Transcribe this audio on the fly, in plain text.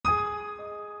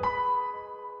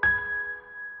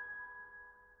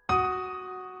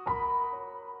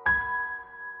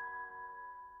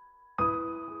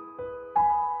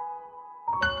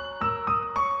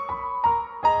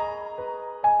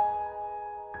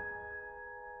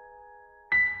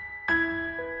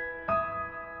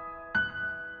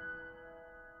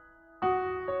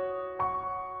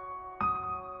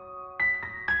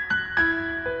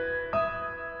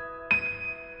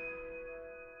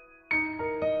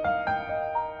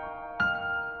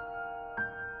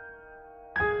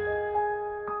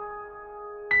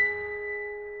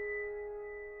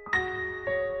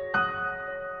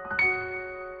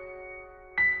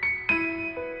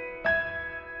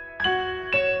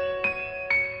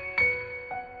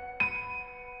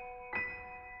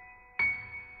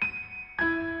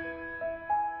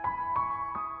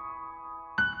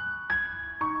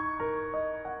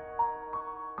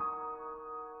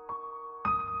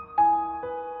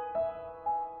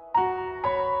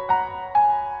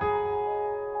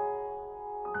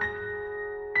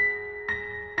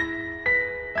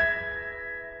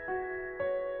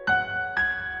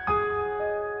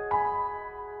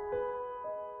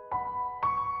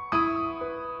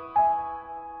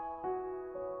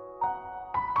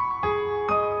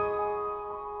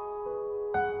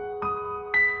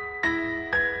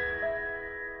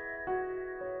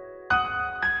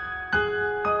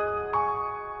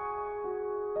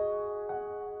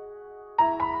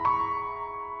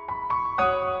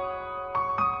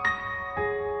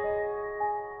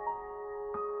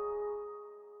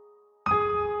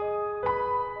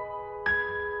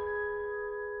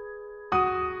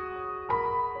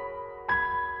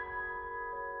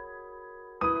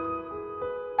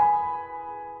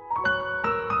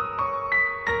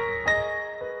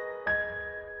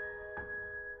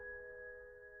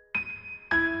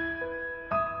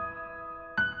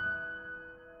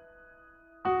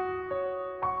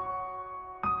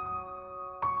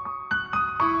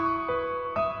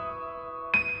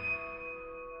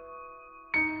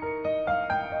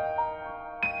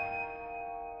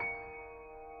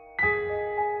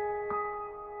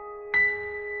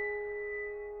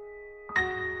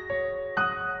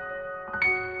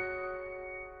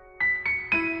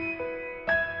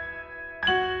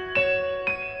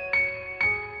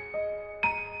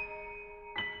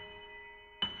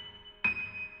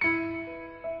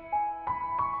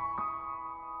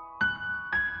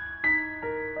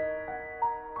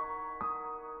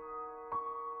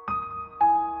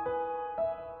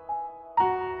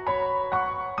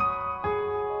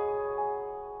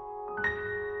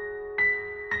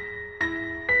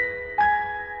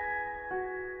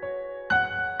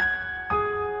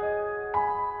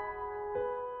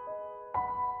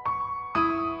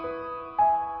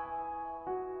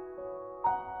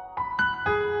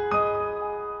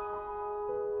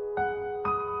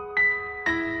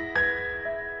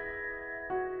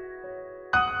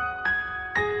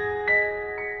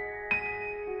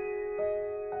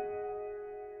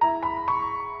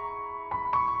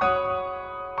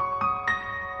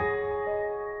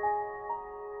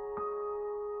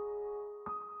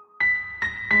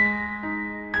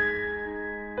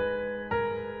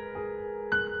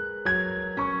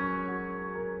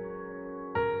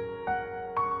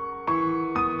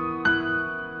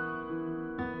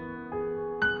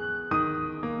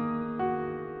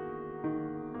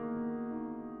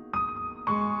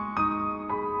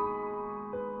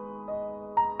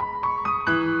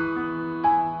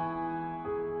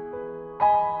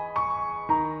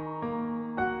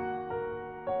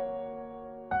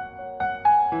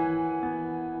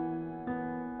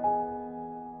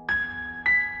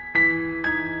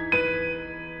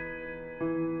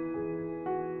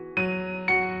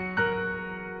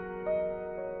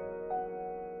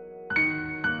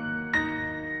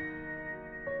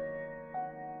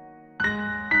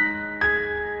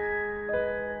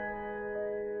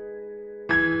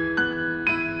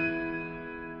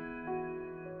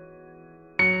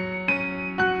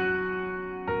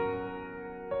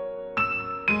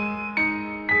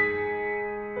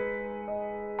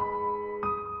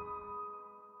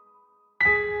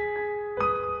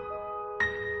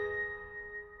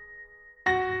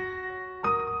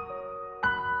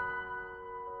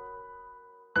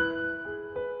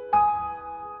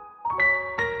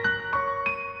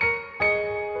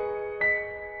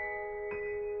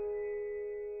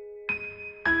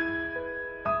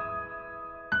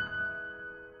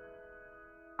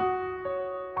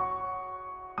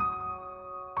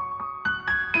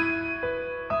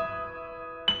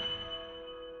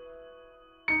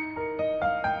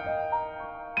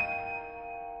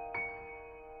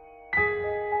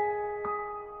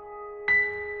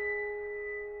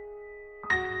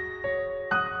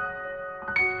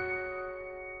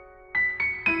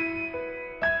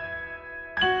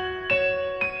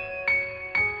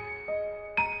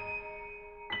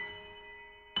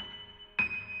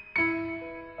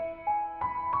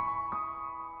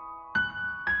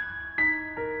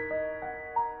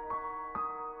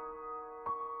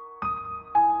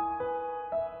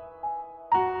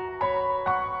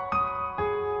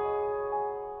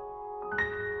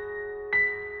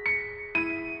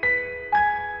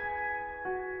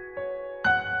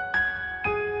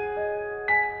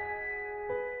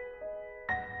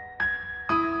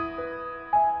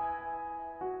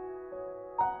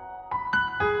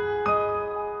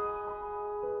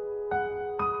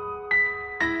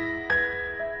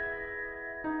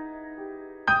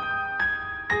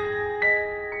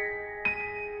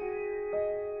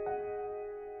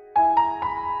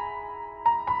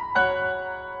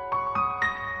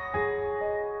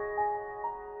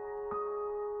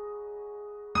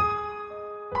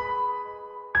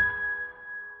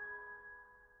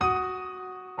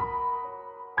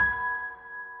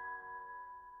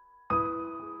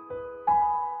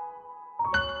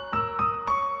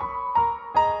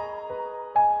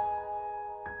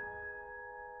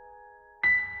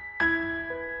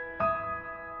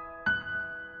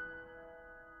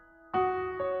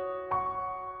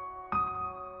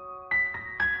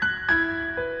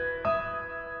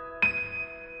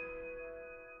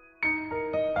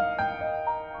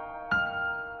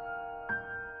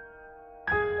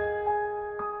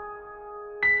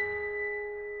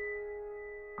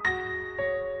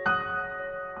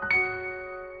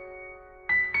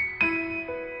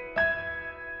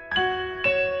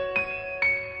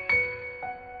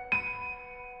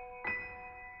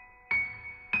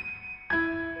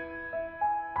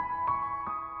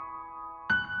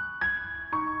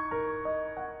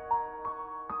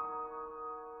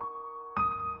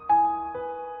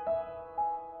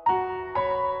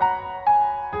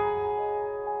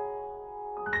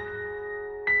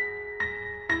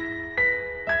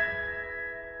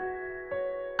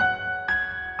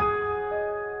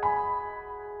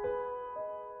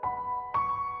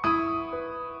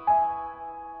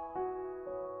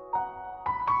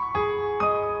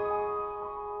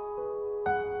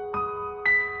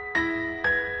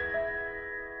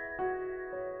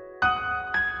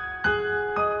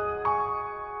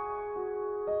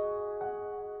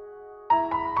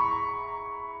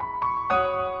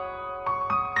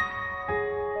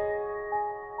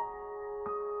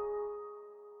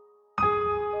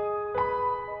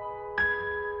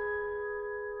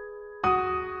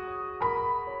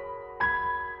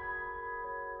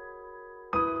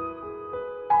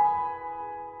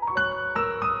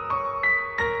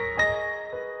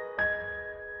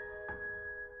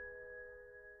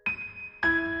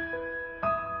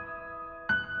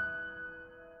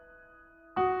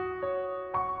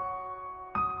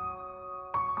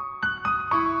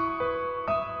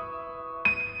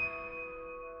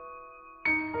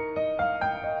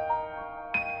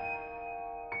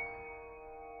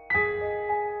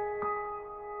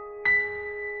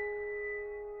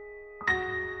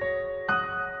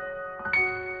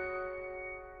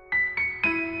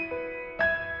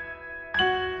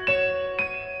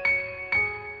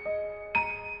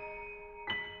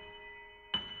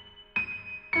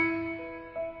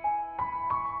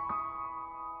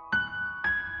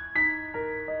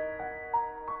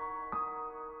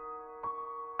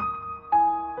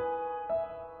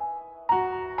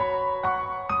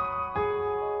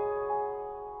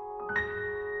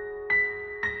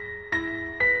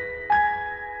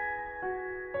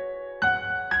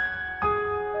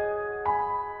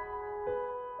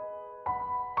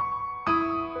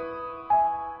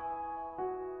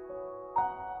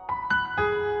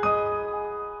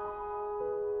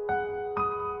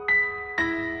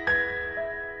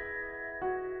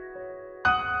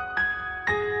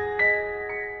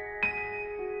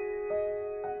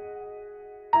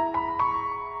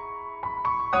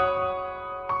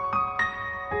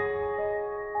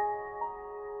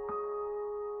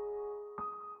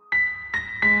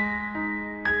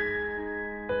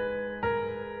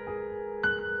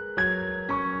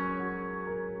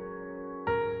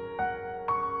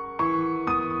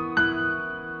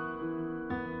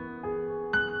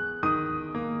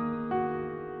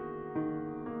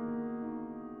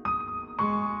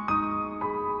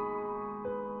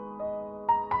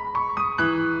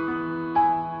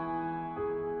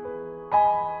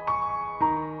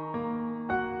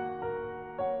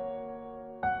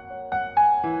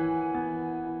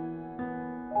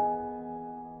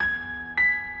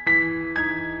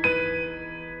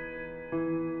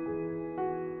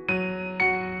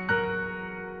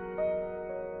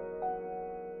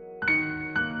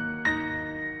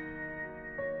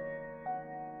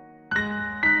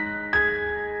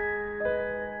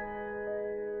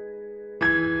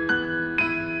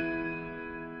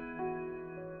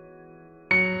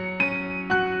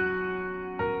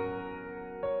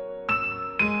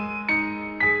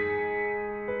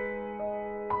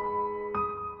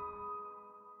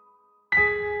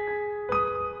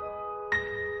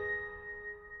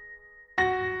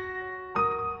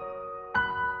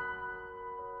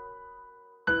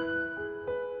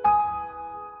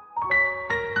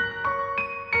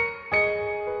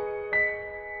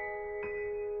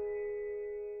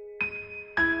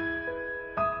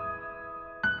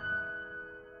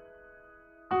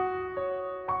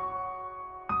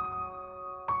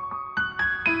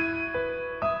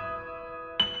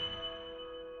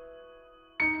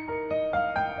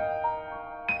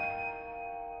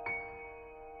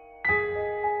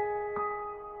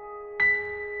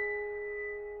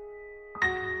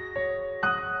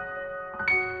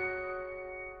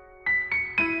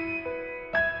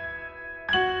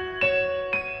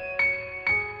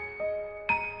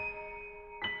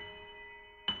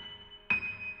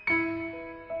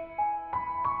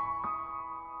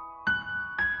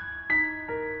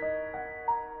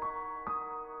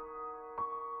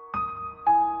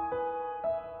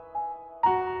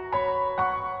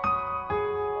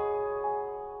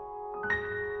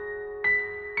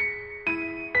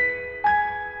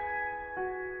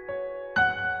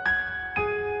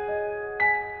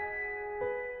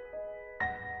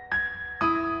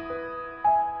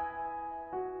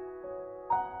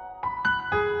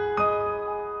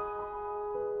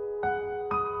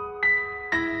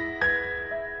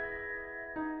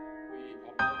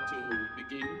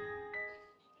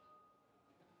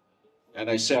And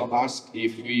I shall ask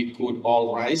if we could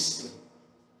all rise.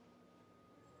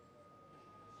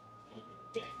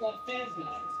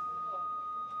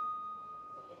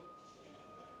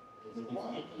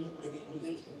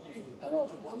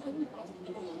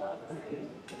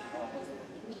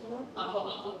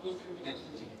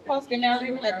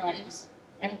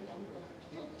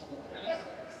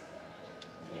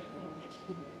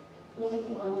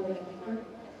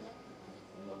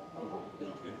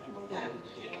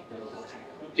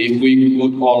 If we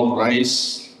could all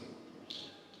rise.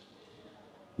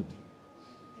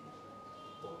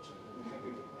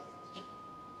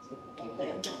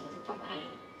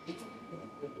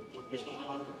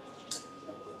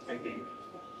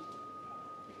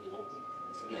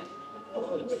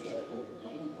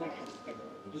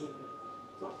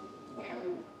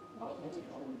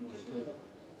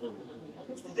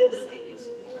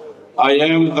 I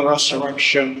am the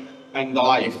resurrection and the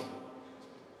life,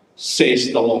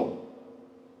 says the Lord.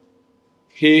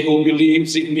 He who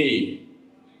believes in me,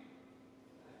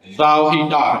 though he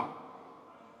die,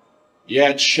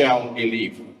 yet shall he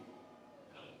live.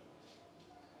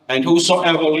 And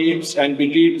whosoever lives and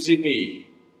believes in me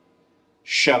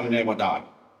shall never die.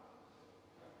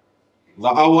 The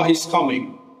hour is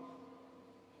coming,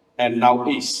 and now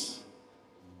is,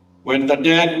 when the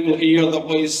dead will hear the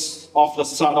voice of the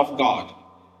Son of God,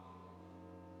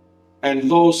 and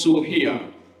those who hear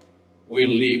will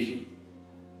live.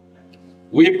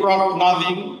 We brought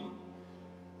nothing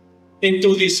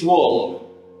into this world,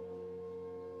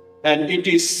 and it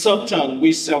is certain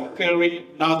we shall carry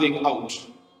nothing out.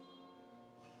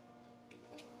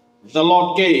 The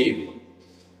Lord gave,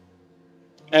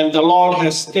 and the Lord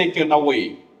has taken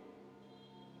away.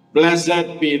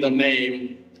 Blessed be the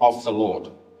name of the Lord.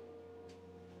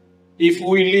 If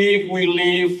we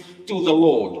live to the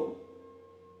Lord.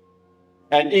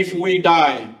 And if we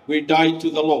die to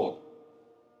the Lord.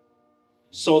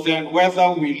 So then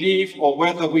whether we live or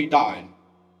whether we die,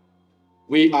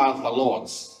 we are the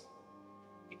Lord's.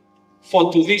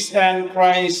 For to this end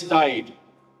Christ died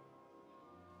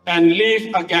and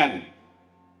lived again,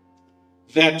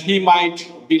 that he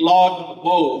might be Lord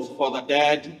both for the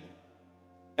dead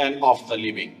and of the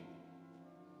living.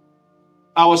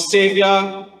 Our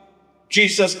Savior,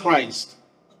 Jesus Christ,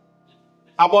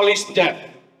 abolished death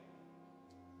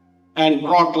and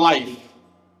brought life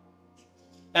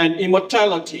and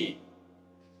immortality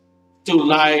to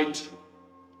light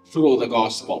through the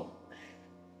gospel.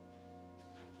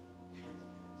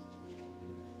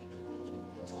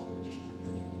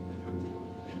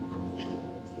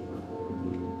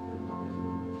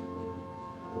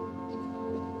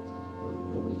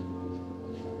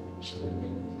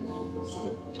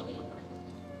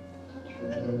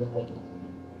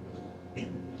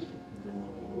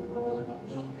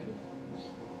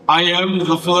 I am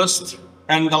the first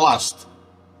and the last.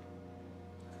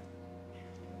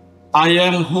 I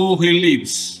am who he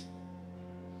lives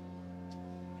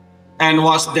and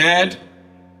was dead,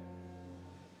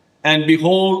 and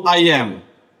behold, I am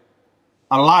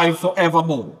alive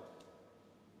forevermore,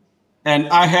 and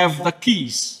I have the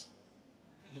keys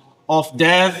of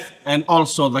death and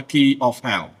also the key of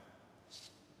hell.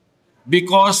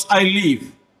 Because I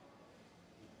live,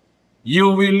 you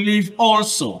will live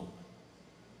also,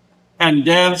 and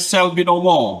death shall be no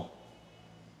more.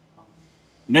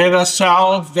 Neither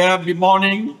shall there be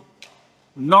mourning,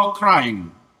 nor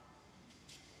crying,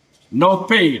 no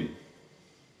pain,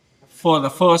 for the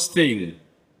first things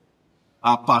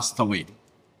are passed away.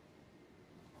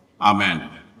 Amen.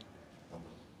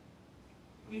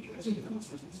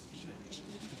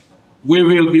 We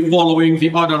will be following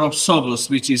the order of service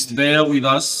which is there with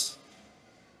us.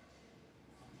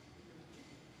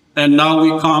 And now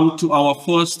we come to our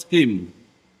first hymn.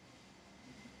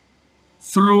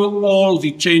 Through all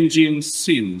the changing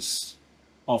scenes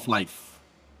of life.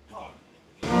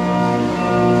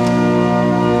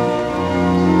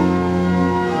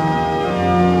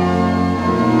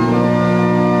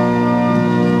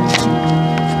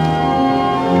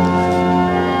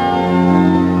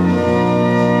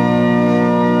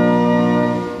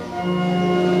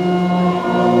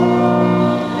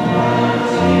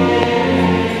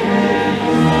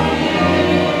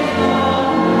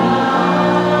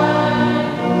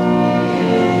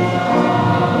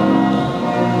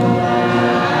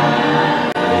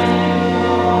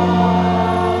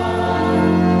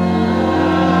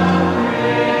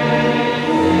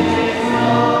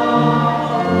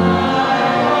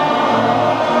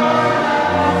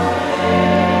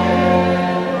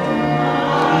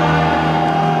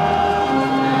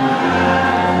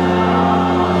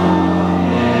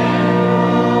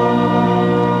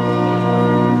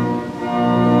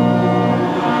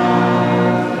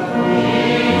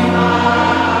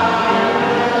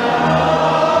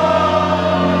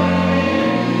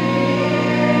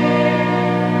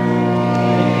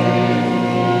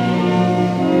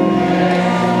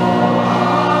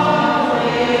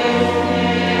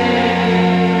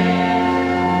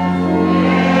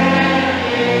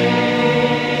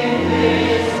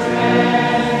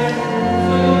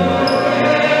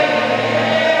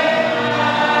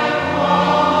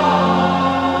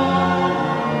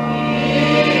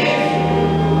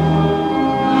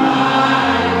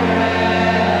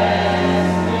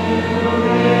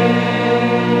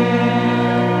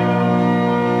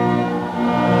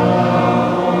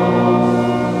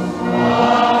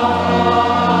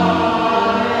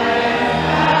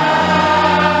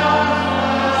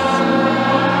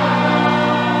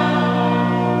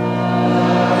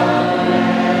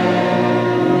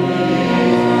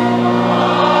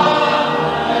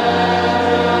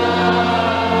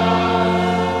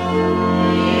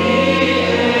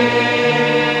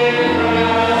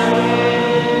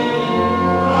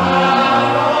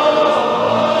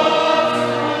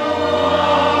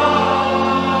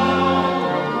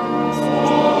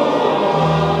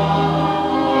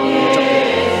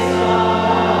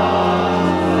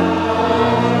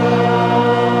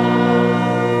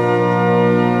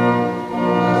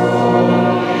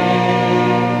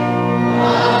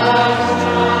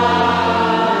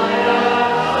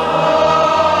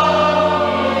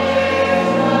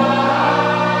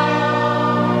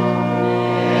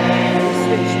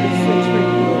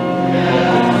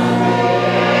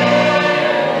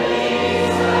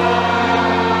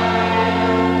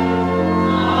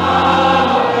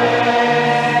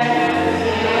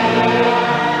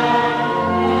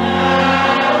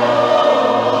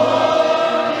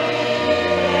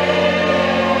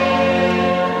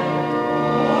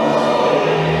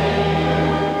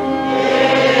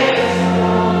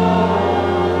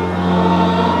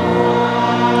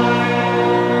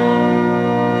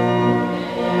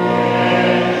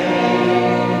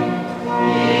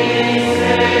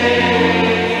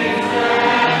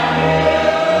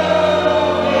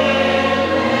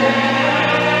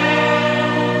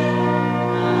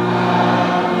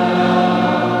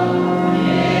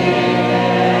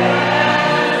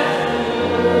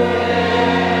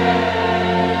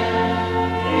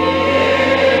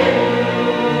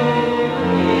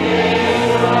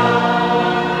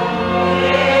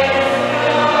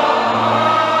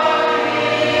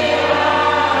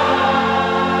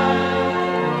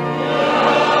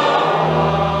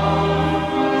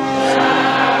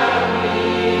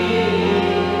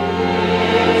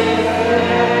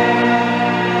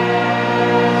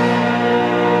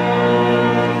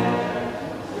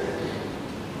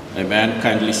 Amen.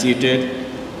 Kindly seated.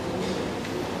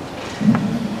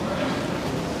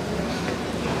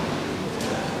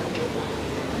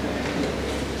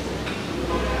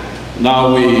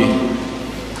 Now we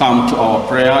come to our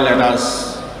prayer. Let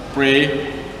us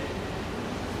pray.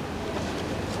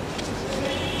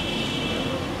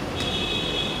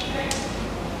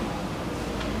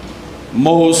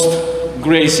 Most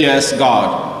gracious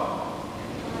God,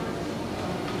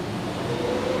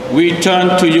 we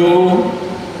turn to you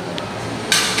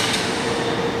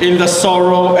in the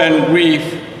sorrow and grief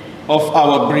of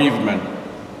our bereavement.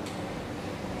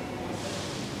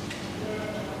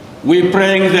 We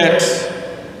pray that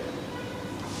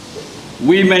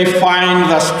we may find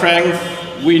the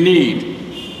strength we need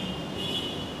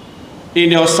in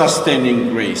your sustaining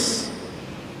grace,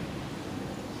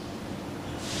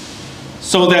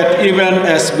 so that even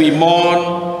as we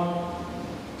mourn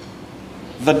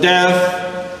the death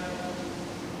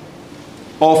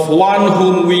of one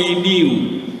whom we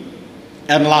knew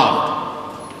and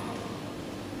loved,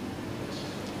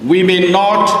 we may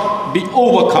not be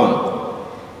overcome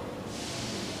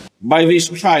by this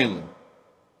trial,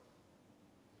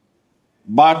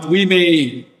 but we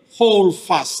may hold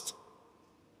fast,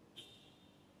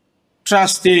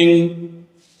 trusting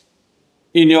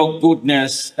in your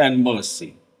goodness and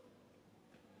mercy.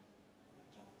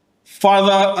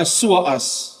 Father, assure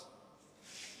us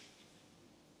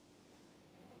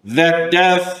that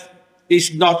death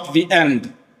is not the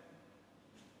end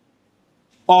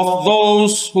of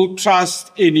those who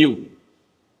trust in you.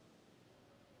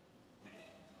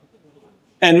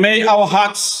 And may our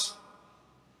hearts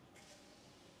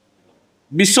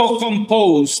be so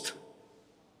composed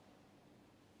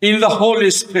in the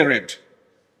Holy Spirit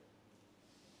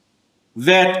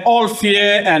that all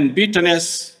fear and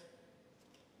bitterness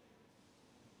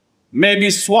may be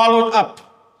swallowed up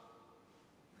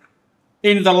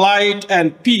in the light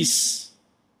and peace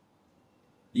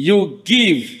you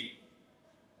give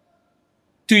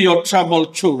to your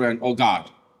troubled children, O God.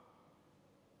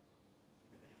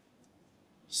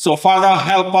 So, Father,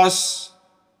 help us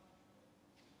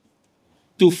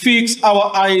to fix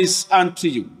our eyes unto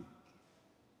you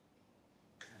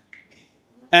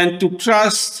and to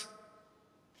trust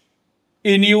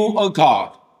in you, O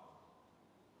God,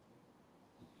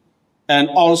 and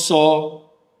also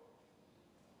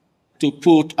to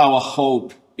put our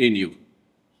hope in you.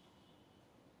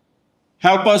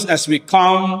 Help us as we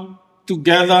come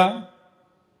together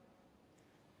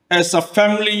as a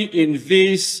family in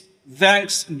this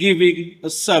Thanksgiving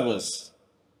service.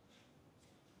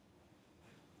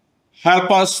 Help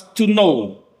us to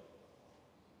know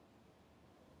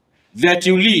that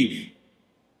you live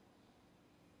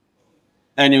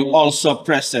and you also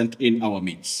present in our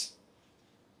midst.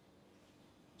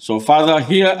 So, Father,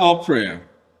 hear our prayer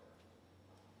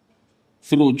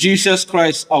through Jesus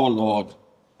Christ our Lord.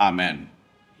 Amen.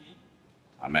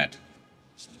 Amen.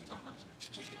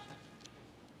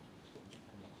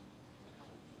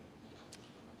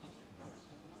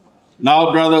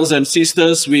 Now, brothers and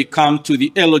sisters, we come to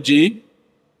the eulogy,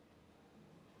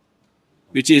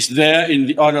 which is there in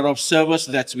the order of service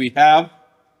that we have.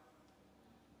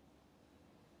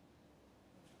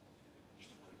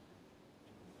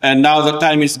 And now the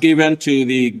time is given to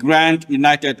the Grand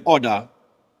United Order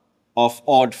of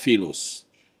Odd Fellows.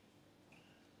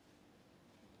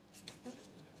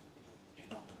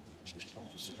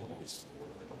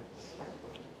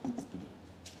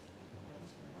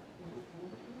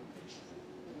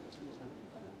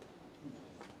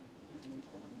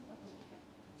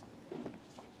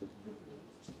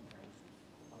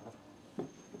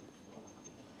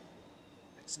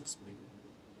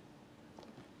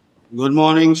 Good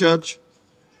morning, church.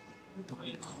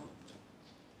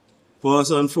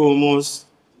 First and foremost,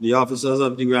 the officers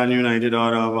of the Grand United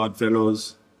Order of Odd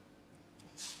Fellows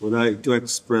would like to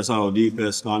express our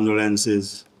deepest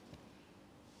condolences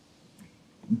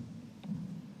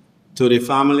to the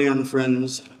family and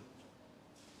friends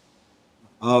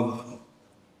of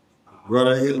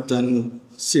Brother Hilton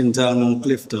Elmo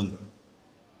Clifton,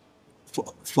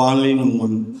 fondly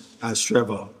known as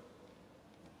Trevor.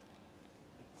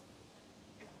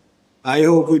 I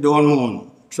hope we don't mourn.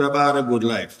 Trevor had a good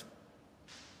life.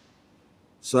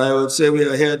 So I would say we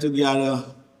are here together.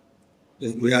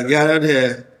 We are gathered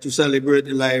here to celebrate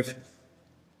the life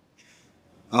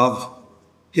of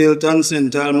Hilton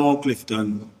Elmo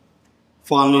Clifton,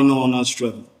 fondly known as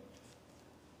Trevor.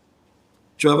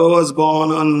 Trevor was born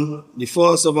on the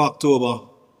 1st of October,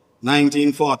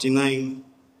 1949,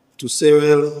 to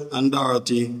Cyril and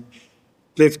Dorothy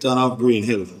Clifton of Green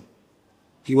Hill.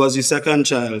 He was the second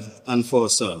child and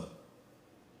first son.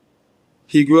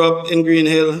 He grew up in Green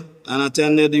Hill and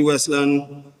attended the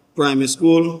Westland Primary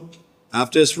School.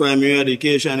 After his primary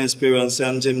education, his parents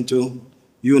sent him to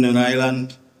Union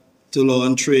Island to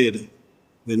learn trade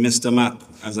with Mr. Mack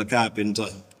as a carpenter.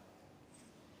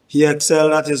 He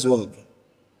excelled at his work.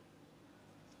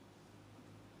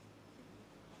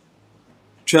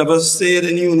 Trevor stayed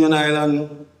in Union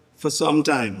Island for some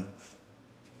time,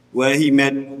 where he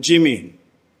met Jimmy.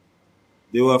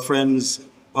 They were friends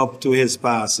up to his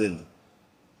passing.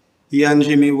 He and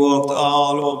Jimmy walked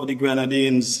all over the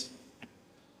Grenadines.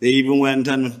 They even went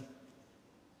and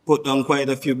put down quite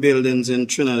a few buildings in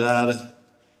Trinidad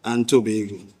and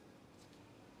Tobago.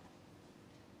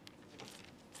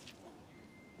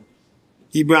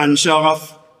 He branched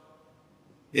off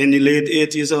in the late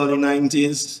 80s, early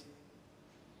 90s,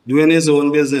 doing his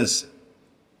own business.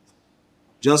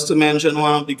 Just to mention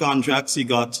one of the contracts he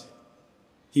got,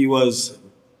 he was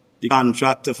the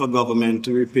contractor for government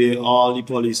to repair all the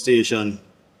police stations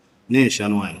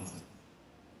nationwide.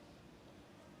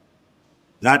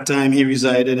 That time he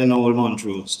resided in Old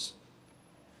Montrose.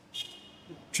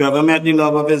 Trevor met the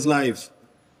love of his life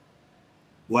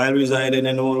while residing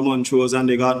in Old Montrose, and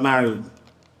they got married.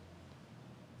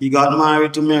 He got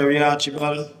married to Mary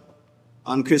Archibald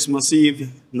on Christmas Eve,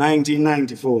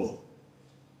 1994.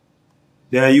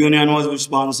 Their union was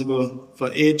responsible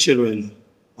for 8 children,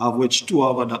 of which 2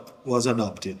 was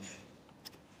adopted.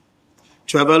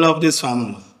 Trevor loved his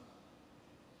family,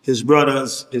 his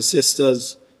brothers, his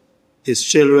sisters, his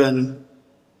children,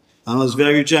 and was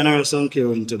very generous and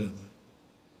caring to them.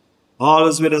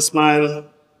 Always with a smile,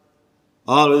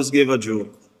 always give a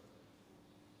joke.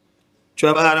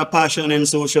 Trevor had a passion in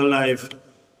social life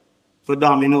for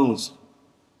dominoes.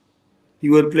 He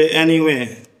would play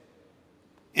anywhere,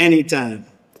 anytime.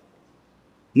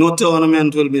 No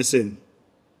tournament will miss him.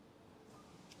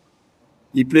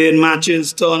 He played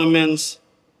matches, tournaments,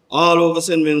 all over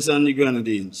St. Vincent and the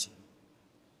Grenadines.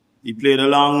 He played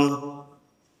along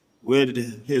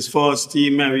with his first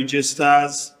team, Mary J.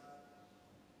 Stars,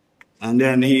 and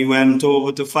then he went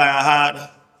over to Fire Hard,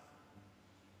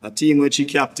 a team which he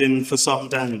captained for some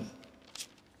time.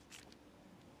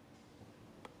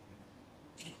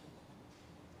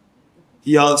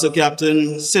 He also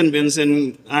captained St.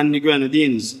 Vincent and the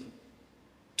Grenadines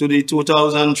to the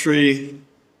 2003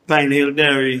 Pine Hill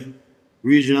Dairy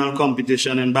Regional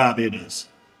Competition in Barbados.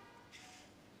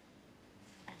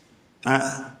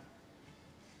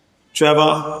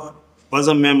 Trevor was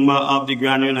a member of the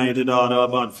Grand United Order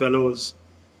of Odd Fellows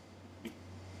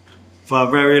for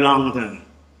a very long time.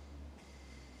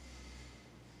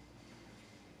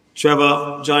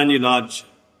 Trevor joined the lodge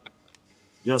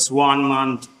just 1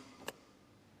 month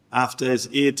after his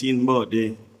 18th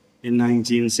birthday in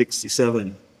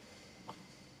 1967.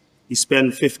 He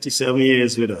spent 57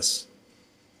 years with us,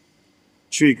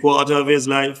 3/4 of his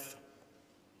life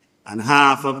and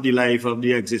half of the life of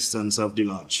the existence of the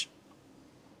lodge.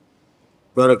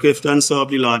 Brother Clifton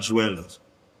served the lodge well.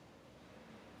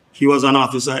 He was an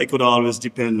officer I could always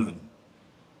depend on.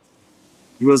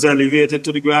 He was elevated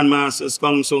to the Grand Master's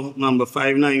Council number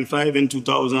 595 in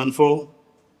 2004,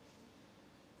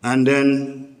 and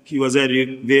then he was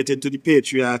elevated to the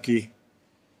Patriarchy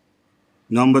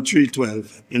number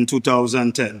 312 in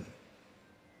 2010.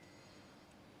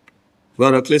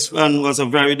 Brother Clifton was a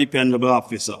very dependable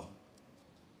officer.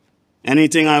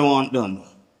 Anything I want done,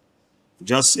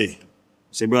 just say.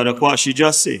 Say, Brother Kwashi,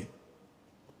 just say.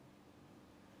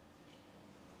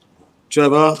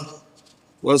 Trevor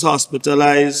was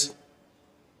hospitalized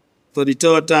for the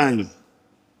 3rd time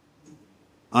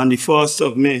on the 1st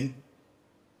of May,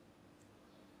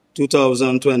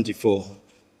 2024.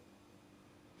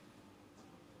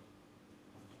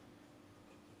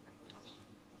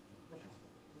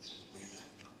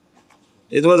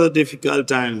 It was a difficult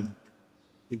time.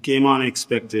 It came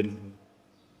unexpected.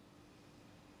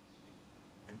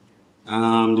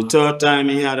 The 3rd time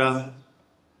he had a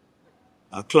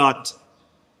clot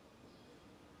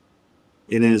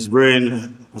in his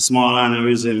brain, a small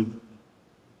aneurysm,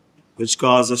 which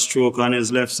caused a stroke on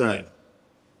his left side.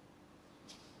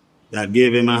 That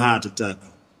gave him a heart attack.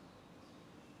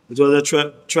 It was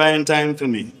a trying time for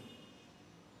me.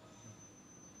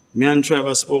 Me and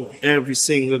Trevor spoke every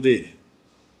single day,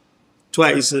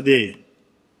 twice a day.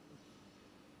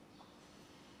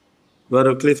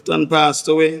 Brother Clifton passed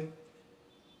away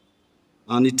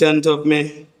on the 10th of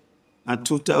May at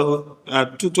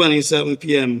 2:27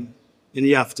 p.m. in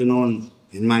the afternoon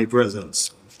in my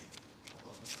presence.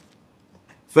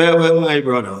 Farewell, my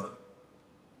brother.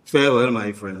 Farewell,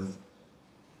 my friend.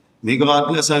 May God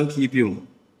bless and keep you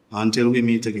until we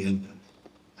meet again.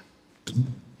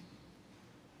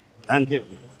 Thank you.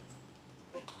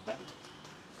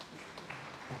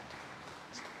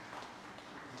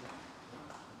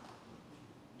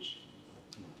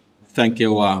 Thank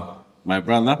you, my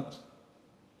brother.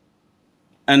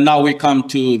 And now we come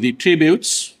to the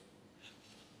tributes.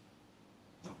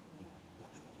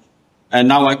 And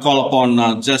now I call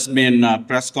upon Jasmine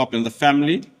Prescott and the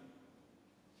family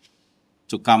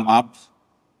to come up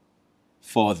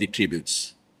for the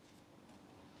tributes.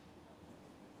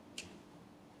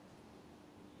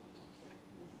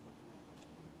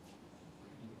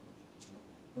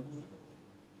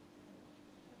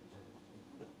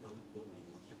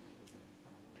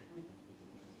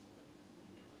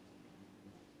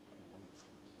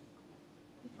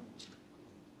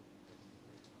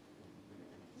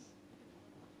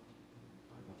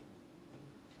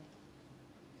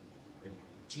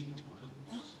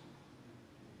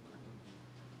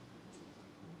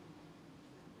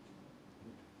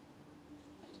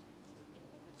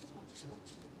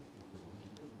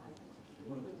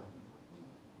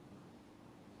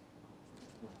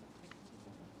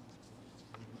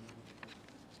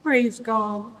 Praise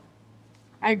God.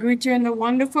 I greet you in the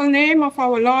wonderful name of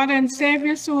our Lord and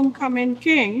Savior, soon coming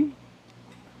King.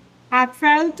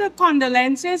 Heartfelt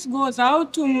condolences goes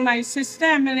out to my sister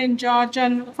Emmeline George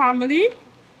and family,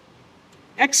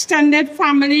 extended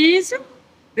families,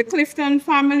 the Clifton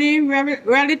family,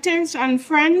 relatives and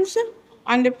friends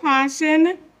on the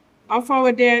passing of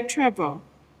our dear Trevor.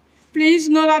 Please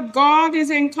know that God is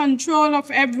in control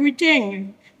of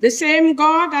everything. The same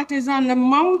God that is on the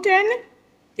mountain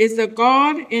is the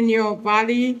God in your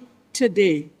valley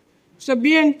today. So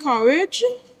be encouraged,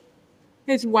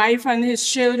 his wife and his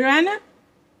children.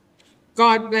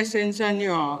 God blessings on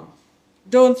you all.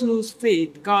 Don't lose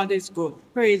faith. God is good.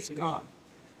 Praise God.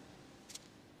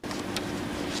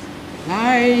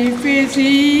 Life is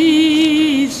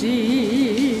easy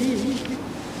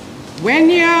when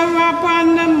you're up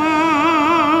on the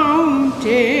mountain.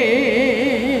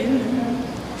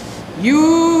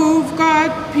 You've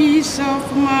got peace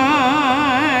of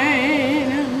mind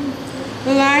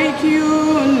like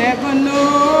you never know.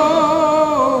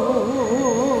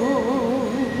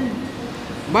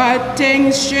 But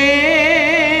things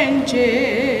changes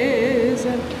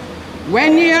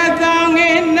when you're down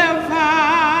in the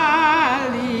valley.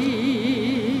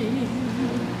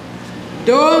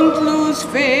 Don't lose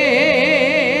faith,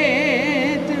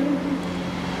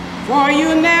 for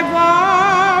you never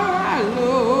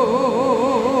alone.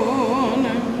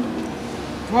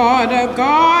 For the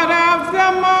God of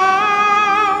the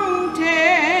mountain,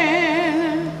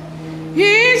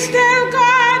 he's still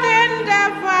God in the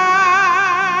valley.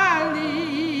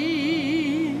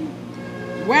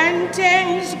 When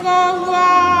things go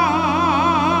wrong,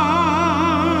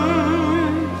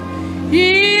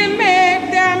 he'll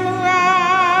make them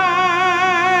right.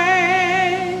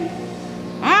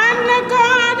 And the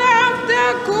God of the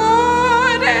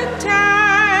good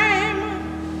time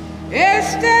is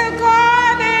still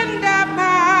God in the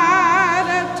bad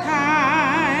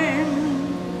time.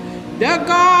 The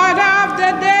God of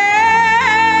the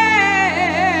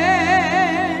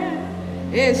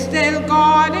day is still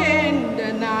God in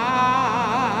the night.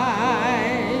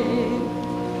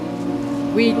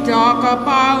 We talk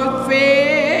about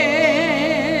faith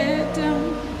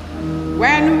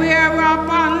when we're up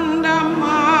on the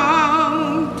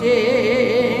mountain.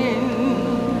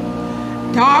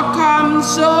 Talk comes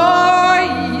so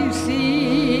easy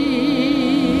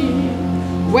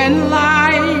when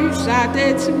life's at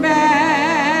its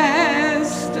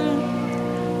best,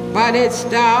 but it's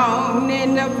down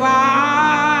in the valley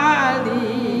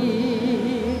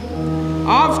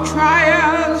of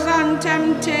trials and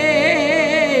temptation.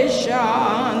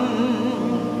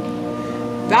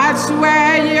 That's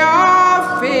where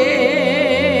your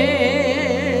faith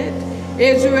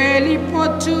is really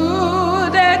put to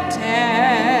the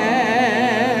test.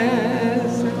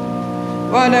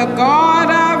 For the God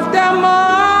of the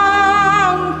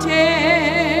mountain,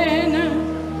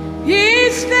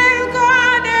 he's still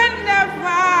God in the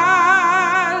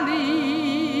valley.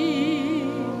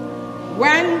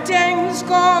 When things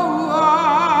go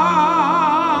wrong,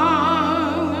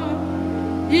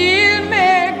 he'll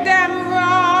make them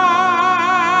right.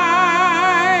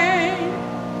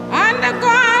 And the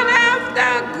God of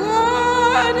the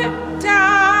good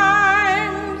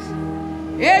times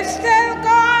is still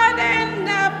God in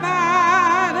the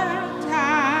bad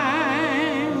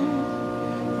time.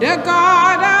 The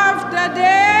God of the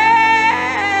day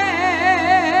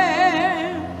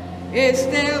is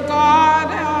still God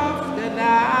of the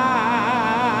night.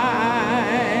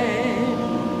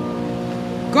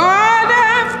 God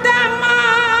of the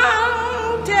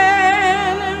mountain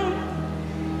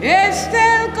is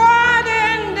still God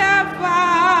in the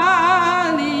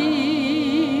valley.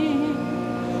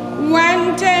 When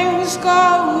things go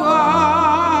wrong,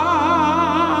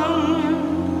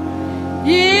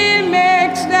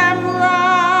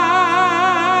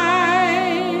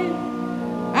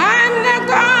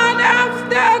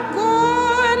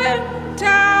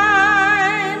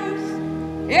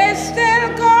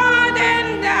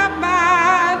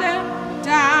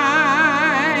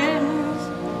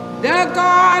 The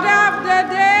God of the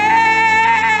day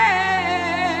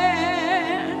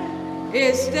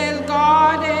is still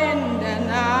God in the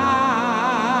night.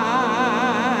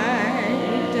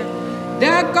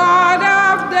 The God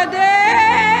of the day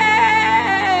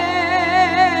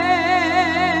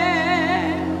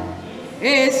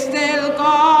is still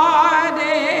God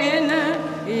in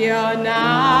your night.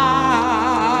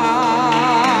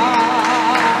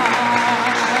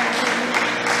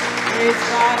 Praise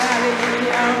God,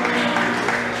 hallelujah.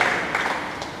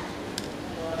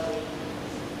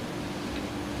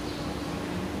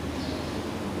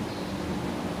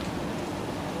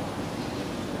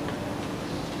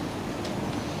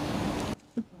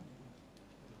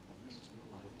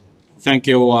 Thank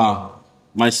you,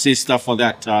 my sister, for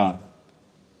that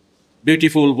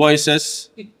beautiful voices.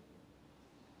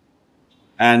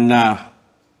 And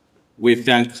we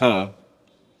thank her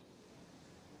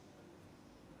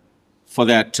for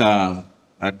that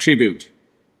tribute,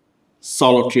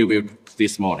 solo tribute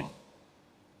this morning.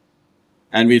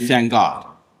 And we thank God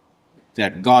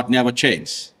that God never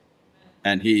changed,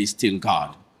 and He is still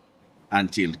God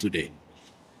until today.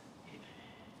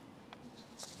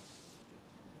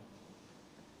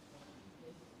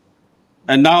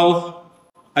 And now,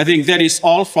 I think that is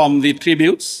all from the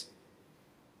tributes.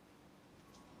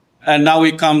 And now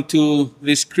we come to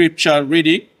the scripture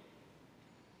reading.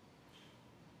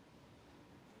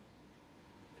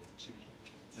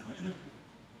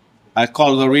 I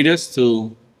call the readers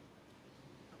to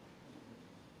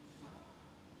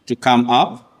come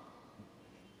up.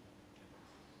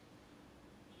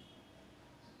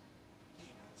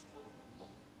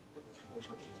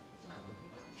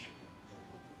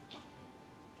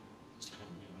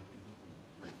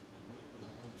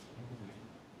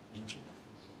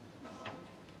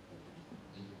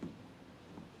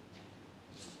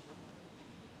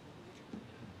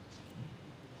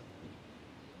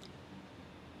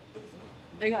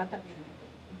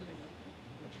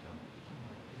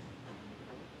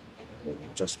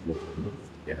 Just move.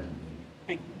 Yeah.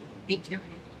 Thank you.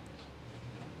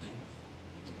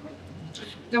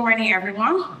 Good morning,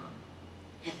 everyone.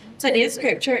 Today's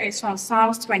scripture is from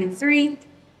Psalms 23.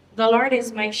 The Lord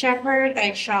is my shepherd,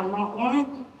 I shall not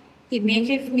want. He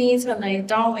maketh me to lie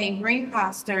down in green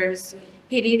pastures.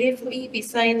 He leadeth me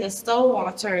beside the still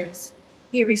waters.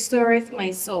 He restoreth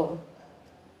my soul.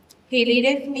 He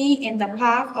leadeth me in the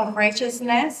path of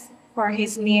righteousness for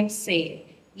his name's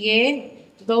sake. Yea,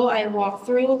 though I walk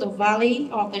through the valley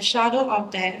of the shadow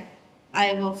of death,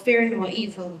 I will fear no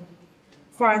evil.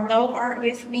 For thou art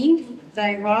with me,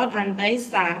 thy rod and thy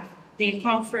staff, they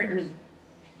comfort me.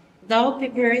 Thou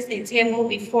preparest a table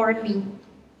before me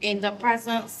in the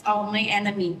presence of my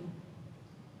enemy.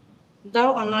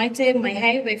 Thou anointest my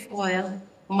head with oil,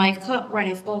 my cup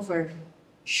runneth over.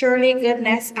 Surely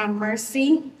goodness and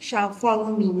mercy shall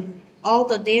follow me all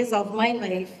the days of my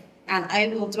life, and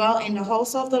I will dwell in the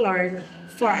house of the Lord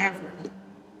forever.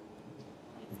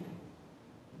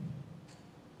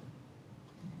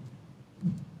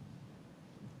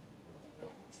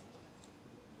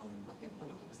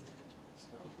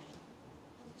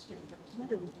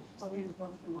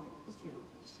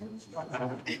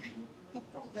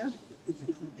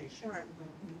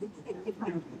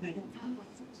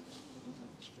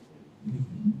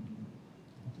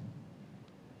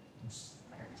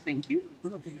 Thank you.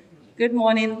 Good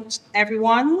morning,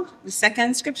 everyone. The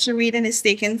second scripture reading is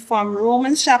taken from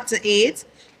Romans chapter 8,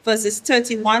 verses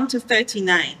 31 to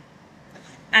 39.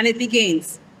 And it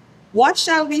begins, What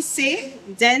shall we say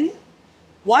then?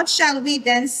 What shall we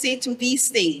then say to these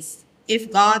things?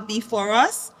 If God be for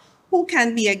us, who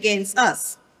can be against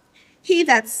us? He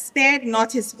that spared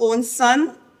not his own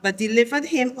son, but delivered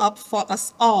him up for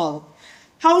us all,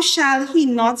 how shall he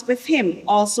not with him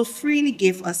also freely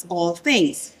give us all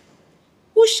things?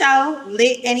 Who shall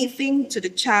lay anything to the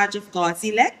charge of God's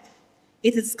elect?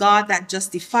 It is God that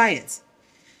justifieth.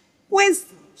 Who is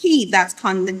he that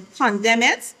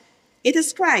condemneth? It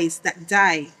is Christ that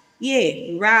died,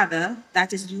 yea, rather,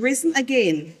 that is risen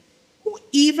again, who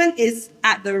even is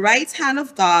at the right hand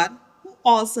of God, who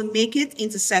also maketh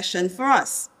intercession for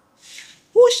us.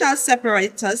 Who shall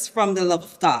separate us from the love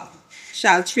of God?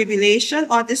 Shall tribulation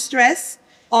or distress,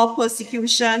 or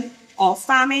persecution, or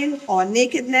famine, or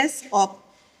nakedness, or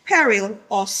peril,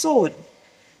 or sword?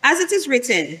 As it is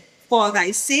written, For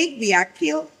thy sake we are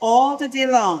killed all the day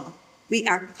long. We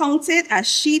are counted as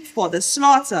sheep for the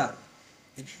slaughter.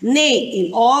 Nay,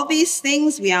 in all these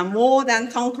things we are more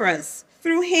than conquerors,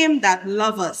 through him that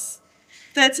loved us.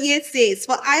 38 says,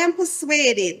 For I am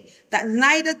persuaded that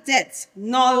neither death,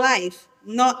 nor life,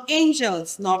 nor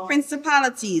angels, nor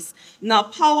principalities, nor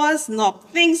powers, nor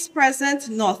things present,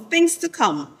 nor things to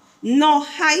come, nor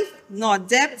height, nor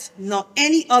depth, nor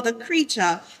any other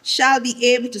creature shall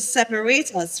be able to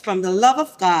separate us from the love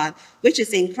of God, which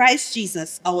is in Christ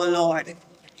Jesus our Lord.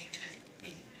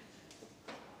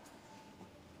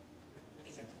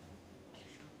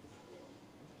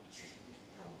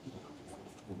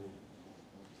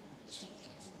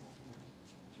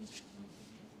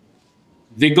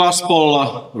 The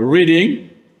gospel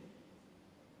reading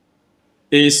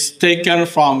is taken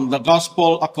from the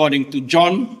gospel according to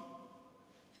John,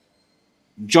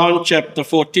 John chapter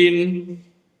 14,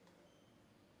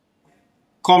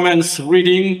 comments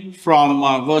reading from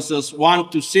verses 1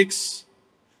 to 6,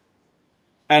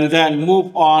 and then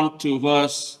move on to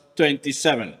verse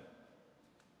 27.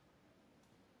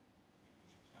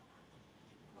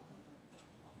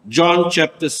 John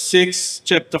chapter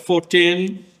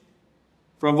 14,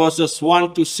 from verses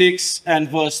 1 to 6 and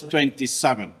verse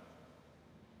 27.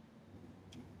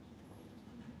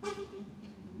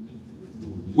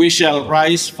 We shall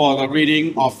rise for the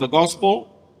reading of the gospel.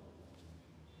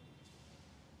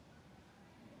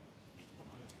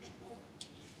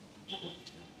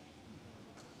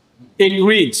 It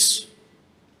reads,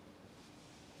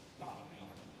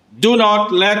 "Do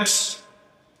not let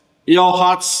your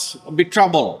hearts be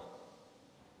troubled.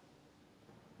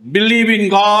 Believe in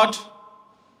God.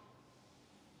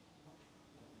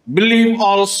 Believe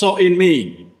also in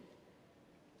me.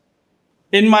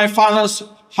 In my Father's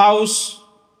house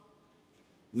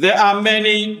there are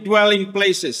many dwelling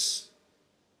places.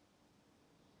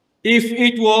 If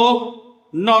it were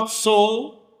not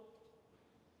so,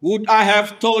 would I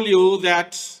have told you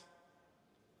that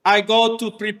I go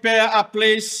to prepare a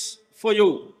place for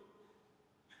you?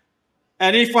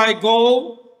 And if I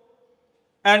go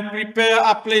and prepare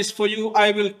a place for you,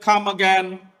 I will come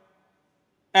again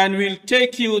and will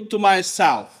take you to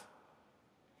myself,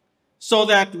 so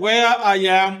that where I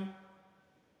am,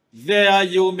 there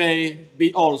you may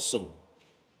be also.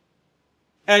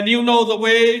 And you know the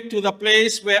way to the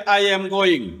place where I am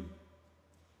going."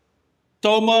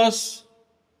 Thomas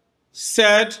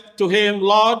said to him,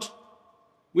 "Lord,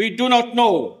 we do not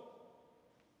know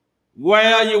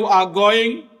where you are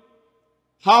going.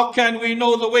 How can we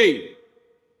know the way?"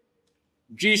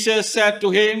 Jesus said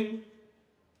to him,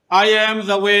 "I am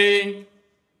the way,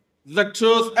 the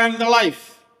truth, and the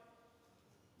life.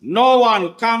 No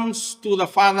one comes to the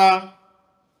Father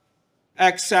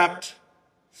except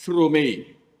through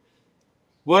me."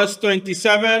 Verse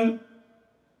 27,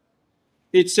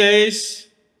 it says,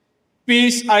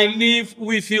 "Peace I leave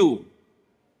with you.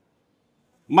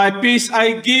 My peace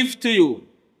I give to you.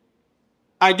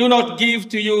 I do not give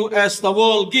to you as the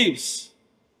world gives.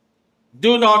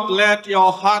 Do not let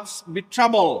your hearts be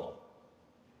troubled,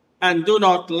 and do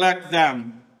not let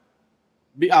them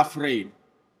be afraid."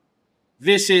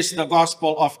 This is the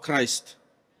gospel of Christ.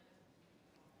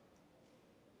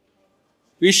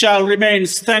 We shall remain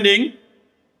standing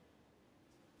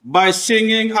by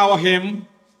singing our hymn,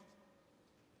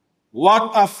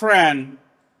 "What a Friend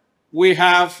We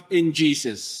Have in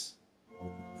Jesus."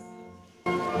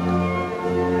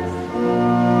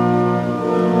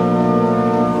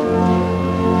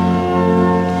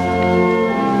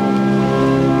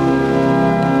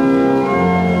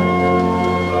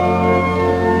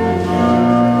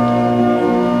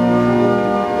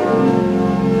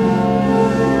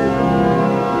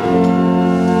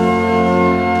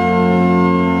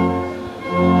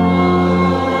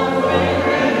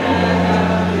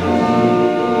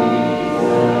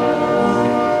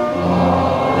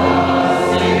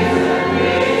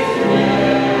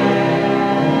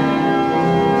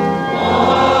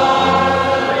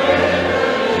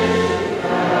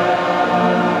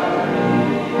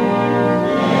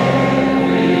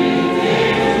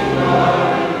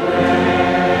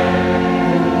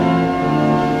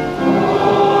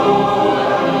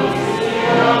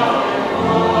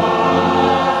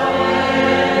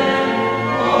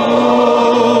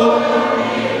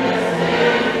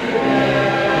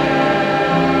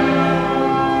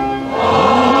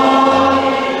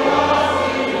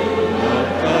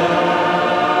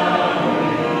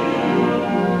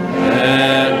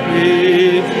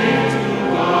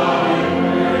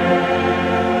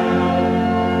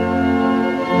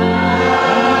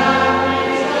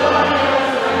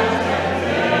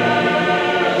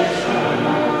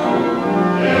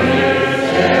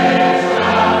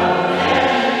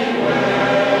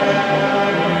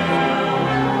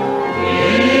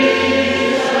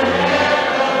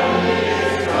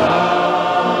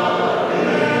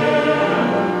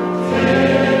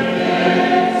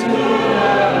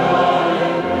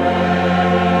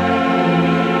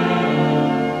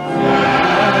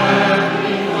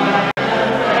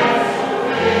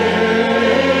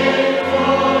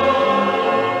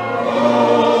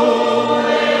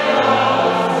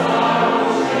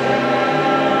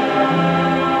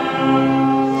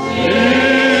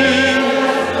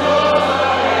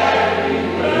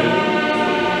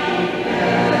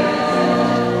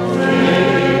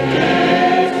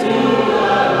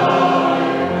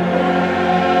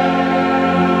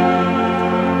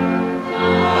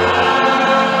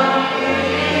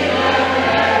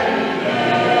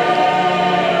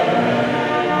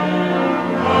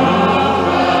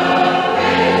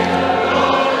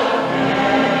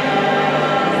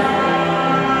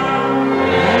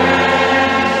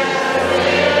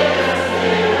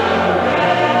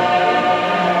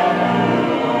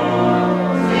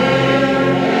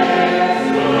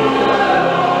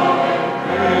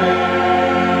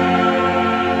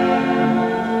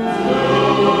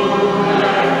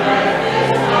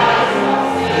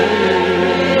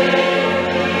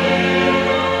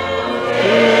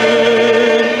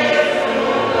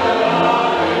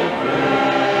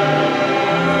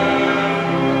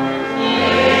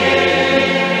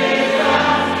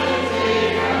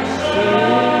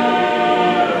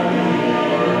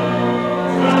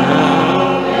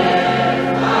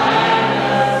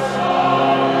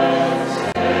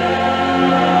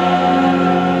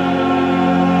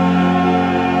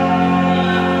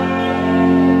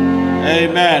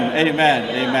 Amen.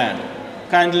 Amen. Amen.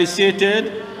 Kindly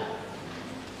seated.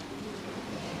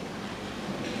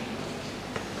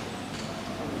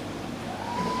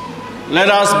 Let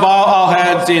us bow our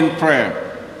heads in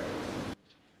prayer.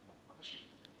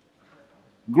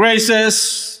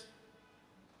 Gracious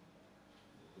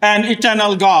and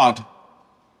eternal God,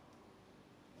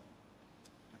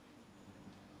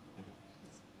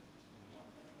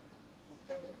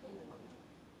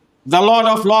 the Lord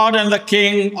of Lords and the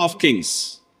King of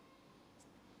Kings,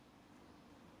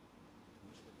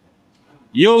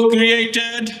 you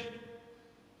created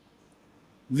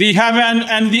the heaven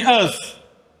and the earth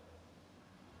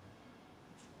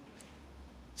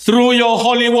through your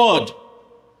holy word.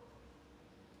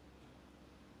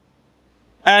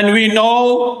 And we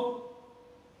know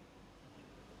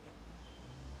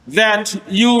that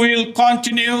you will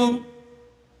continue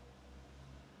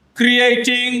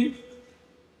creating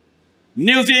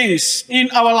new things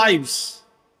in our lives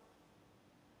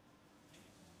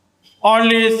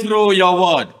only through your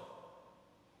word.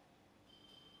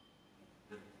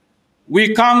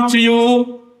 We come to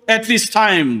you at this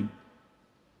time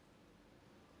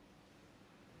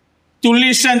to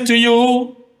listen to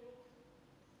you,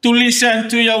 to listen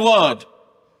to your word.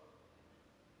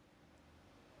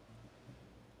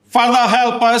 Father,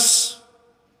 help us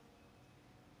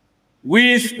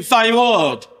with thy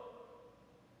word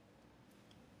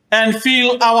and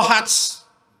fill our hearts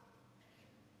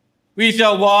with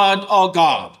your word, O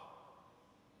God.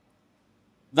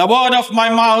 The word of my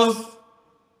mouth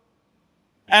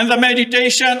and the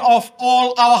meditation of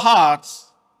all our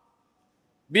hearts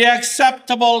be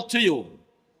acceptable to you.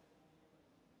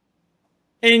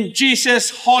 In Jesus'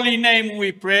 holy name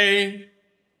we pray.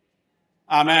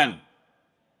 Amen.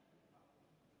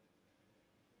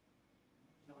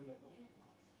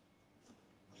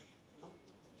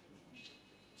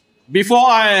 Before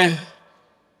I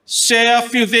share a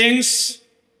few things,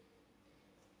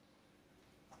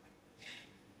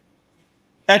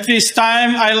 at this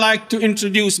time I like to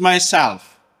introduce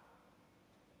myself.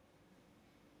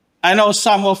 I know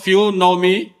some of you know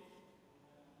me,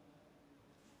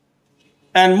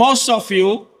 and most of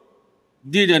you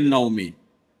didn't know me.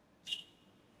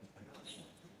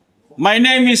 My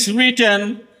name is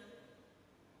written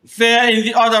there in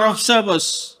the order of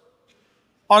service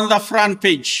on the front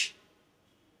page.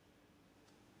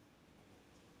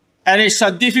 And it's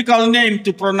a difficult name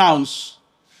to pronounce.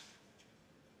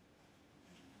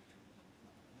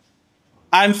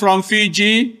 I'm from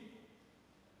Fiji,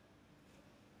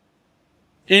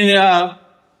 in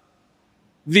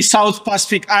the South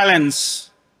Pacific Islands.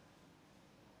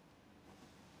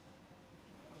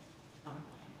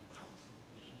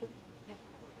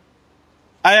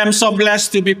 I am so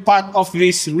blessed to be part of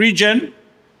this region.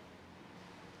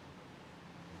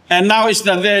 And now it's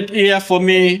the third year for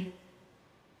me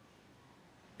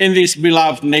in this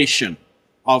beloved nation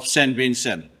of St.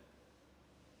 Vincent.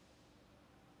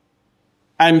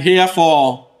 I'm here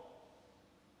for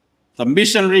the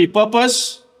missionary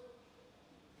purpose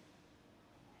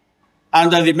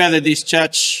under the Methodist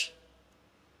Church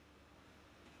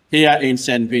here in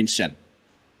St. Vincent.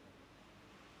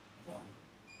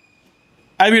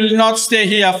 I will not stay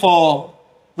here for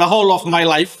the whole of my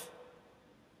life.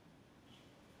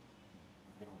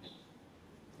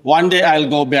 One day I'll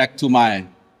go back to my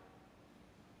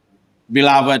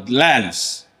beloved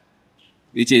lands,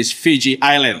 which is Fiji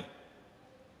Island.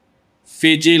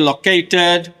 Fiji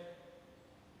located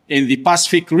in the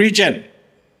Pacific region,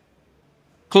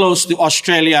 close to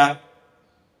Australia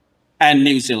and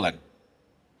New Zealand.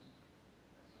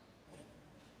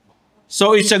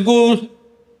 So it's a good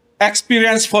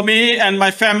experience for me and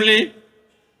my family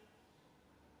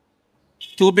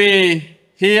to be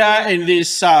here in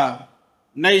this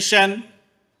nation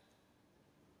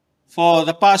for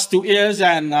the past 2 years,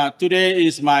 and today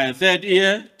is my third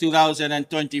year,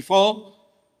 2024.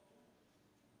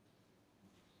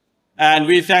 And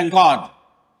we thank God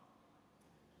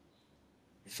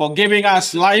for giving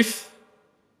us life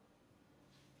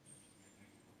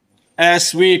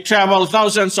as we travel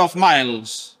thousands of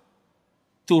miles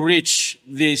to reach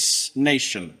this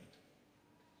nation.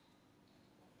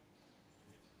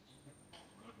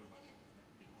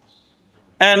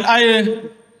 And I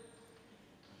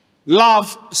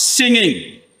love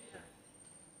singing.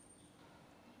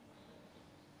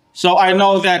 So I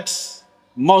know that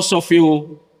most of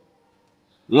you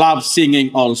love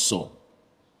singing also.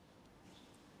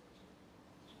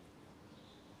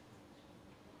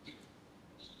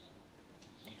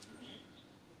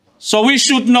 So we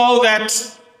should know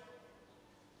that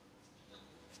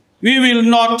we will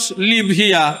not live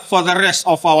here for the rest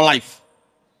of our life.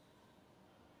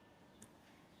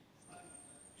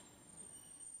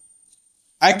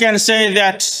 I can say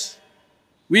that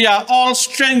we are all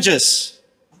strangers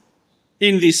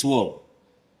in this world.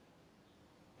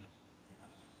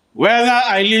 Whether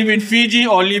I live in Fiji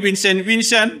or live in St.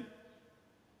 Vincent,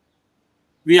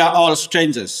 we are all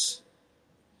strangers.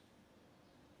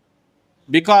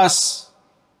 Because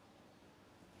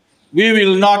we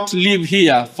will not live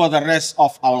here for the rest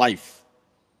of our life.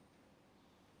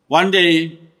 One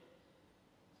day,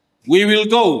 we will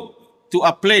go to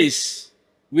a place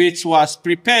which was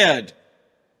prepared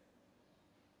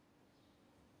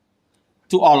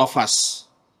to all of us.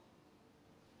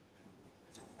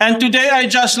 And today I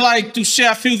just like to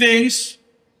share a few things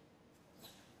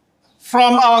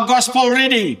from our gospel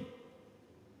reading.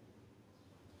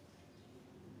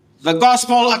 The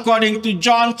gospel according to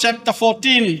John chapter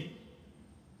 14,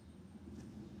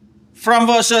 from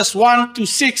verses 1 to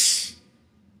 6,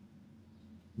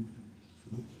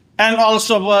 and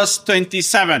also verse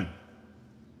 27.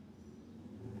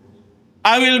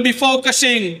 I will be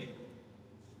focusing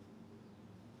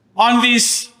on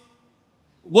these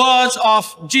words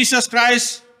of Jesus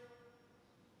Christ.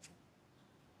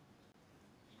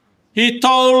 He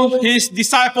told his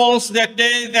disciples that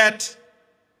day that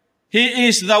he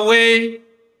is the way,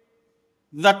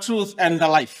 the truth, and the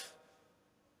life.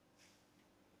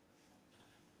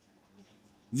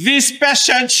 This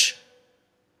passage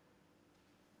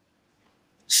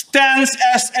stands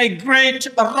as a great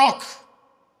rock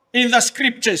in the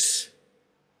scriptures.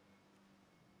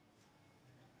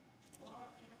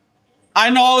 I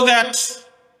know that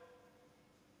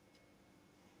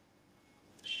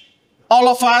all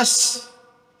of us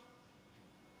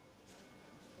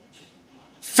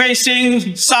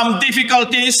facing some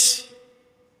difficulties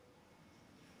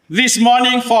this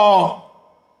morning for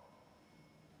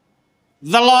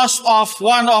the loss of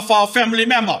one of our family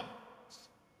members.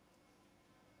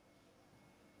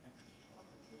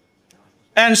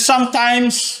 And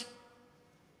sometimes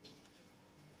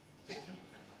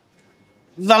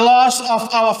the loss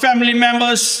of our family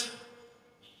members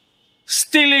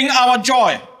stealing our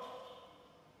joy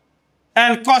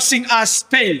and causing us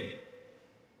pain.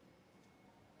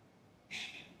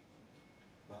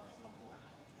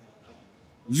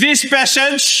 This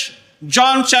passage,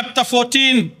 John chapter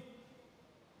 14,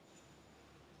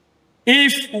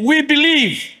 if we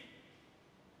believe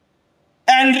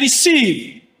and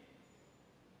receive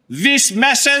this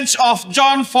message of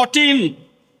John 14,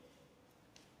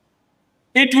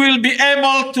 it will be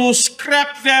able to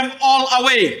scrap them all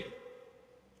away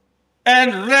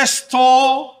and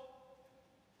restore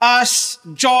us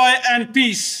joy and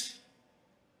peace.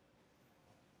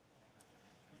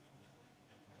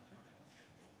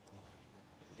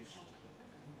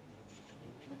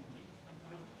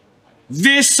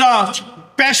 This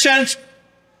passage,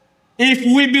 if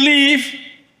we believe,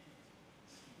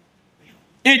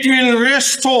 it will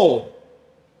restore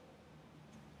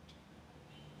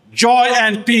joy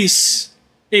and peace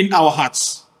in our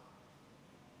hearts.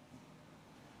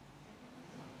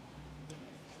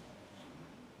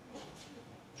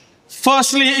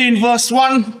 Firstly, in verse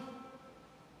 1,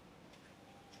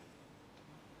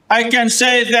 I can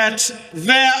say that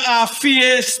there are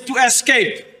fears to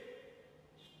escape.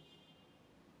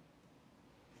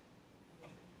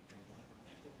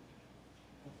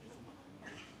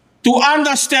 To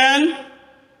understand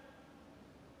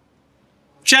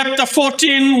chapter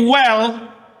 14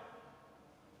 well,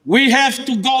 we have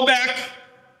to go back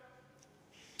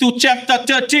to chapter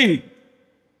 13.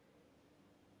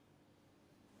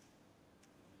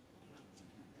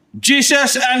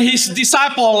 Jesus and his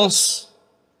disciples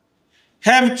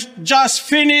have just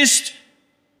finished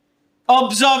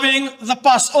observing the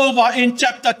Passover in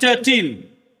chapter 13.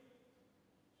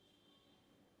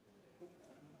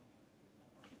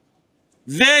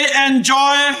 They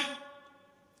enjoy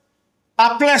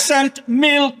a pleasant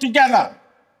meal together.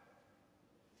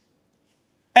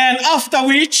 And after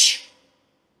which,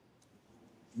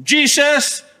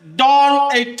 Jesus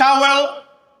donned a towel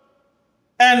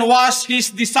and washed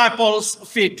his disciples'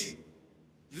 feet.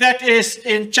 That is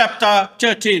in chapter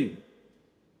 13.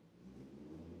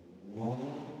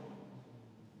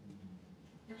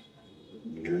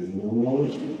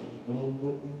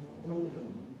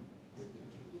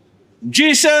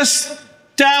 Jesus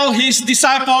tells his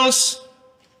disciples,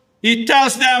 he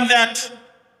tells them that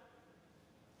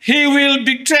he will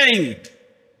be betrayed.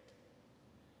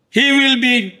 He will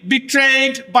be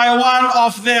betrayed by one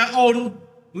of their own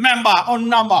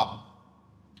number.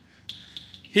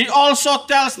 He also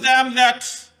tells them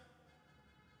that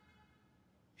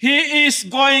he is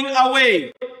going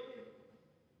away.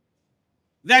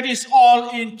 That is all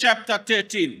in chapter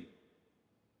 13.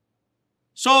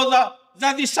 So the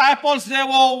the disciples, they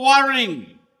were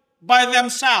worrying by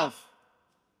themselves.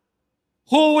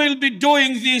 Who will be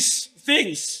doing these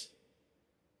things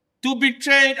to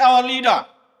betray our leader?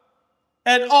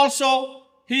 And also,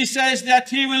 he says that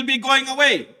he will be going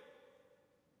away.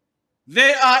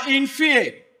 They are in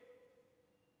fear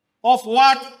of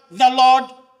what the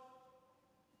Lord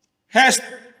has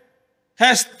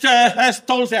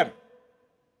told them.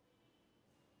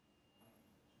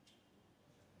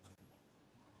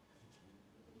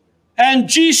 And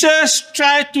Jesus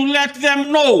tried to let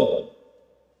them know,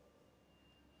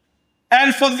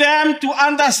 and for them to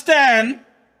understand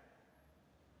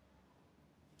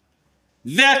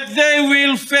that they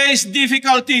will face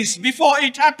difficulties. Before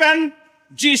it happened,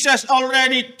 Jesus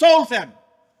already told them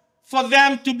for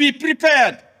them to be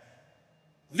prepared,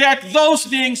 that those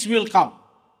things will come.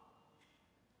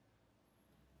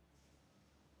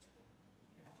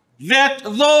 That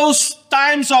those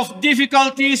times of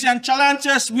difficulties and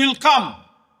challenges will come,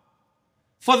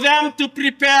 for them to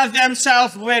prepare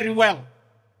themselves very well.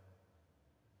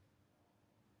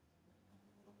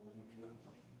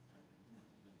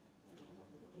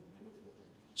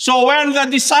 So when the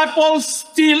disciples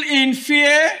still in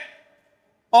fear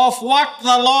of what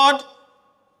the Lord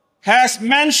has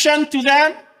mentioned to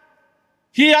them,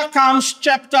 here comes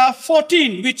chapter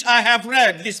 14, which I have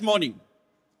read this morning,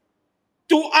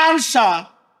 to answer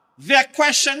their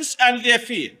questions and their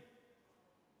fear.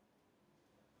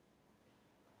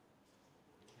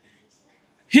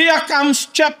 Here comes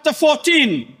chapter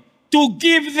 14 to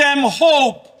give them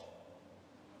hope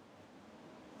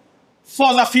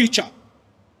for the future.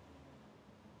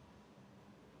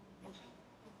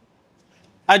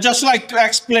 I'd just like to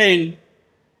explain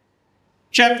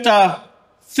chapter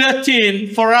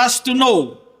 13 for us to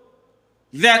know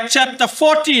that chapter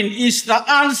 14 is the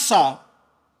answer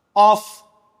of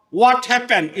what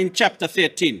happened in chapter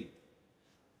 13.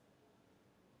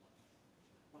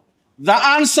 The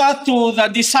answer to the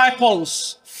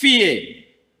disciples' fear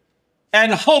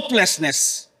and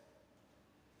hopelessness.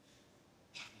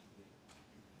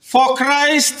 For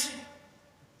Christ,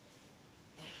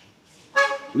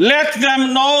 let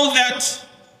them know that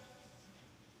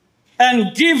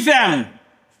and give them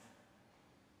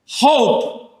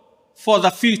hope for the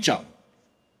future.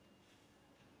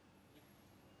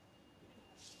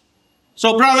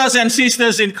 So, brothers and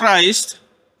sisters in Christ,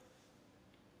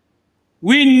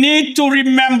 we need to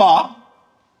remember,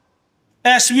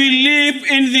 as we live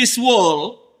in this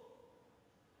world,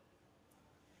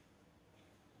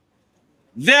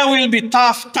 there will be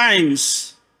tough times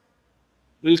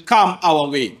will come our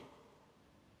way.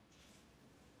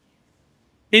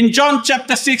 In John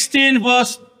chapter 16,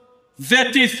 verse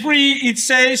 33, it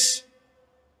says,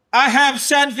 I have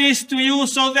said this to you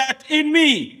so that in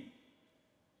me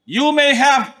you may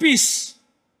have peace.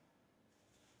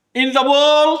 In the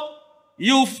world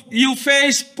you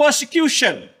face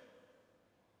persecution,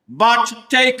 but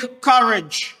take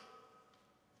courage.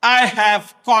 I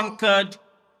have conquered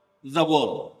the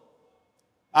world.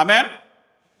 Amen?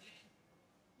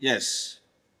 Yes.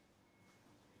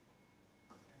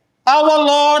 Our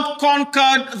Lord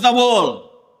conquered the world.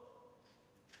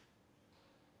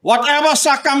 Whatever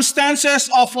circumstances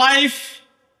of life,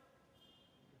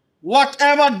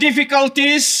 whatever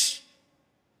difficulties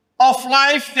of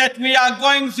life that we are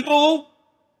going through,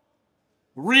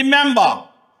 remember,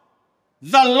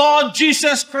 the Lord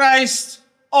Jesus Christ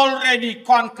already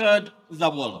conquered the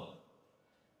world.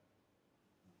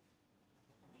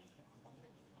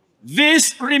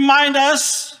 This reminds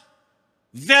us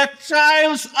that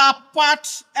trials are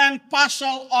part and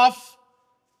parcel of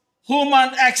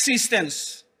human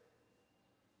existence,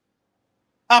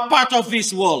 a part of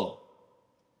this world.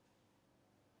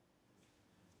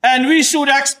 And we should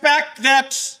expect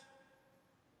that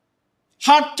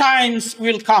hard times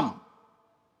will come.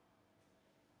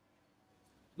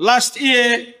 Last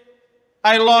year,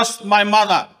 I lost my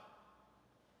mother.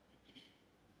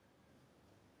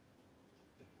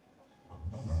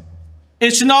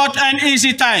 It's not an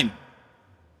easy time.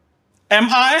 Am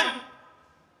I?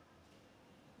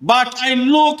 But I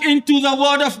look into the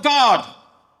Word of God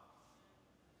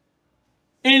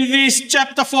in this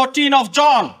chapter 14 of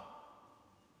John.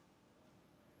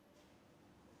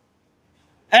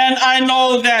 And I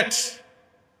know that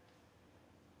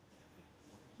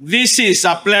this is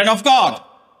a plan of God.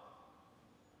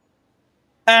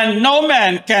 And no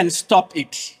man can stop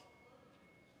it.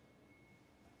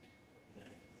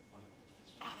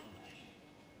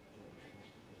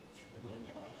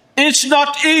 It's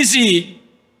not easy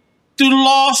to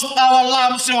lose our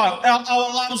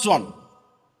loved one.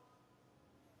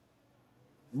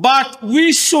 But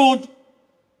we should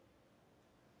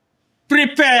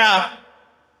prepare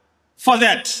for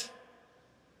that.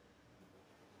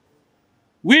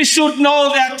 We should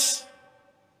know that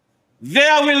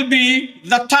there will be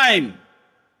the time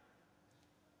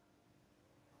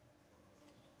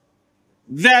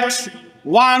that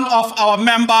one of our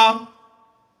member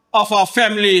of our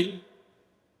family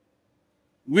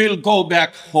will go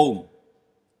back home.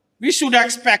 We should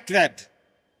expect that.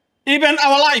 Even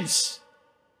our lives.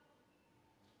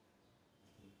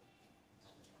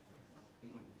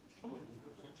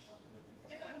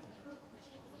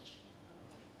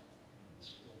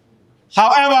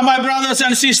 However, my brothers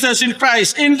and sisters in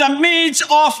Christ, in the midst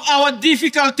of our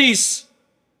difficulties,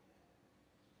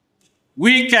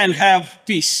 we can have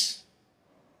peace.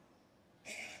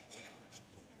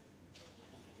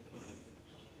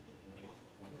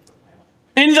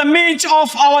 In the midst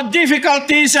of our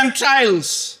difficulties and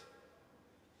trials,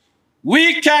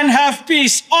 we can have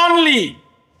peace only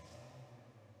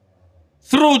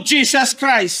through Jesus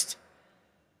Christ,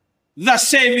 the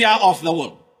Savior of the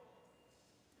world.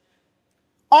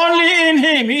 Only in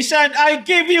him, he said, I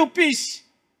give you peace,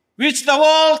 which the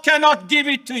world cannot give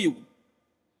it to you.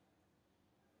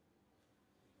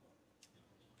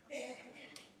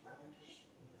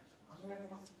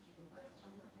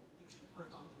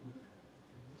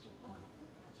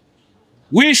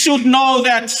 We should know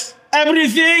that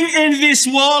everything in this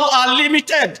world are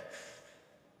limited.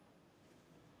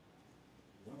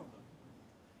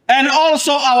 And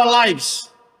also our lives.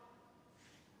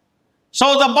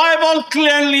 So the Bible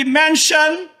clearly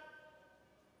mentions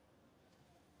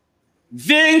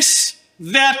things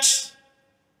that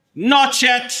not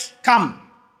yet come.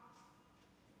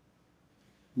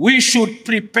 We should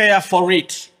prepare for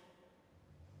it.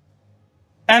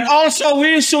 And also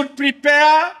we should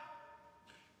prepare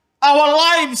our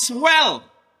lives well,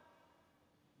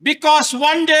 because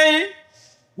one day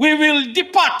we will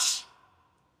depart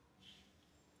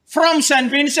from St.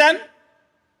 Vincent.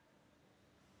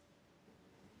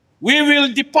 We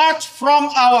will depart from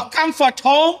our comfort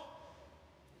home.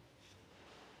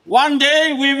 One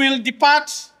day we will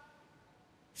depart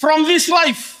from this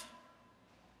life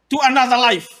to another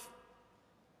life.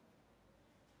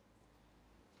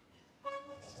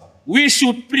 We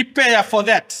should prepare for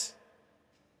that.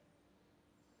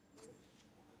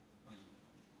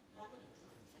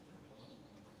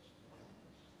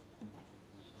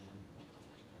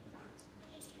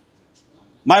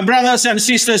 My brothers and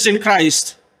sisters in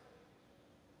Christ,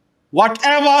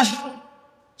 whatever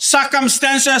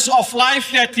circumstances of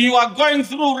life that you are going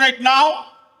through right now,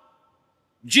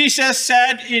 Jesus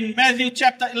said in Matthew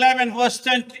chapter 11, verse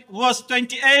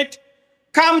 28,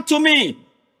 come to me,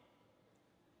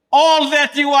 all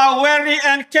that you are weary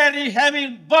and carry heavy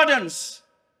burdens.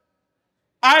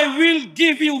 I will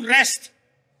give you rest.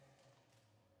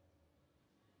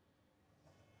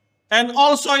 And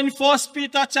also in 1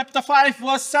 Peter chapter 5,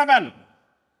 verse 7,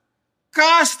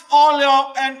 cast all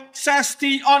your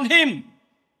anxiety on him,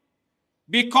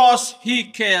 because he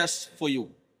cares for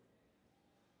you.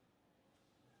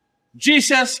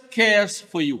 Jesus cares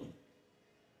for you.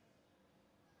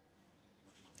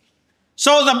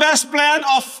 So the best plan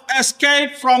of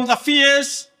escape from the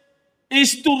fears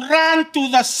is to run to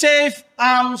the safe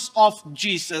arms of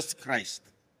Jesus Christ.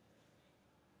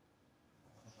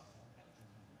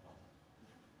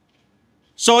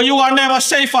 So you are never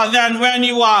safer than when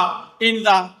you are in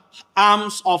the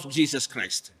arms of Jesus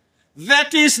Christ.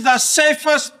 That is the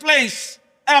safest place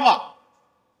ever.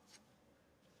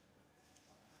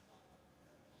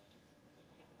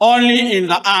 Only in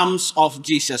the arms of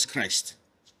Jesus Christ.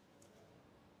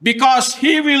 Because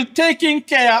he will taking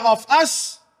care of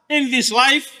us in this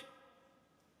life,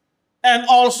 and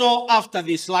also after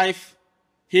this life,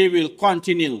 he will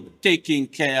continue taking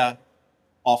care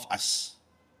of us.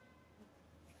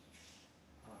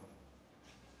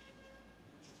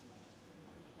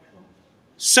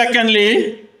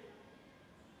 Secondly,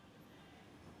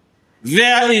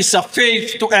 there is a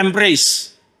faith to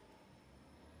embrace.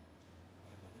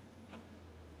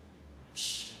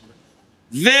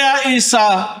 There is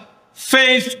a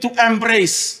faith to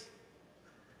embrace.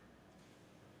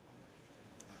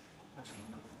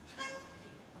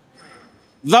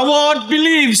 The word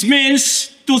believes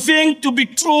means to think to be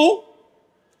true,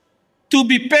 to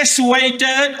be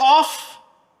persuaded of,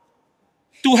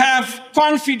 to have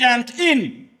confidence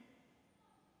in.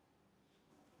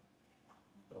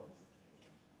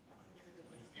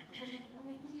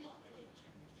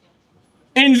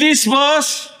 In this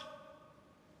verse,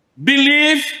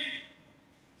 belief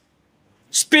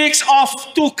speaks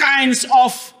of two kinds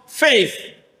of faith,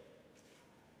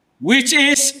 which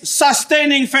is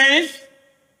sustaining faith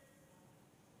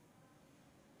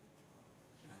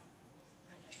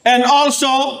and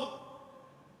also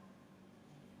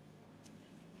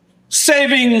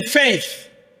saving faith.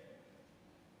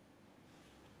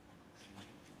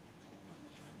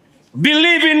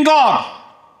 Believe in God.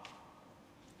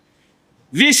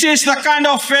 This is the kind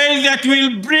of faith that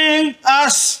will bring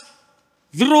us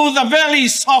through the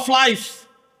valleys of life.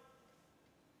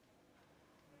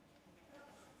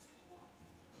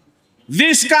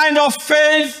 This kind of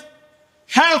faith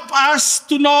helps us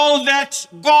to know that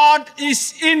God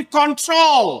is in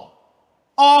control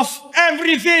of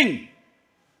everything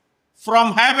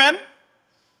from heaven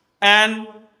and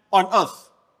on earth.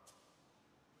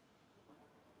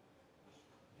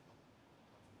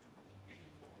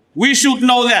 We should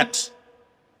know that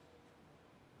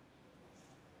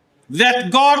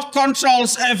God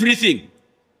controls everything.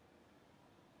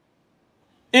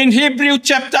 In Hebrews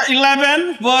chapter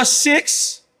 11, verse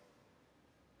 6,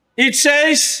 it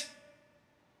says,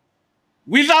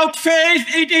 without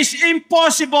faith it is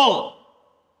impossible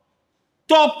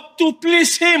to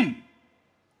please him.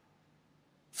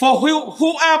 For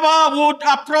whoever would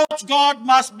approach God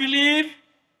must believe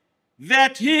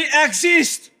that he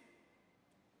exists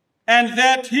and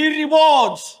that he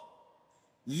rewards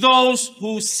those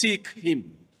who seek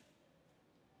him.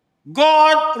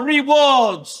 God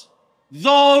rewards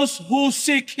those who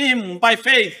seek him by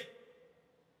faith.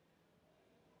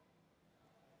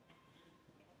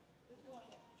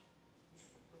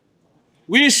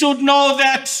 We should know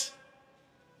that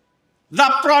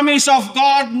the promise of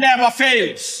God never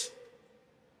fails.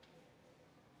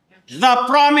 The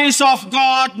promise of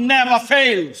God never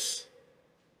fails.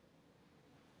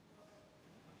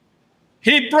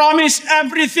 He promised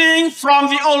everything from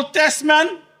the Old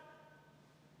Testament.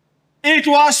 It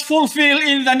was fulfilled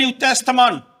in the New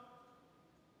Testament.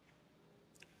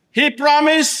 He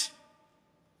promised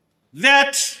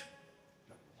that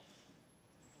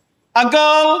a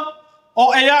girl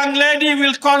or a young lady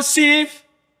will conceive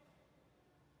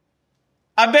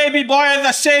a baby boy,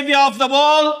 the Savior of the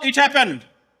world. It happened.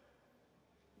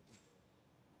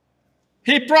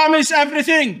 He promised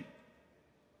everything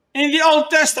in the Old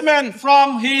Testament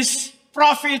from his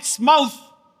prophet's mouth.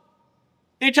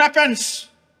 It happens.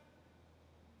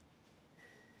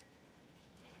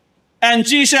 And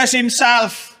Jesus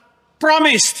himself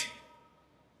promised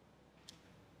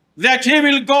that he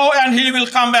will go and he will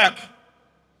come back.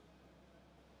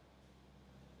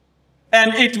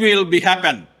 And it will be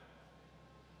happen.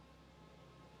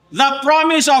 The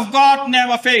promise of God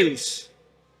never fails.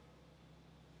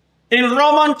 In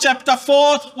Romans chapter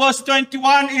 4, verse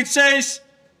 21, it says,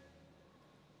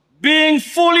 being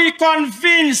fully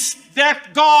convinced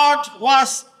that God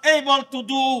was able to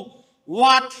do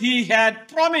what he had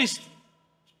promised.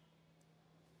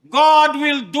 God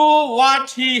will do what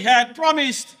he had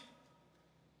promised.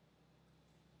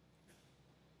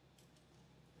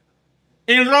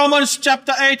 In Romans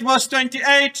chapter 8, verse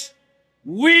 28,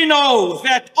 we know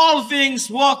that all things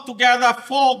work together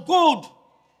for good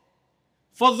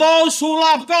for those who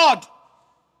love God,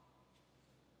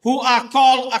 who are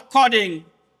called according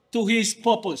to his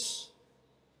purpose.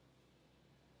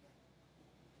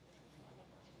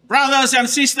 Brothers and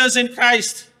sisters in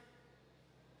Christ,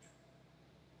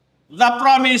 the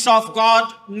promise of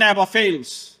God never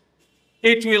fails.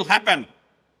 It will happen.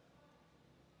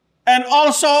 And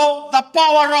also, the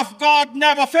power of God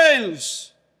never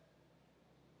fails.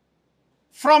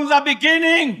 From the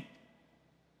beginning,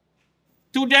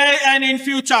 today and in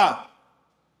future,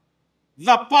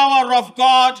 the power of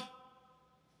God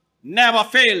never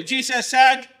fails. Jesus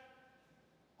said,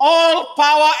 all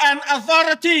power and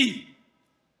authority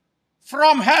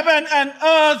from heaven and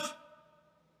earth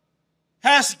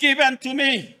has given to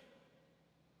me.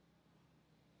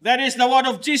 That is the word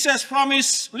of Jesus from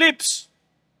his lips,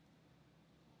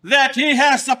 that he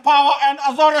has the power and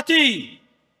authority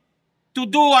to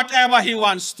do whatever he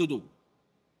wants to do.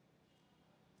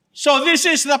 So this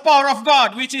is the power of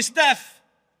God, which is death.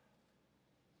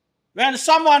 When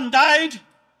someone died,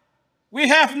 we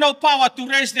have no power to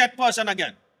raise that person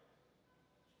again.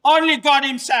 Only God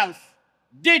himself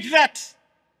did that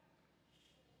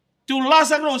to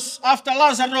Lazarus after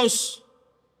Lazarus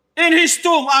in his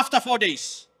tomb after 4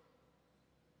 days.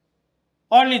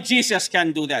 Only Jesus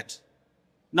can do that.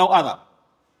 No other.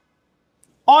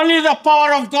 Only the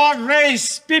power of God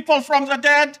raised people from the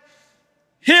dead,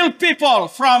 healed people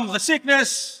from the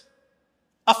sickness,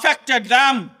 affected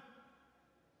them.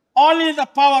 Only the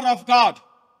power of God.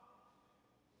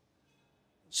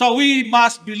 So we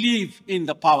must believe in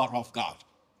the power of God.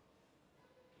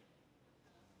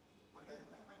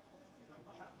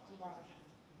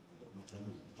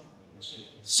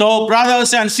 So,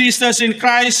 brothers and sisters in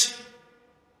Christ,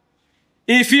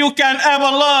 If you can ever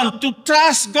learn to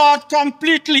trust God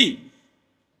completely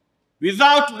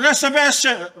without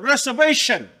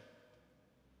reservation,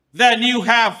 then you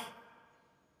have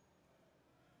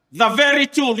the very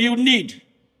tool you need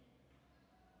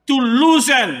to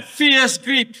loosen fear's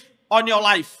grip on your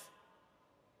life.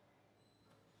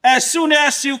 As soon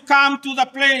as you come to the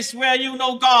place where you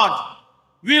know God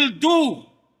will do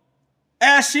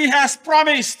as He has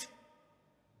promised,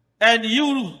 and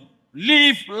you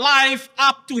live life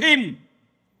up to Him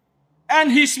and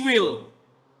His will,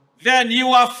 then you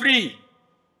are free.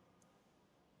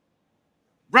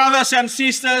 Brothers and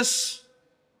sisters,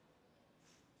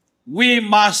 we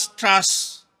must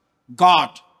trust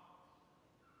God.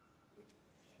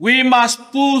 We must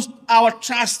put our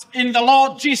trust in the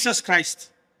Lord Jesus Christ.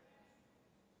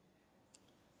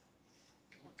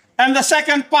 And the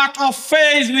second part of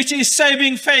faith, which is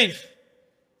saving faith.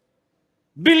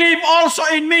 Believe also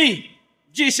in me,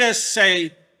 Jesus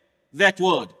said that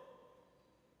word.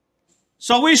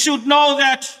 So we should know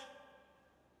that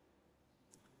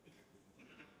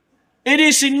it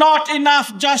is not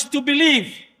enough just to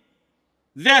believe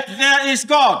that there is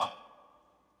God.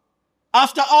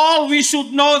 After all, we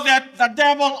should know that the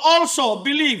devil also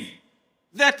believes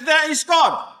that there is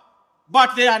God,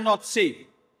 but they are not saved.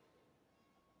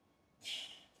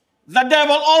 The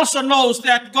devil also knows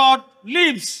that God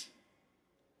lives,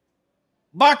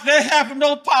 but they have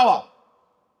no power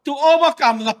to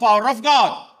overcome the power of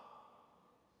God.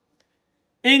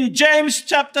 In James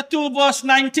chapter 2, verse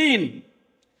 19,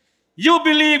 you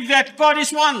believe that God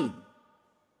is one.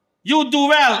 You do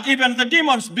well, even the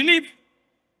demons believe.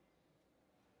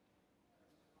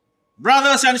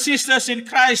 Brothers and sisters in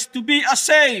Christ, to be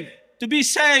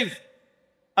saved,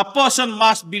 a person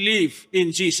must believe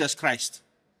in Jesus Christ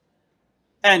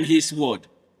and His word.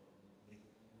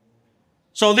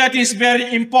 So that is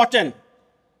very important.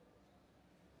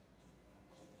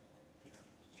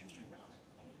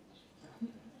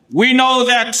 We know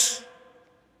that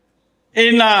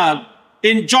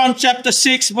in John chapter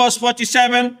 6, verse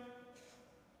 47,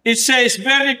 it says,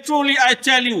 very truly I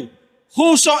tell you,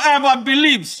 whosoever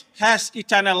believes has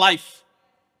eternal life.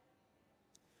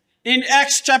 In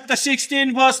Acts chapter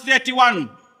 16, verse 31,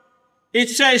 it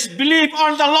says, believe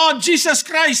on the Lord Jesus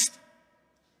Christ,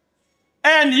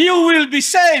 and you will be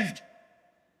saved,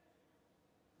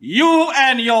 you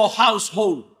and your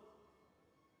household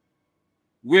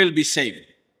will be saved.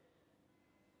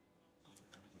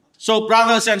 So,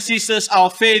 brothers and sisters, our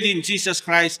faith in Jesus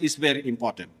Christ is very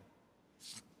important.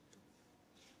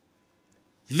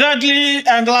 Thirdly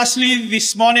and lastly,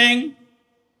 this morning,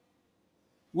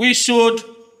 we should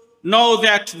know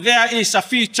that there is a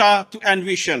future to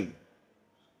envision.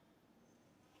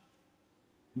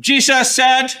 Jesus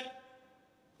said,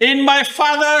 in my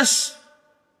Father's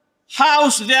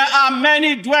house there are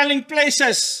many dwelling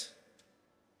places.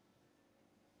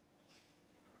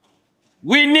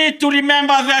 We need to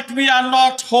remember that we are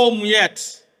not home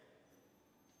yet.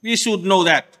 We should know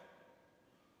that.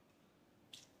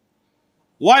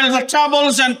 While the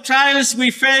troubles and trials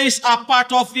we face are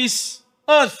part of this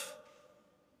earth,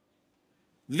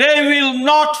 they will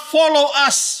not follow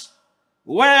us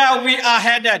where we are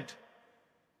headed.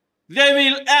 They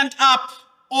will end up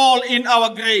all in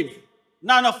our grave.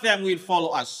 None of them will follow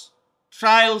us.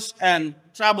 Trials and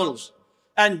troubles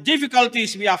and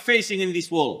difficulties we are facing in this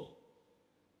world,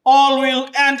 all will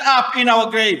end up in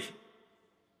our grave.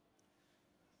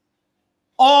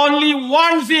 Only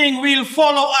one thing will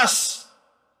follow us.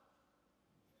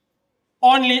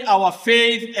 Only our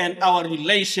faith and our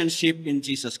relationship in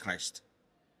Jesus Christ.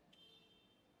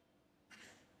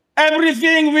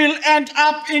 Everything will end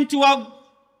up into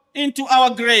our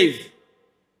grave.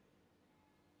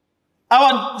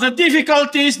 The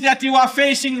difficulties that you are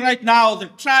facing right now, the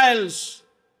trials,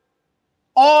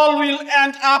 all will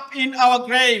end up in our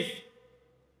grave.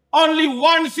 Only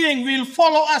one thing will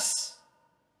follow us,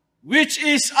 which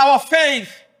is our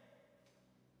faith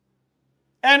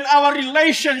and our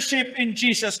relationship in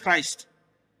Jesus Christ.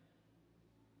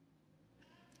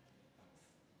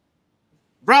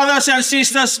 Brothers and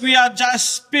sisters, we are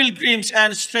just pilgrims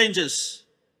and strangers.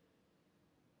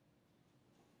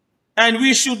 And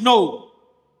we should know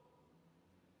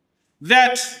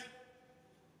that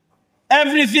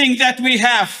everything that we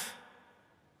have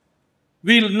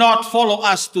will not follow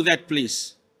us to that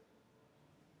place.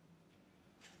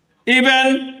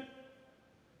 Even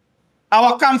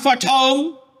our comfort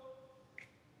home,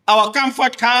 our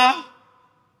comfort car,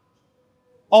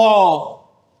 or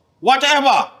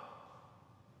whatever,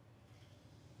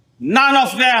 none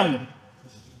of them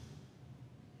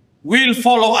will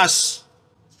follow us.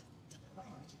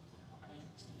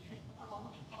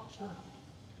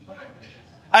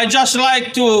 I just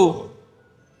like to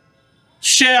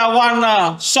share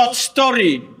one short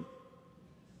story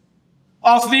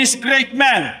of this great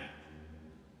man,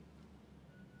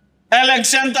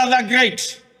 Alexander the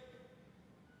Great.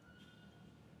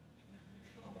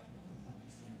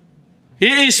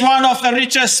 He is one of the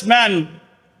richest men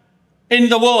in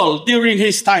the world during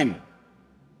his time.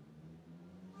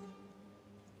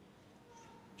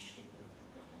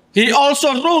 He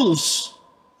also rules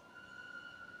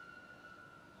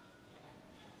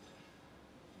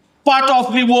part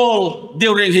of the world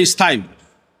during his time.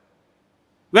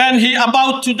 When he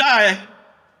about to die,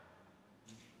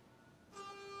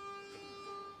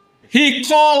 he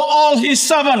called all his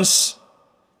servants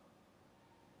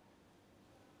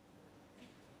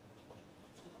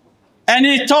and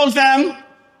he told them,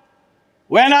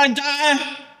 when I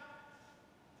die,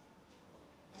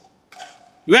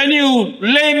 when you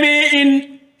lay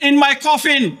me in my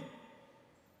coffin,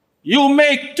 you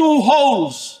make 2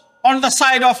 holes on the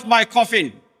side of my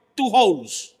coffin, 2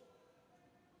 holes.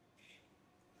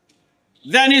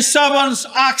 Then his servants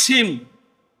asked him,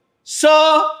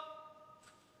 Sir,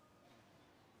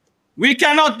 we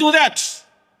cannot do that.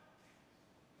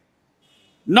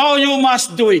 No, you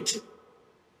must do it.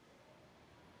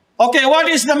 Okay, what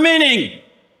is the meaning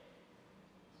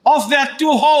of that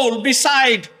 2 holes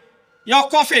beside your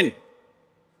coffin?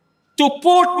 To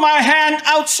put my hand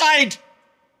outside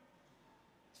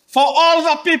for all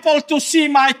the people to see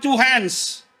my 2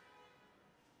 hands.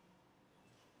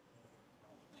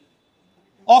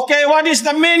 Okay, what is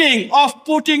the meaning of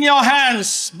putting your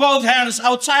hands, both hands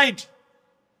outside?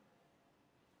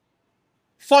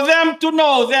 For them to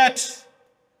know that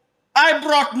I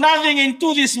brought nothing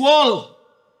into this world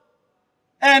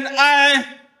and I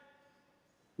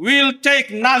will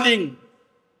take nothing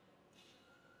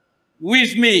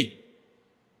with me.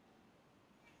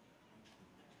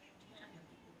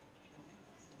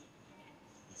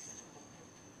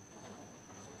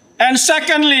 And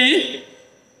secondly,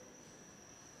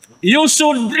 you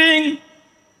should bring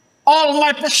all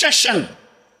my possession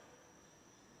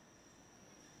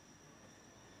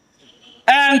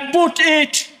and put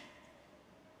it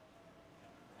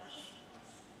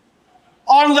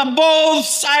on the both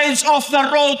sides of the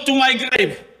road to my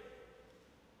grave.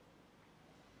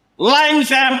 Line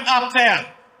them up there.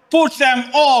 Put them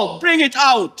all. Bring it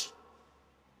out.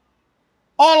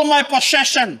 All my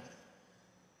possession.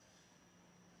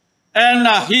 And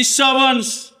his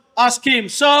servants asked him,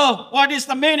 Sir, what is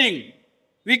the meaning?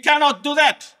 We cannot do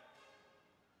that.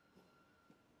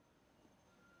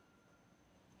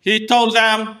 He told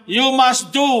them, you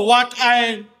must do what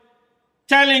I'm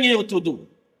telling you to do.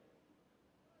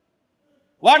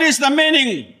 What is the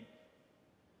meaning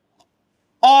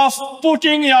of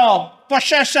putting your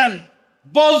possession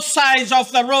both sides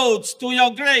of the roads to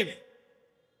your grave?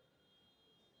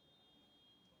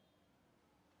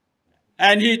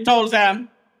 And he told them,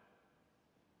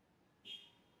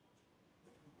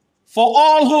 for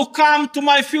all who come to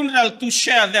my funeral to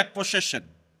share that possession,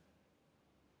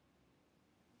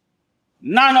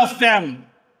 none of them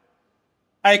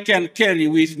I can carry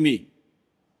with me.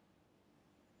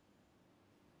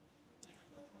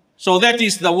 So that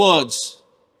is the words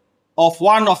of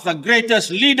one of the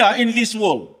greatest leaders in this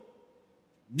world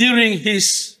during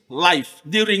his life,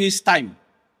 during his time.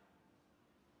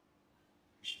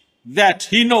 That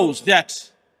he knows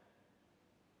that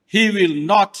he will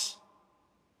not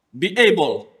be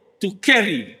able to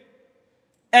carry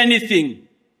anything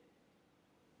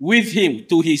with him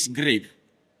to his grave.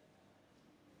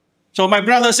 So my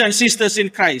brothers and sisters in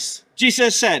Christ,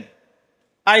 Jesus said,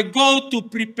 I go to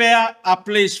prepare a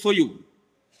place for you,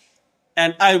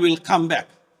 and I will come back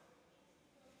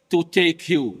to take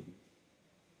you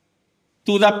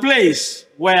to the place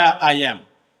where I am.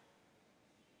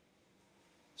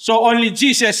 So only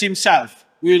Jesus himself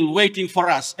will waiting for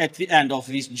us at the end of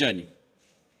this journey.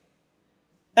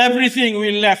 Everything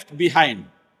we left behind,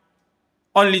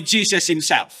 only Jesus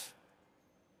himself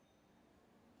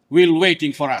will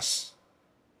waiting for us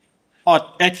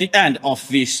at the end of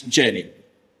this journey.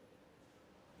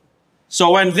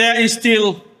 So when there is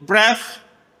still breath,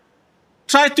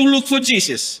 try to look for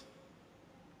Jesus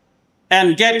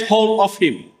and get hold of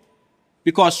him,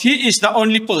 because he is the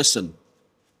only person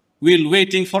will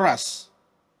waiting for us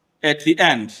at the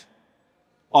end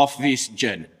of this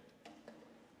journey.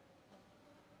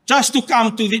 Just to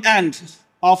come to the end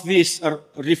of this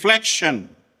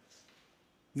reflection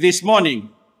this morning,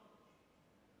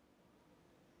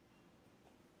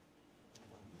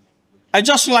 I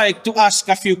just like to ask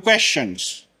a few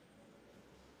questions.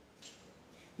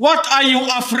 What are you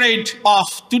afraid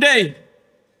of today?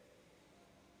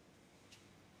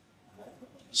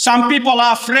 Some people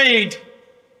are afraid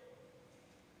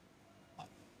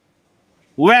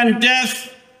when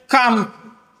death comes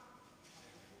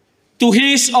to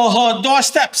his or her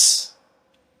doorsteps.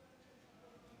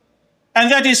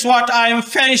 And that is what I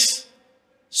faced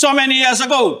so many years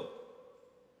ago.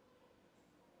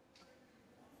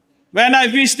 When I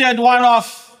visited one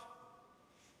of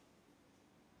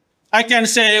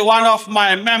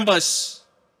my members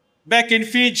back in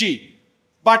Fiji.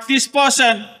 But this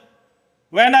person,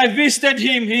 when I visited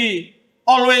him, he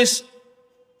always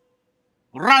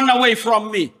ran away from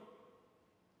me.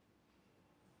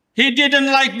 He didn't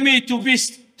like me to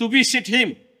visit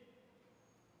him.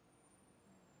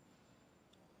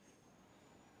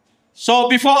 So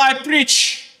before I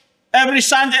preach, every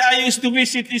Sunday I used to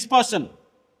visit this person,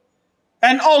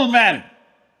 an old man.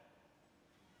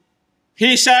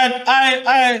 He said,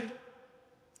 I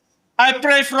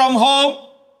pray from home.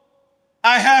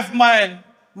 I have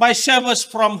my service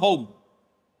from home.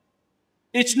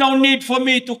 It's no need for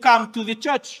me to come to the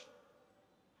church.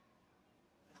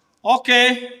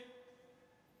 Okay.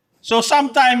 So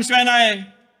sometimes when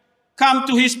I come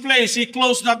to his place, he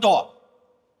closed the door.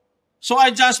 So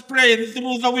I just pray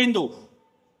through the window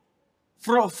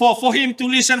for him to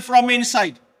listen from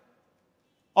inside.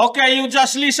 Okay, you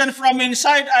just listen from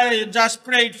inside. I just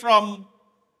prayed from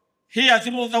here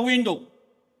through the window.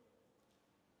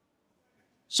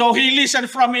 So he listened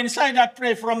from inside. I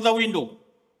pray from the window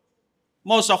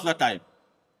most of the time.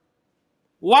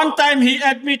 One time he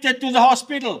admitted to the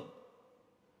hospital.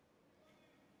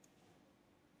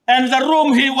 And the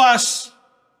room he was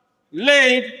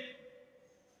laid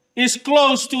is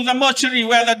close to the mortuary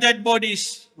where the dead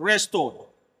bodies were stored.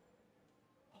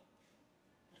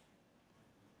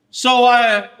 So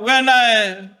when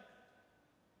I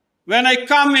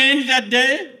come in that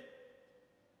day,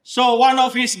 so one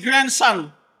of his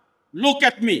grandson looked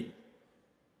at me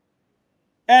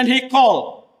and he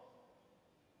called,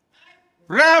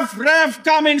 Rev,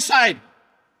 come inside.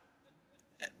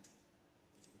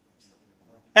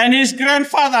 And his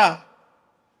grandfather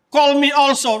called me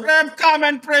also, Rev, come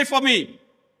and pray for me.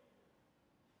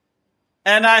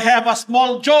 And I have a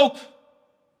small joke.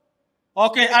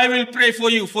 Okay, I will pray for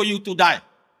you to die.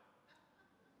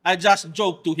 I just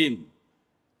joke to him.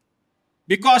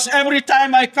 Because every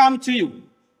time I come to you,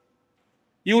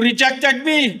 you rejected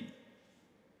me.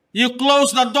 You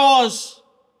closed the doors.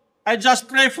 I just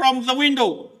pray from the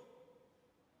window.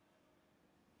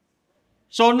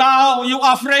 So now you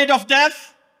are afraid of death?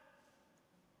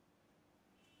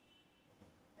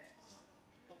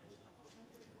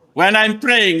 When I'm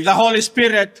praying, the Holy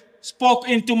Spirit spoke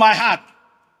into my heart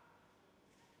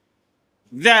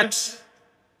that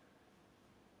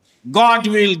God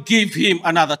will give him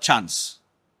another chance.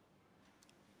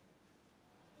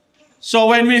 So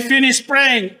when we finish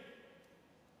praying,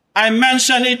 I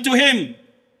mentioned it to him.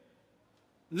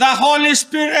 The Holy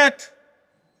Spirit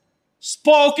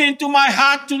spoke into my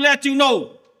heart to let you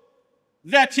know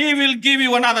that he will give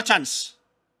you another chance.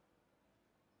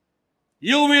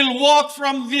 You will walk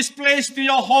from this place to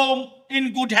your home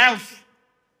in good health,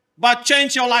 but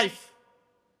change your life.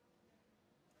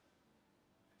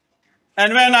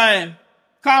 And when I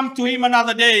come to him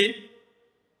another day,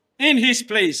 in his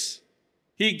place,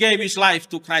 he gave his life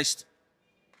to Christ.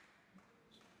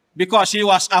 Because he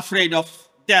was afraid of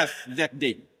death that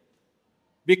day.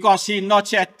 Because he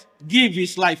not yet gave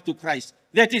his life to Christ.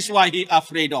 That is why he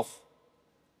afraid of.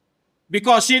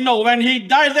 Because he know when he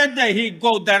died that day, he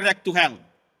go direct to hell.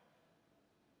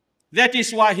 That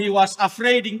is why he was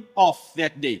afraid of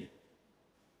that day.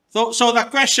 So the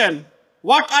question,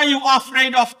 what are you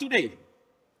afraid of today?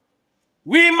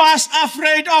 We must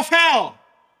afraid of hell.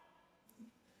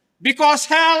 Because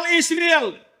hell is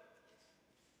real.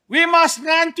 We must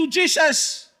run to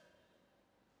Jesus.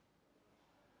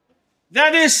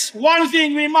 That is one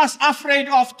thing we must afraid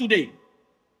of today.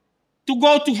 To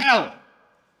go to hell.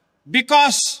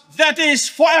 Because that is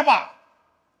forever.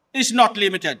 It's not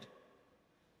limited.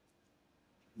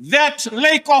 That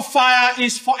lake of fire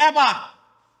is forever.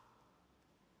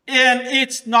 And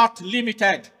it's not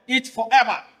limited. It's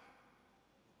forever.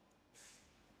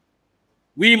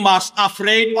 We must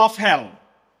afraid of hell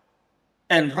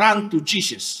and run to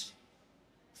Jesus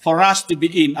for us to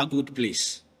be in a good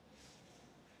place.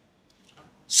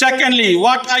 Secondly,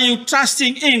 what are you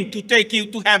trusting in to take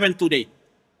you to heaven today?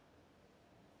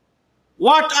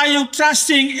 What are you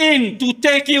trusting in to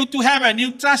take you to heaven?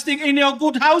 You trusting in your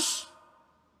good house?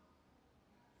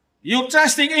 You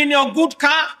trusting in your good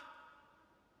car?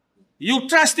 You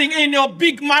trusting in your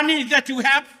big money that you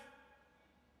have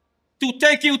to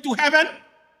take you to heaven?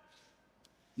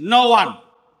 No one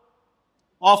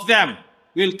of them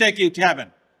will take you to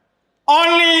heaven.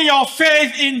 Only your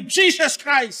faith in Jesus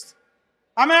Christ,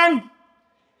 amen,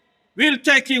 will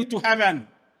take you to heaven.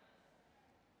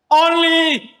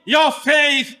 Only your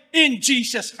faith in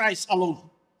Jesus Christ alone.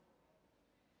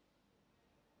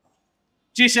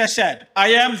 Jesus said, I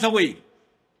am the way,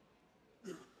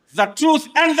 the truth,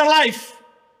 and the life.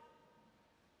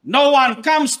 No one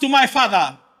comes to my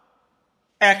Father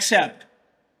except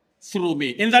through me.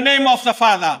 In the name of the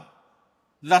Father,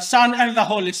 the Son, and the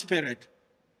Holy Spirit,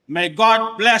 may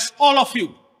God bless all of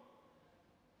you,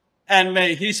 and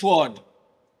may his word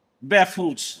bear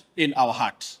fruits in our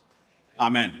hearts.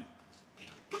 Amen.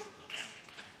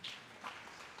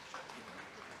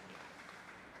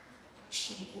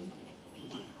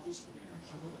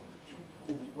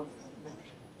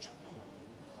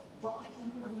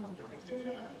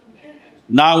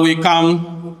 Now we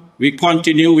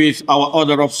continue with our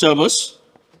order of service.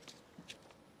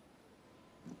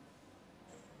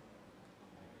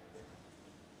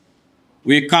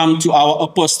 We come to our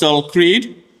Apostle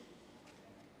Creed.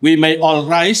 We may all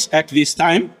rise at this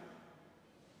time.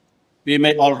 We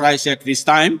may all rise at this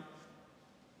time.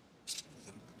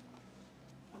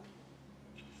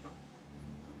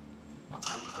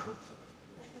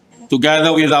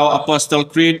 Together with our Apostle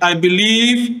Creed, I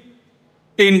believe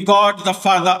in God the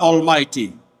Father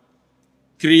Almighty,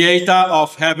 creator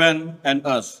of heaven and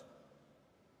earth.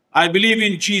 I believe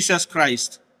in Jesus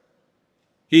Christ,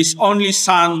 his only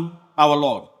Son, our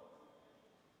Lord.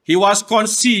 He was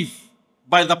conceived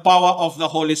by the power of the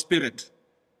Holy Spirit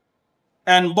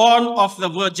and born of the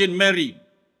Virgin Mary.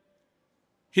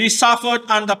 He suffered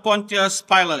under Pontius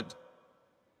Pilate,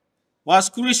 was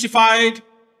crucified,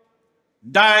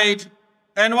 died,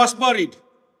 and was buried.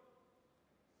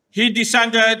 He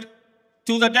descended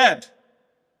to the dead.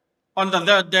 On the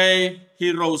third day,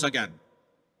 he rose again.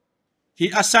 He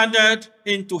ascended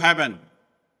into heaven,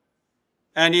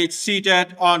 and is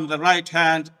seated on the right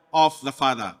hand of the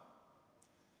Father.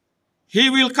 He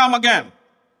will come again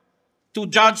to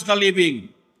judge the living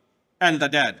and the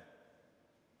dead.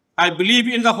 I believe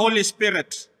in the Holy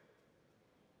Spirit,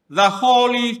 the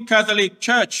Holy Catholic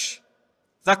Church,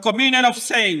 the communion of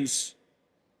saints,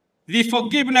 the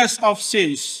forgiveness of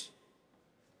sins,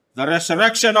 the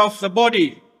resurrection of the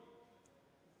body,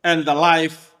 and the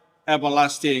life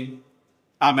everlasting.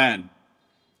 Amen.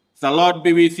 The Lord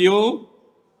be with you.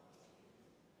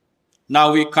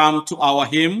 Now we come to our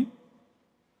hymn,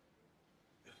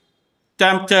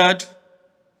 Tempted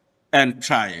and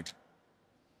Tried.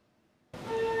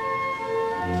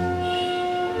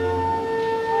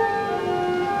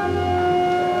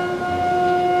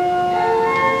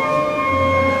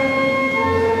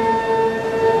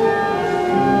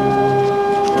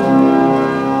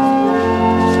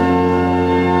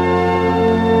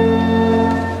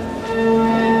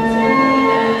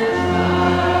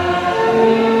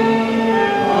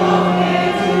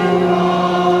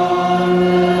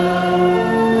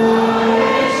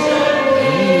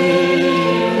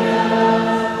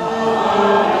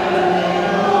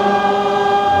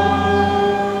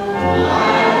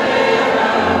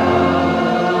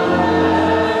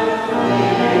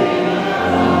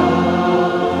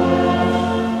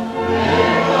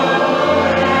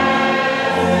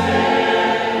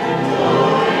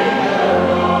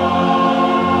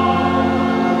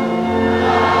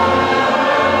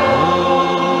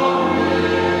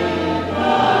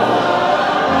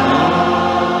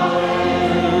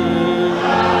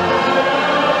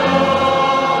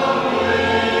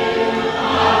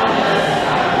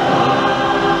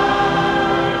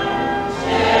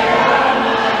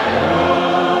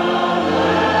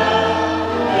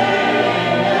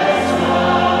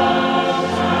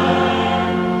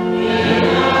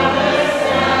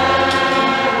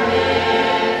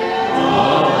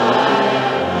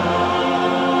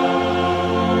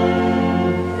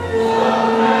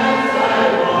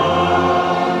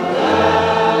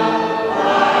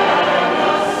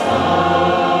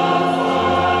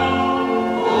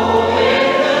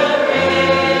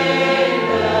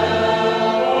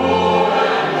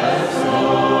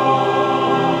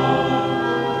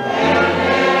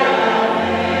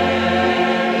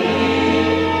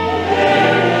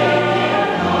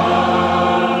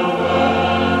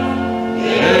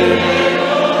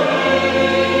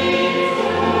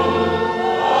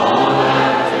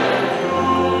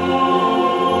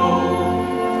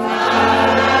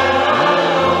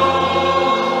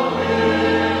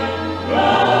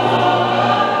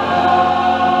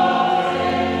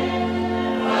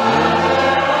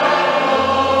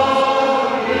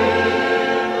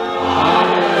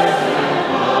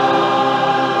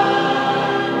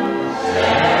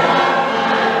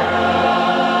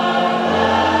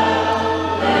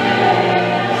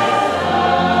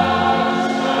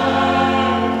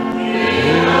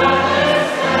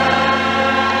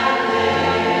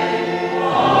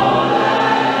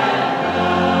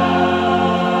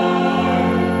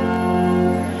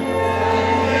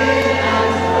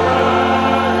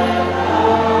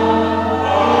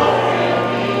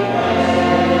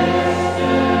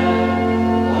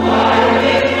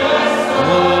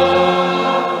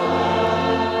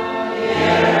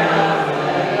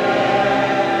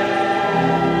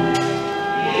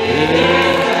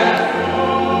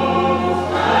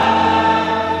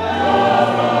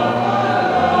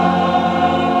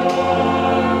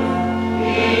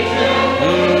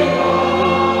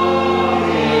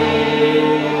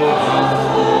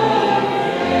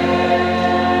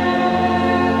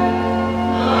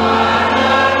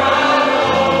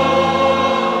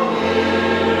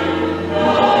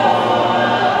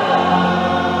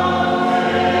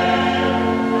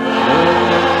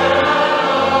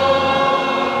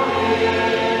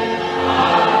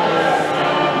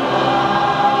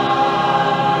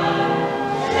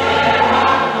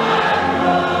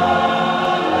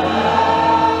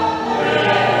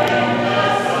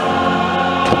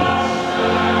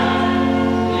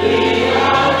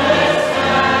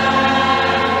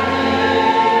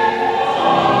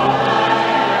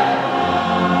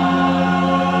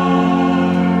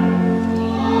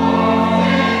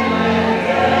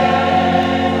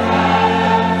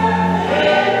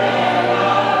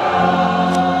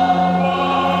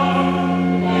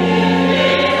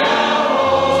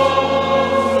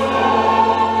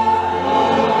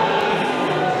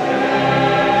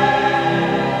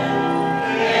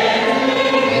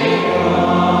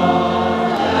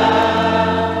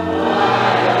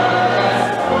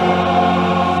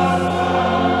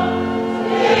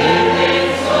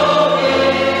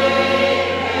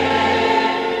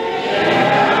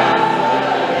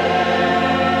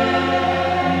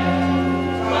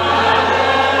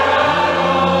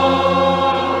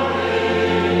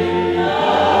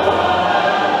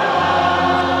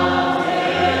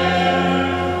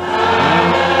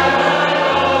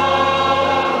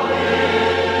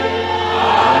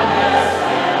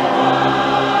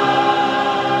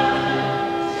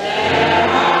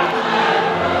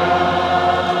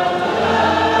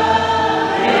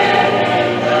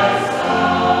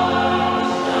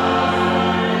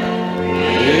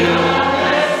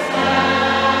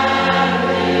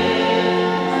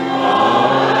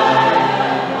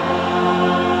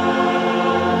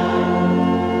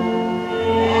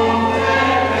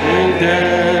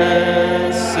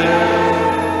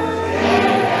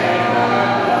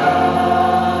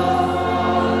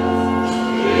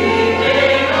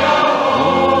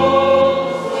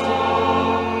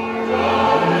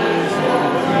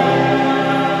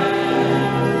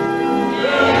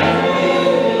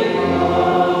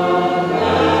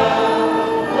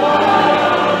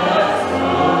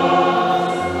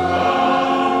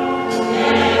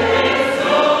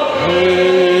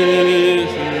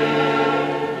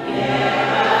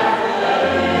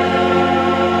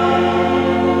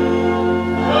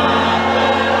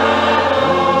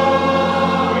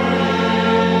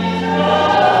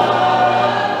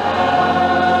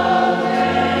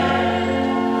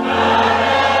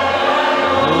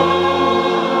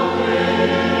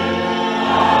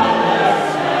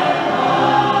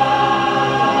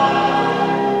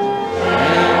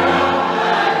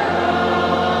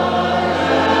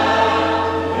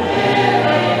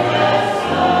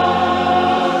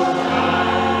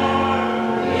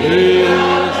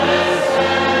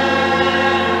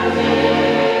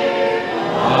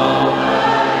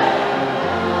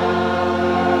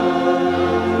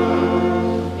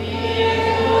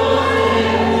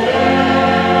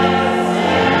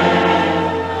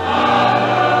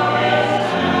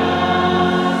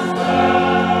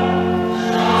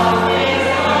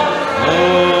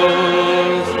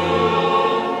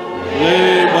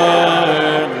 labor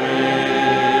and wait,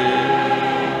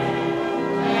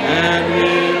 and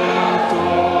we will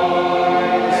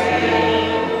toil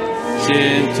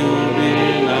sin to be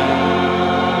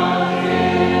nothing,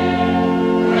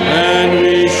 and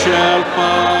we shall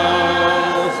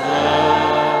pass the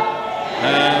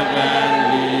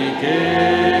heavenly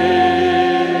gate.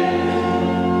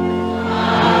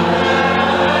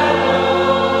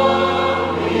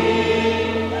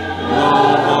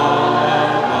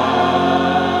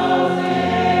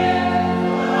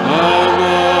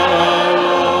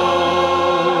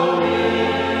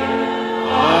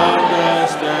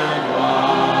 Understand why.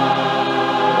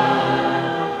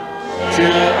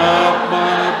 Cheer up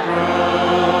my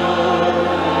pride.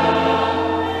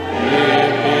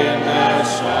 Live in the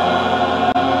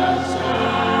sunshine.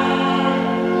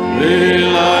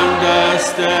 We'll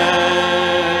understand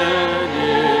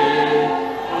it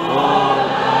all.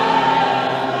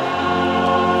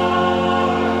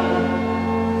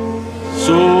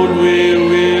 Soon we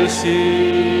will see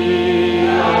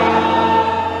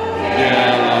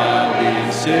their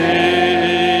loving Savior,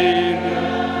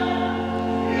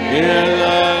 hear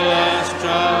the last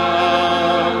trumpet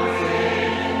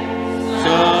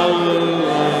sound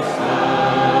the sound.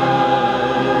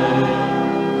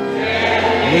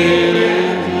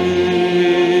 Live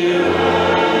here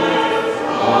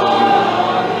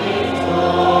on His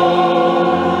throne,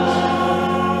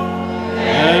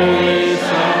 and with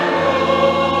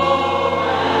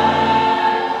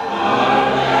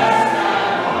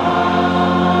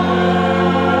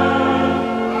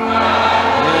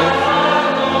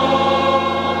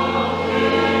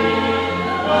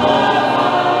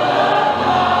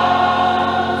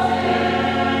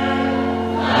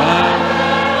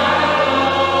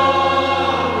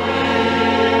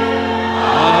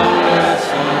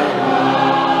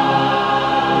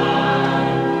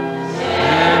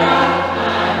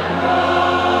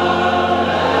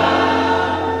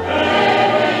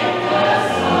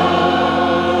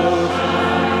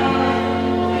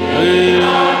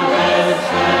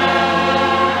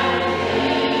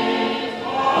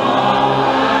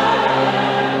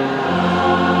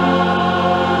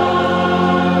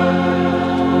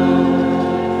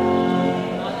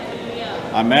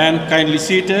Amen. Kindly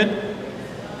seated.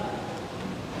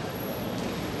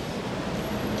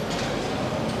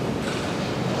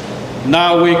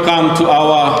 Now we come to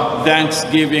our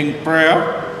Thanksgiving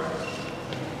prayer.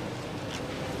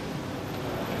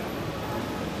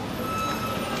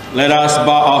 Let us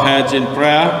bow our heads in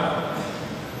prayer.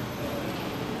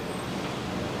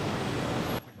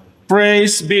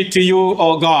 Praise be to you,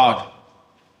 O God,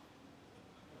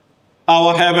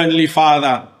 our Heavenly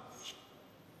Father,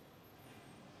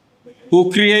 who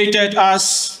created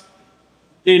us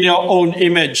in your own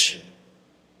image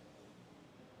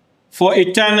for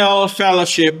eternal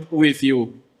fellowship with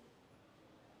you.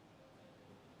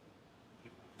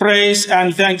 Praise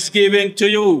and thanksgiving to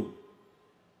you,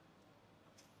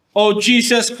 O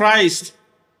Jesus Christ,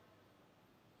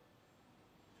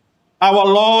 our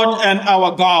Lord and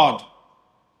our God,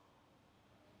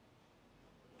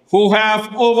 who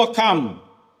have overcome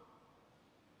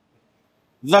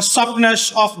the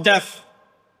sharpness of death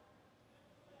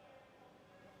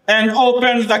and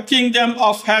opened the kingdom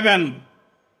of heaven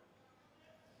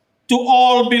to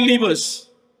all believers,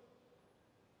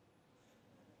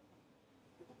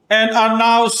 and are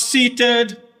now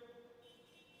seated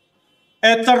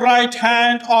at the right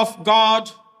hand of God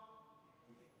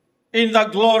in the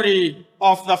glory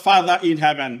of the Father in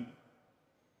heaven.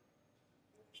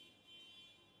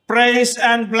 Praise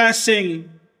and blessing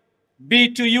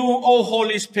be to you, O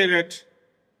Holy Spirit,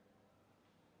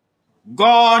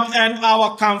 God and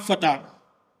our Comforter,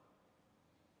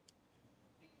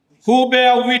 who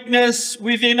bear witness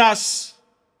within us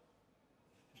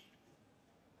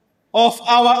of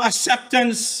our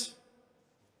acceptance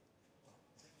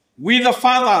with the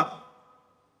Father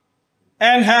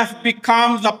and have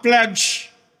become the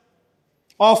pledge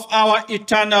of our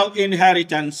eternal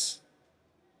inheritance.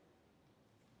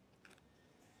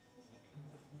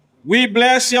 We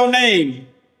bless your name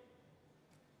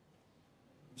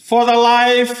for the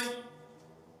life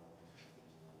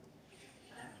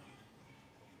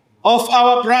of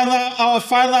our brother, our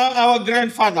father, our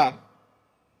grandfather,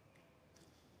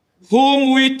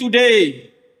 whom we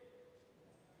today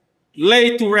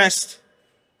lay to rest.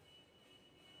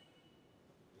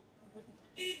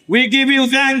 We give you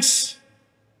thanks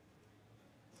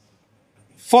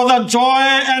for the joy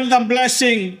and the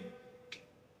blessing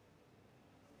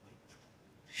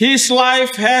his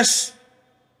life has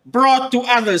brought to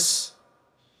others,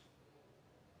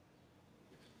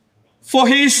 for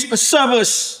his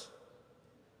service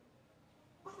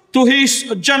to his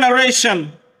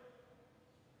generation,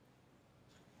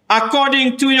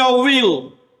 according to your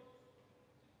will,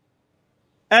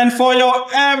 and for your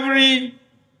every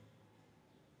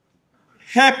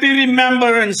happy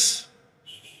remembrance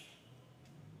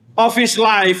of his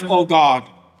life, O God.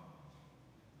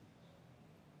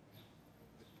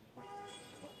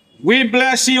 We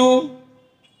bless you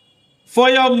for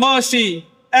your mercy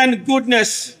and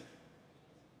goodness,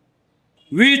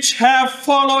 which have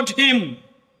followed him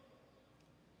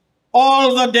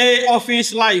all the day of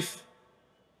his life.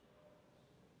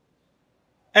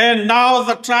 And now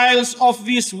the trials of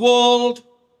this world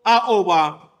are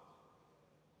over,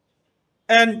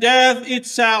 and death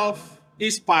itself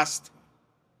is past.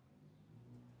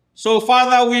 So,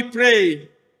 Father, we pray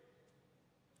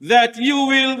that you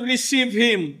will receive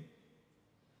him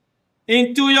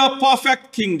into your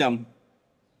perfect kingdom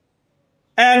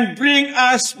and bring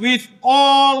us with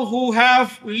all who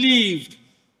have lived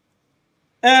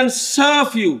and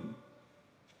serve you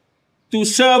to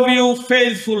serve you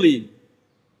faithfully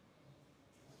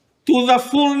to the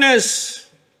fullness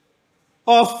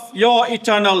of your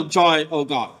eternal joy, O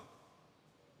God.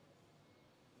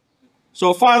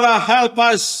 So, Father, help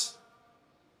us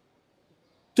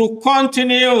to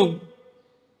continue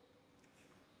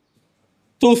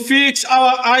to fix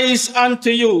our eyes unto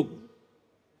you,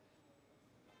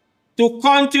 to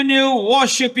continue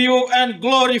worship you and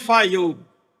glorify you,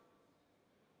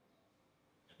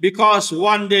 because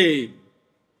one day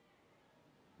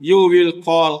you will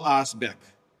call us back.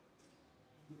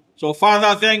 So,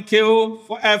 Father, thank you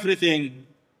for everything.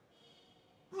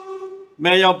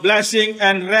 May your blessing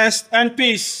and rest and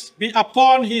peace be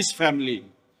upon his family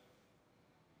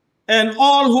and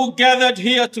all who gathered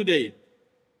here today.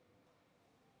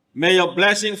 May your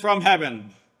blessing from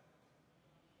heaven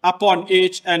upon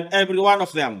each and every one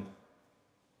of them.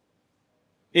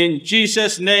 In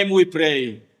Jesus' name we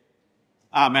pray.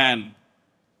 Amen.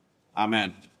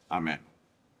 Amen. Amen.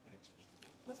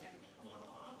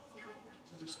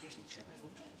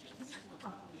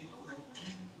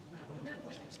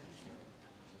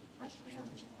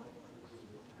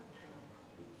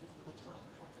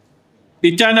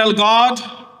 Eternal God,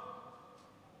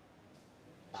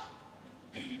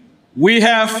 you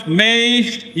have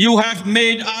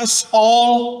made us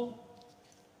all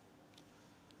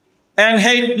and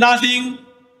hate nothing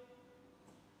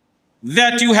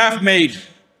that you have made,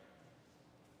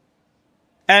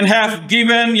 and have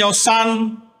given your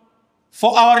Son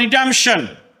for our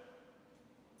redemption.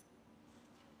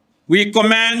 We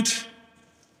commend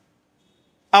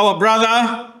our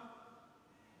brother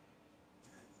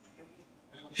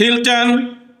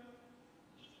Hilton,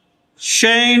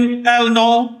 Shane,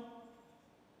 Elmo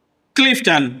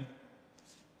Clifton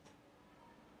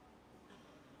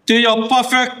to your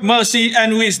perfect mercy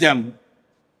and wisdom.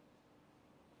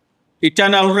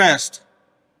 Eternal rest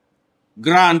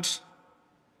grant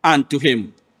unto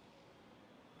him.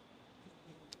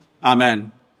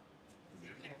 Amen.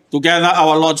 Together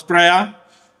our Lord's Prayer.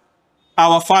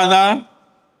 Our Father,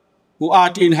 who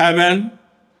art in heaven,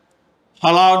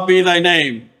 hallowed be thy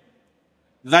name.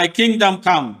 Thy kingdom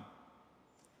come.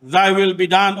 Thy will be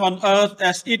done on earth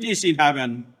as it is in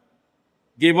heaven.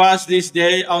 Give us this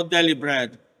day our daily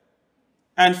bread,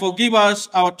 and forgive us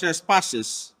our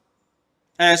trespasses,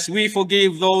 as we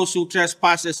forgive those who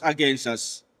trespass against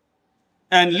us.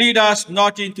 And lead us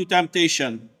not into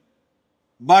temptation,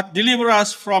 but deliver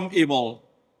us from evil.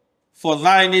 For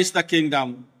thine is the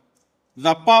kingdom,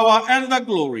 the power, and the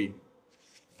glory,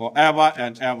 forever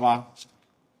and ever.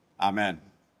 Amen.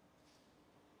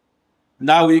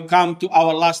 Now we come to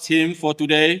our last hymn for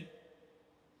today.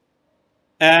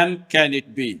 And can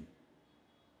it be?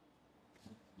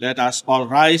 Let us all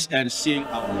rise and sing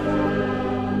our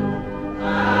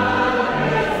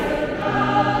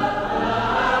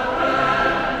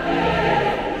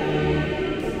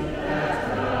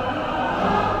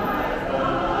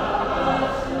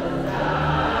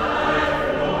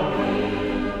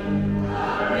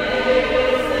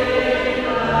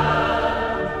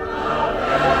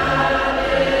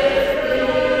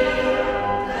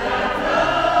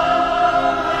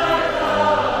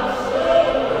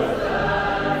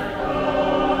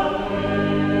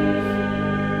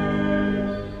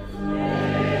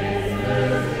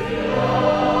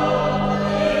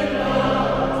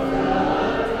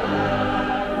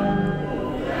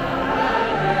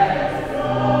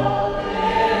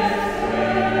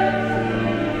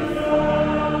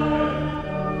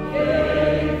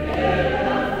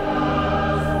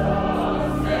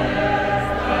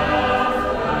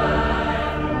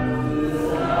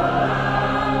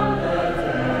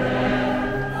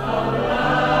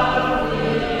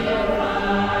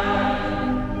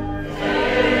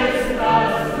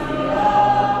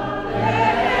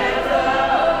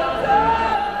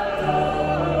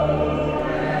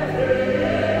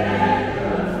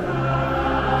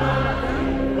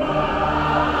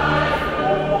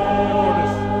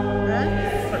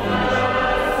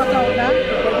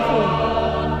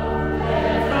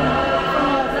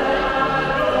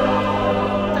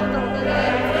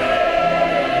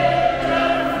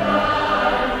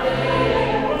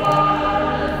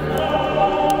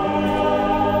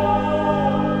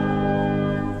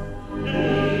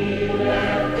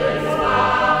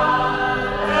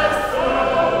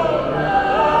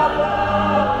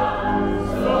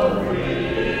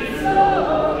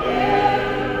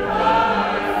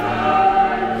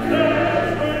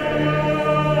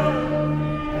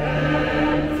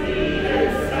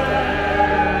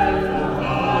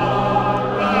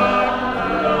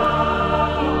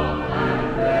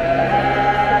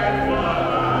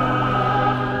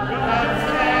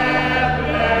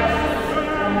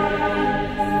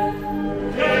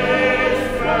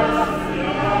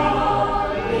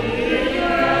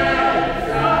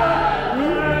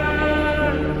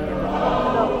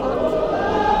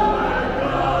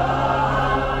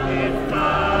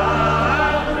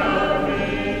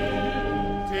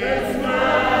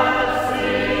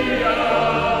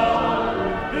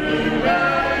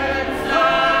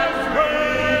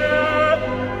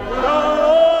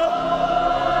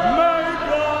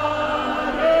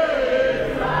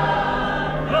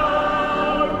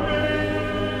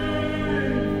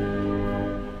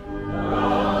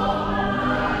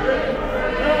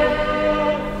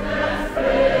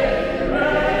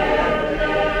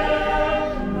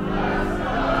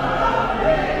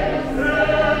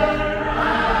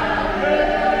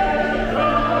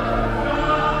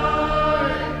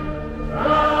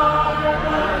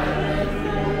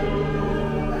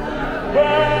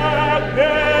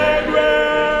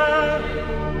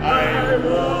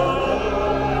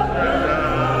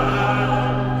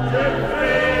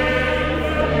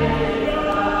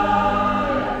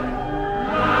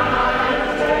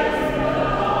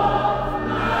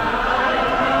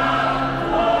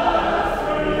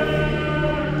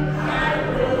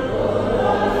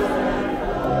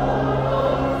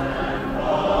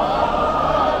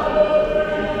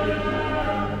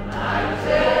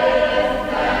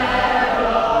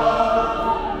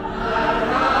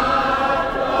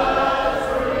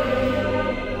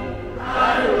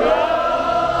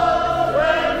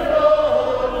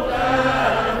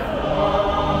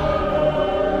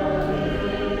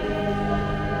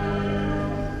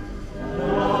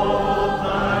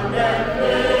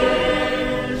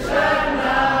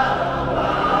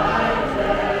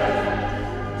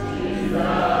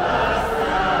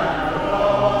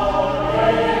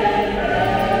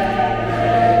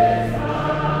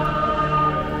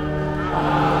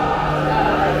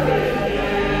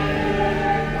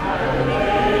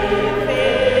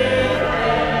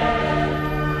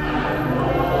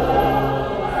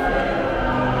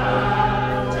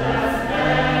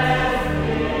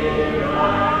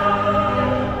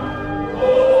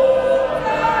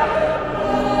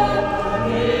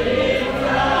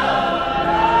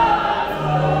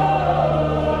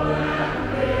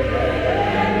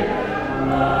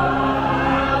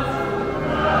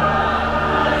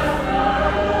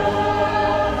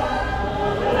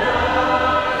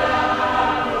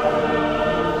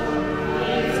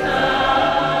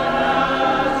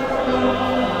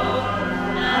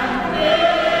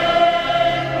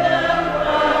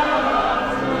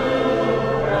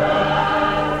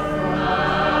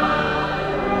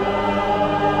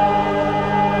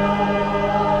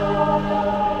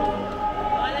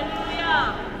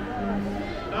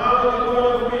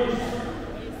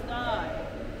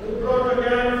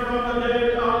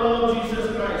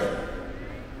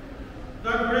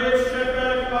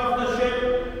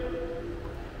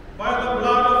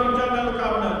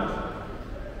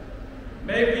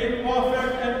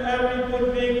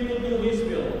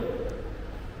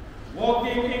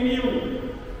in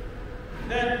you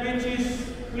that which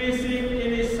is pleasing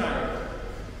in his sight.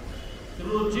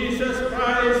 Through Jesus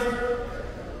Christ,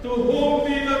 to whom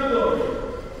be the glory,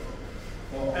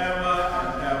 forever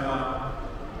and ever.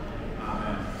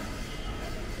 Amen.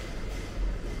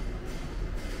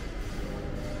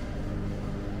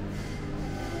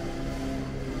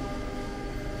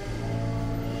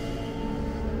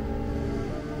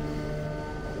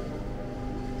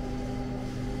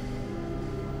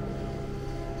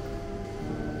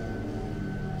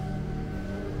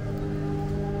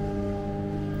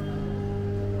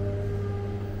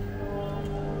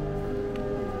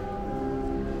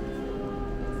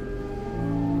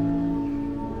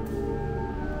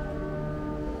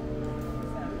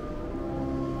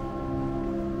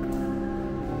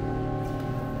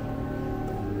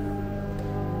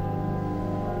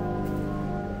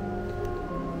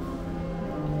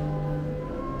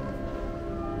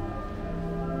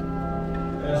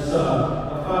 As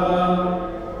a father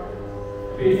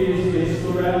pities his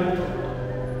children,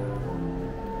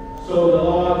 so the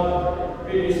Lord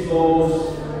pities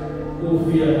those who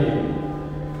fear him.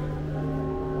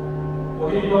 For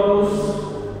he knows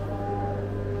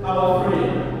our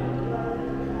frame.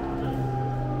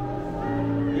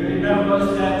 He remembers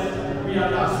that we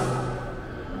are dust.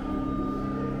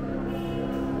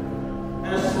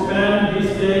 As for man, his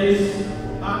days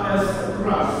are as the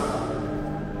grass,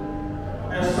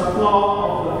 as the flower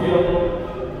of the field,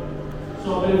 so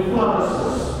it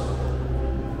flourishes.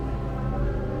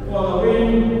 For the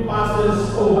wind passes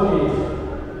over it,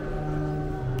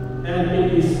 and it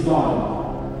is gone,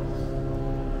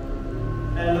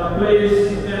 and the place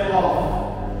thereof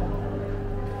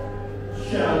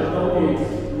shall know it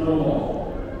no more.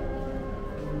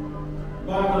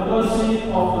 But the mercy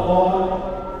of the Lord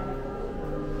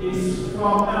is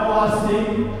from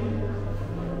everlasting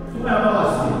to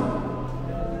everlasting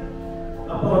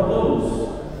upon those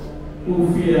who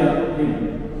fear him,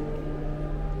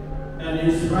 and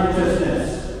his righteousness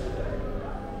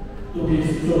to his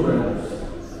children's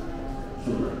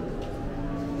children.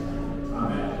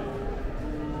 Amen.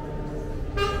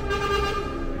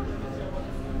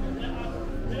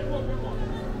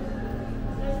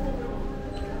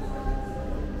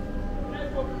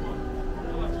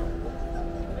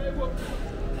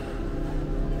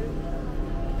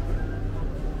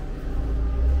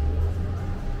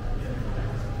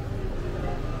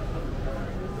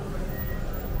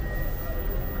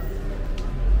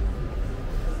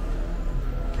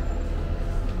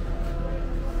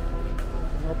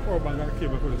 Power bank and a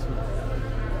cable for this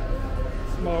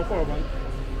one. Small power bank.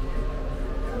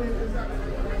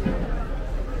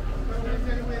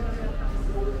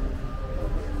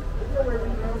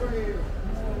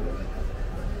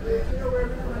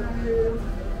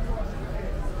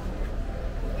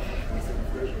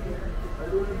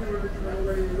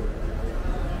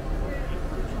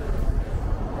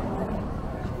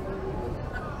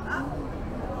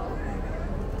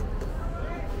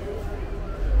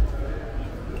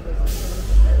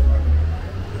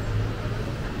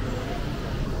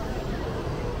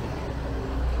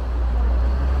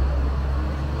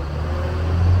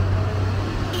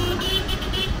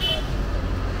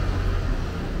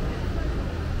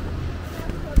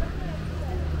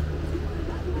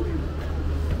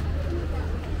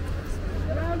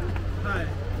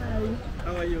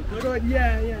 How are you? Good? Good,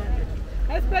 yeah.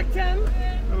 Expect him.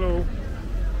 Hello.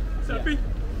 Happy?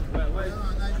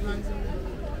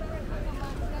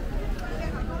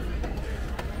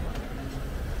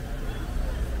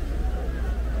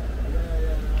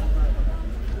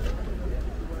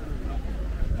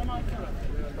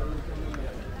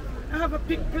 I have a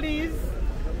pic, please.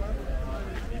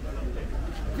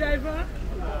 Driver.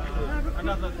 I have a pic,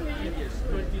 Another please. yes,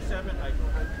 27 I go.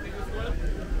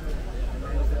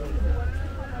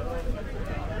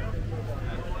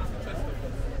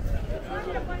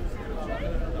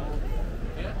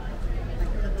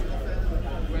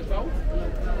 Went out?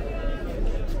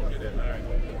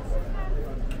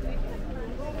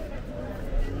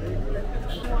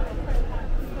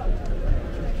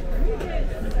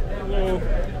 Hello.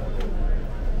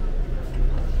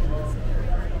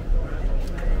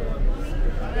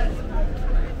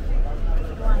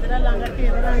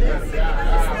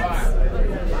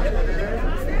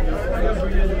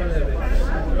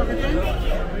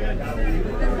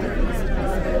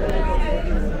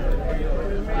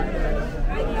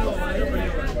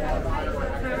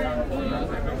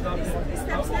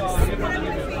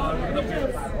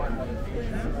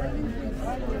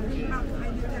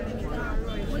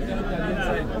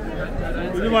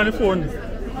 Give the man the phone.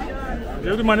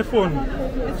 Give the man the phone.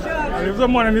 Give the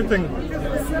man anything.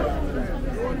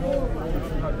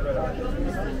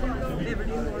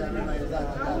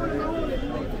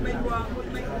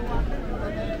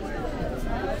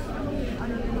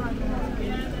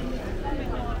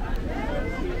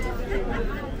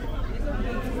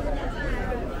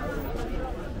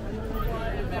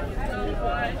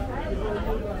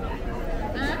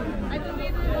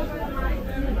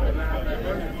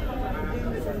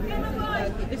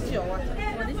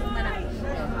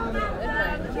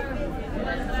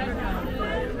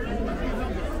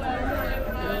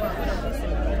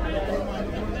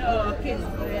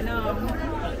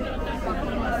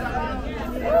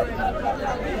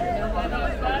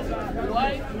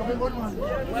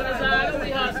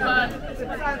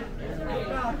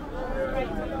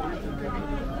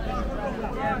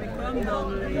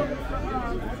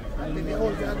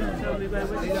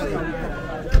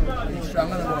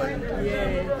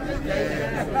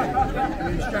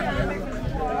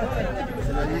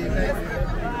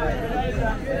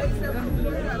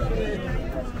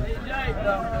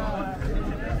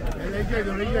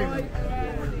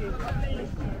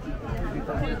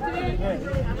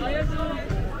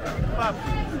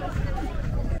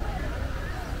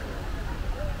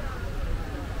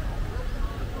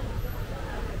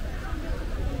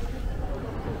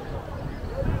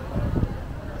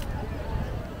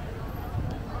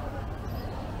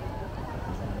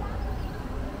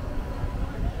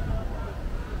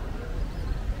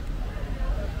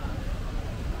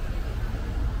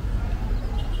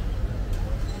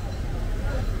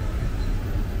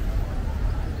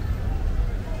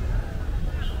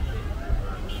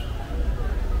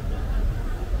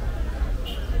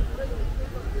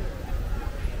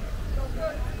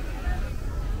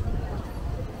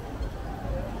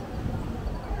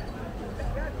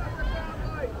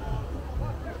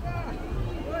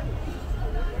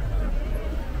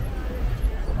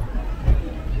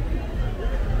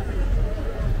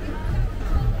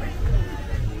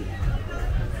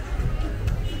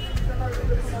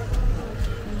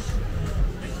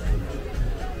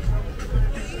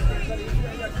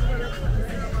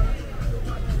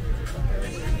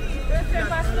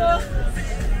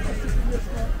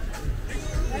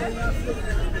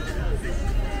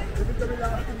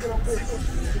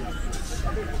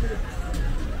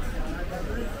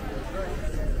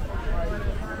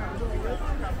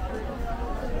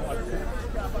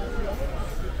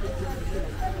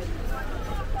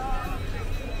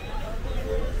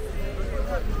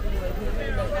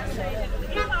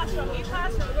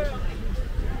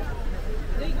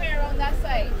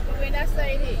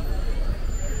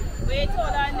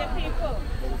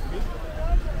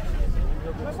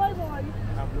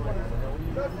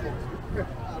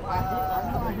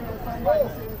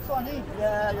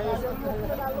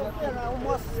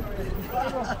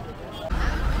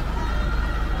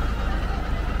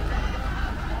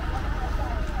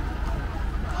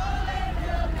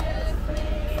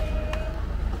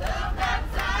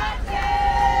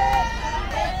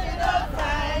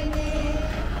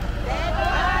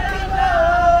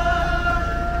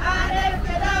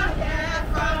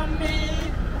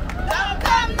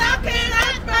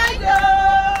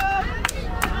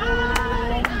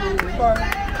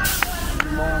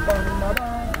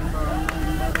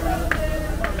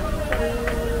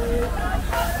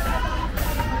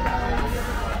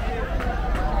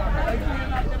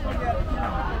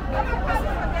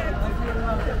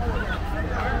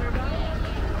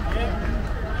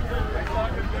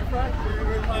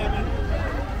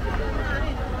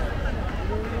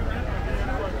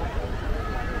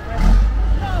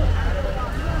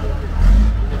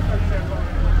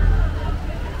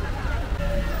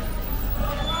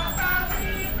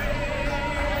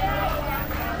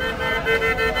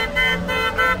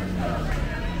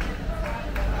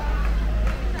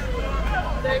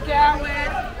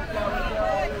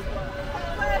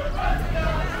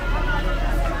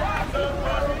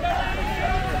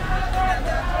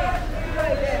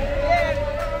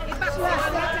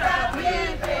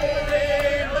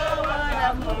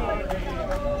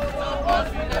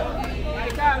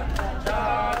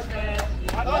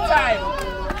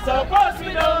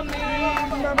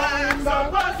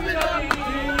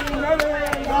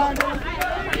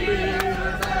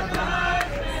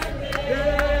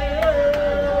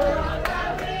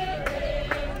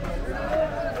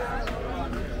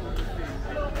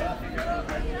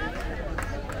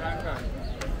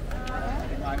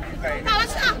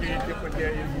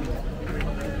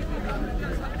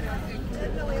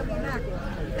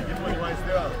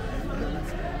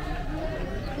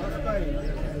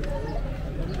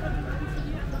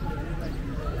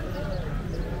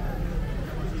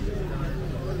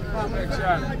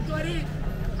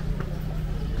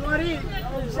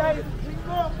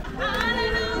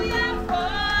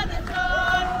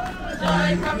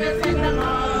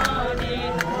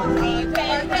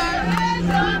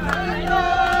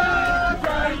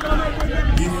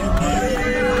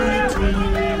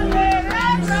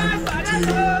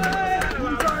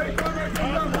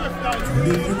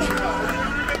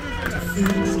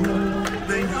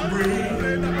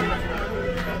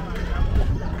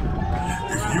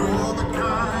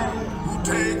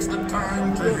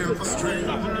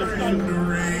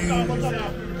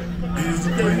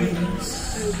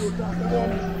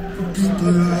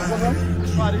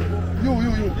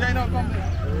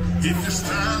 If you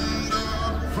stand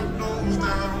up for those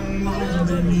down on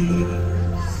their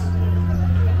knees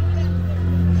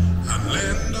and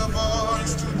lend a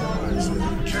voice to those who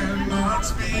cannot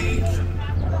speak.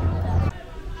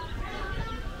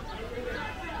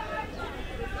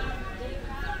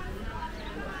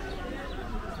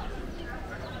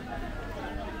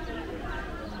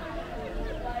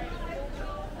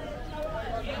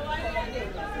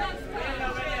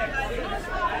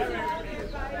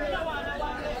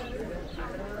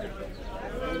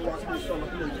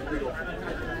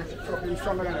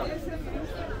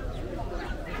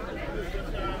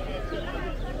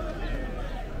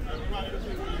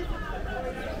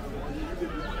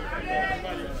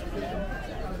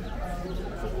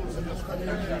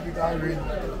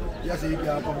 Yes, he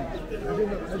can come.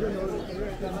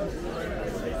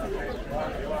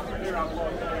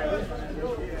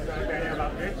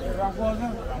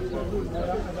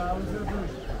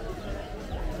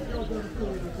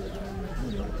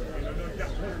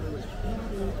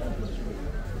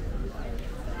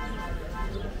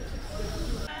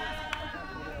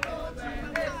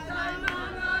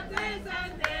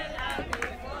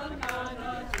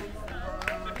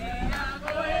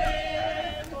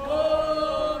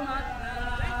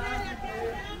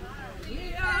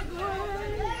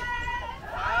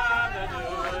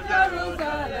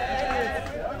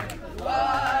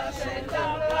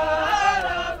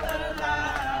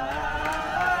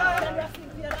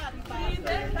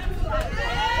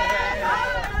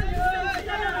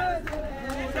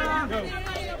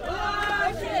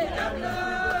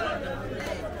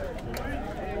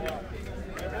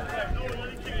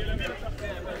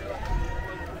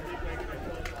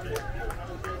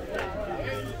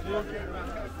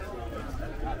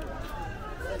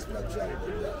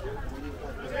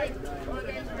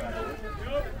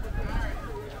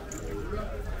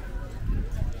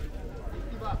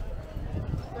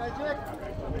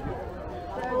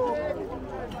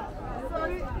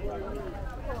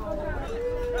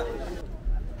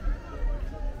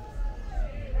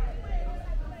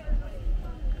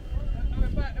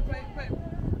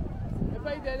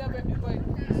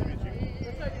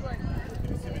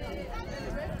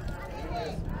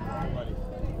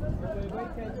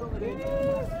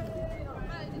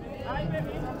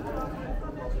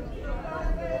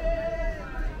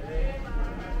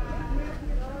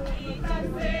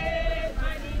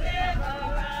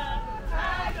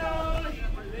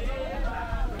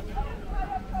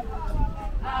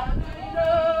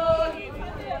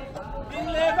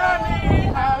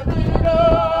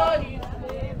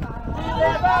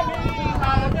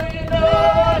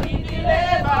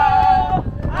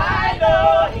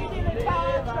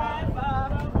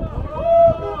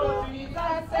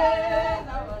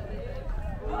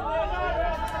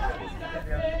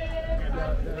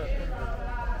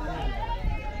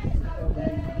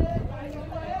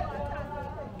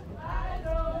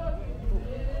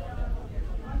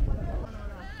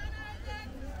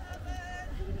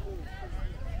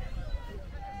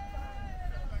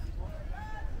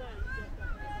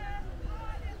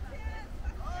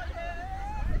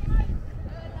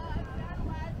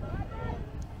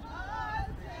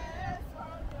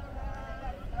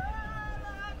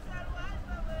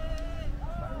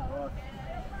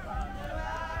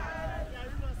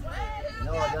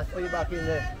 Just put it back in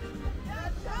there.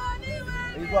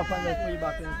 You go up and just put it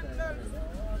back inside.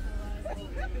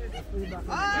 Just put it back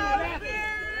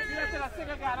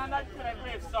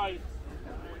inside.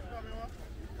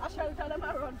 I shall tell them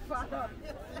I run further.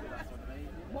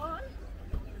 One?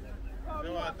 They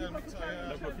want to tell me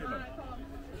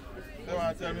they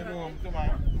want to tell me to home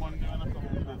tomorrow, Monday when I come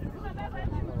home.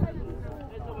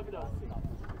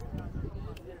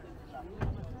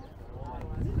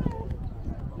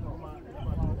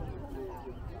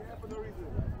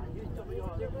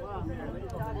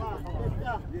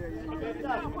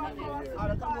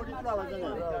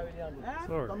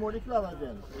 Sorry. Come on, the flowers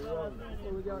then.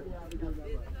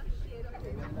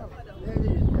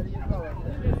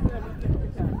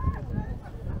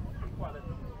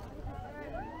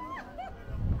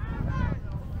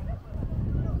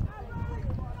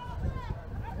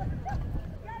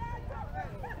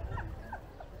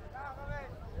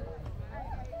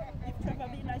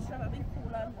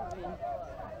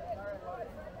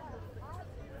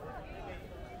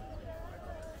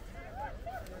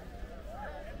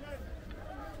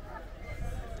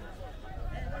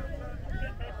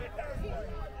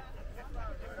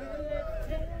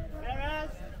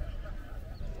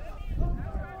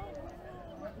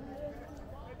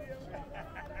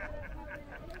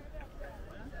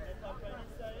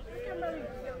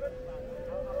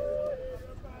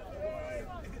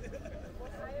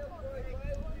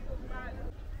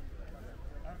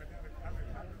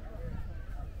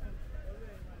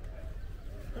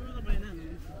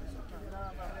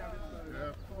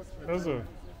 Yes, sir.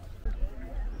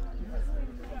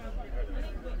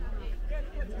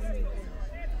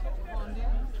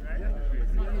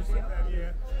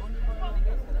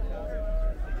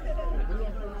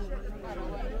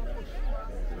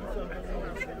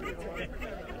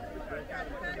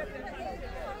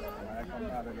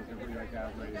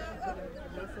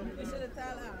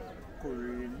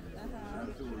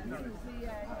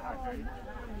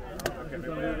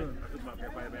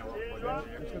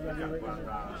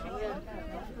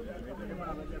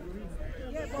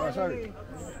 Oh, sorry.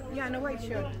 Yeah, no white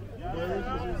shirt.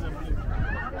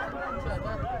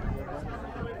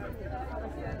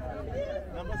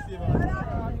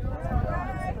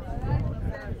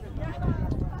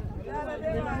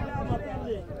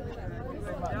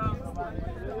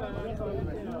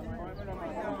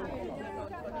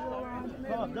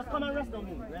 Just come and rest on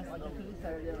me. Rest on me.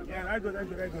 Yeah, I good.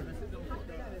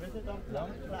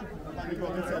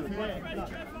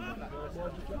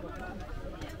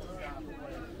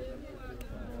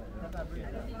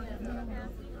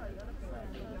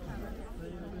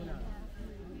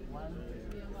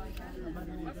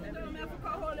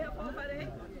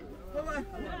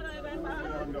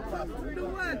 Do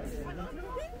what?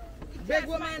 Big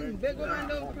woman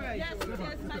don't cry. Yes,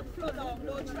 my flow down.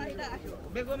 Don't try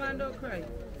that. Big woman don't cry.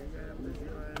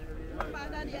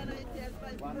 Father, the other tears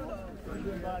my flow down.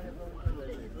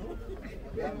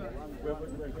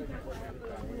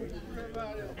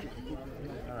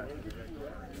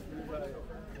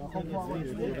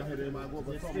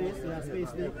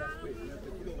 Space there.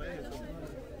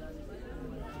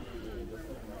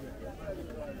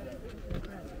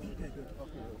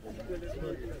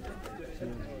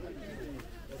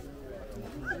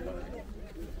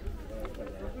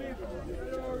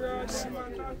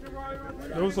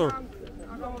 No, sir.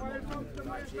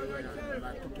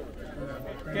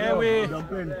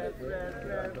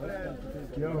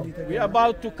 Okay, we are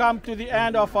about to come to the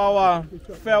end of our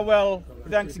farewell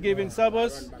Thanksgiving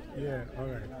service. Yeah, all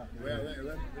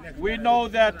right. We know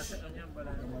that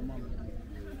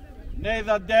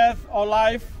neither death or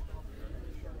life,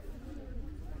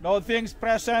 no things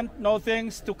present, no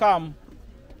things to come,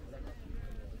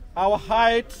 our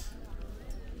height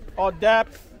or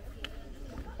depth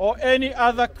or any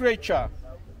other creature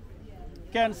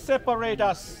can separate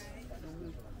us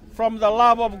from the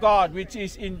love of God which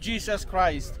is in Jesus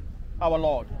Christ our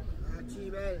Lord.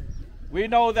 We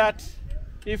know that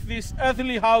if this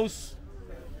earthly house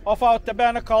of our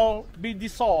tabernacle be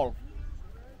dissolved,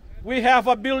 we have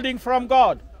a building from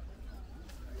God,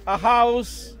 a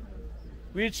house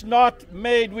which not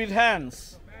made with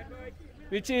hands,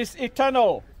 which is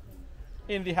eternal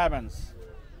in the heavens.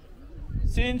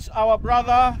 Since our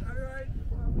brother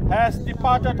has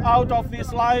departed out of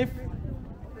this life,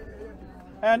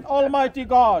 and Almighty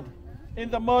God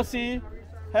in the mercy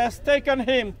has taken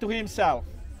him to himself,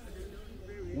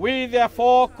 we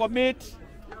therefore commit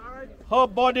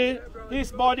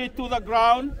his body to the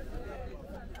ground,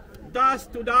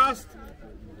 dust to dust,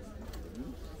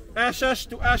 ashes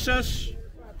to ashes,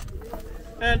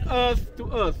 and earth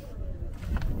to earth.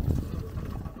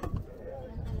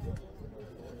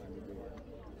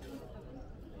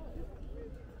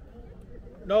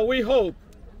 Now we hope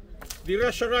the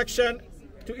resurrection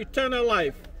to eternal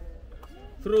life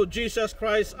through Jesus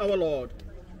Christ our Lord.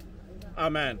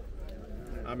 Amen.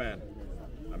 Amen.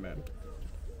 Amen.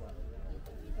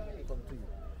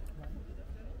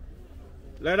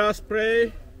 Let us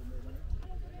pray.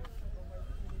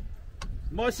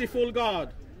 Merciful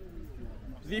God,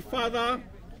 the Father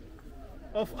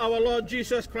of our Lord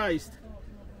Jesus Christ,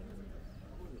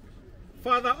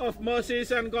 Father of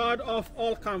mercies and God of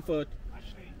all comfort,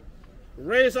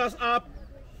 raise us up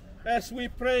as we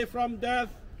pray from death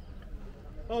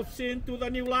of sin to the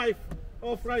new life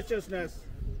of righteousness,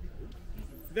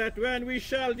 that when we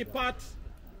shall depart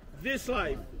this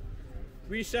life,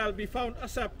 we shall be found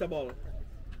acceptable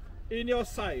in your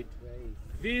sight.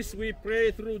 This we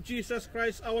pray through Jesus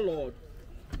Christ our Lord.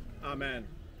 Amen.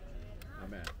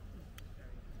 Amen.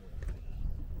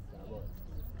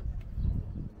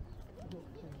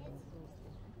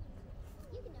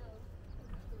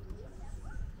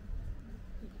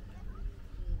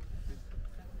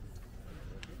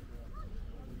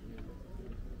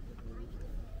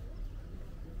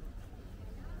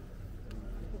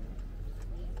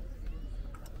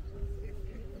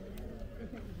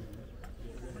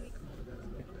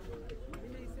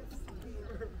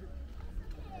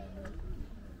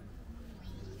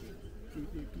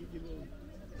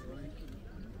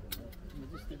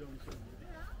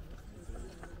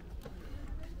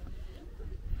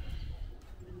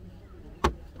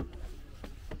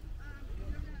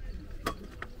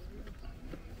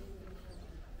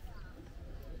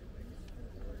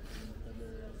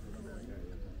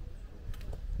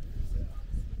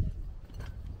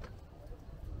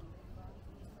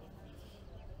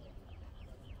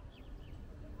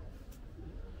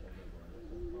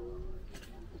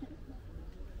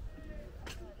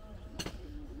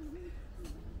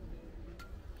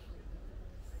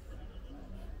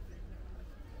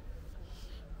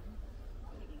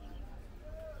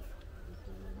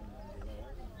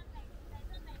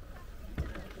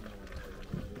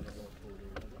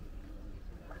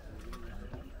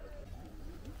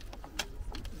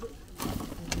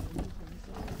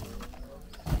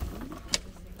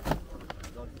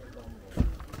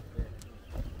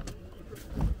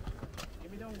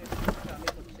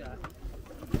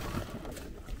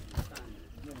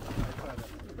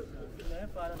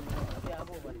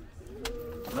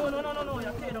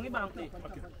 down the bank there.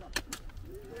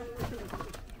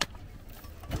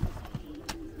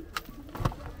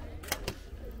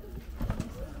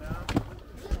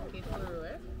 Okay.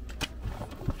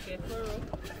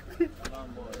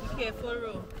 Careful,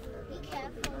 Ro.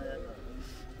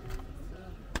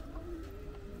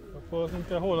 The person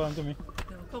can hold on to me.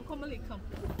 Come, Malik, come.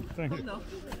 Thank you. Come now.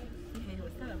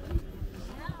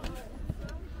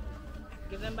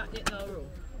 Give them back it now, Ro.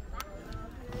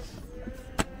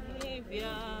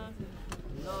 Savior,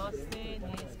 lost in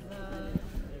his blood.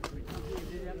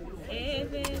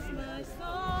 It is my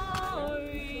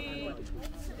story.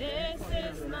 This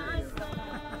is my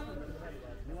song.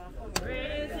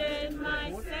 Praising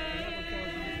my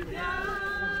Savior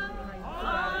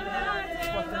all the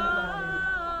day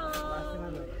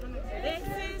long. This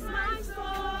is my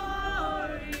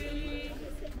story.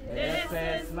 This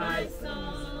is my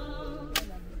song.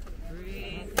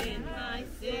 Praising my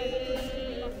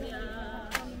Savior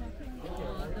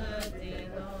all the day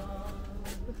long.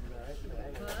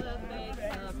 Perfect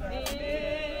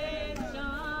submission,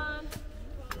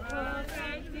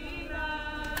 perfect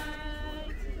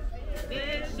delight,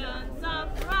 visions of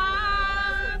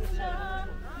rapture,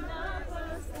 now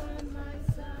burst on my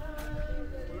side.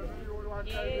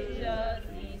 Angels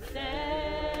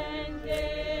descending,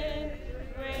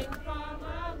 rain from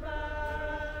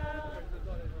above.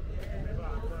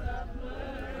 Echoes of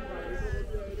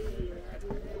mercy.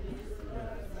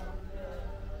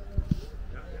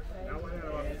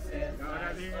 This is my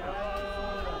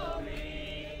story.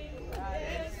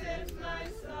 This is my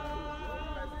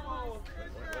song.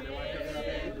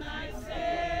 Praising my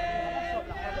Savior.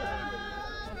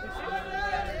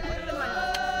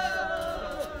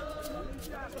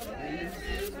 This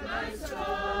is my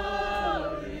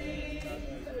story.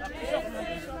 This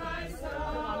is my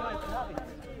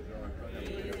song.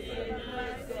 Praising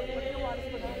my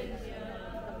Savior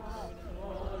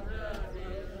all the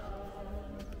day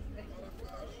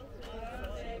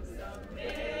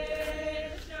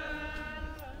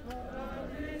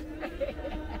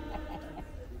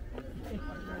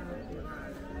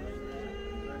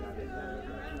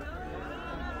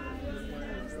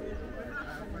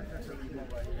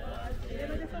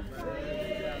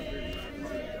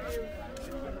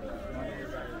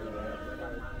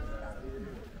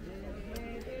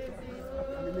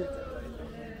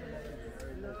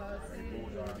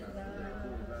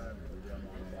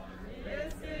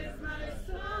This is my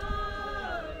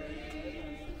story.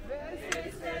 This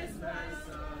is my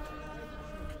song.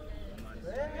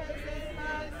 Praising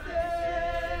my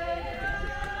Savior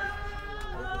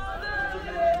all the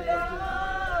day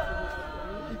long.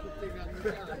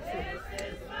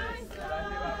 This is my story. This is my song.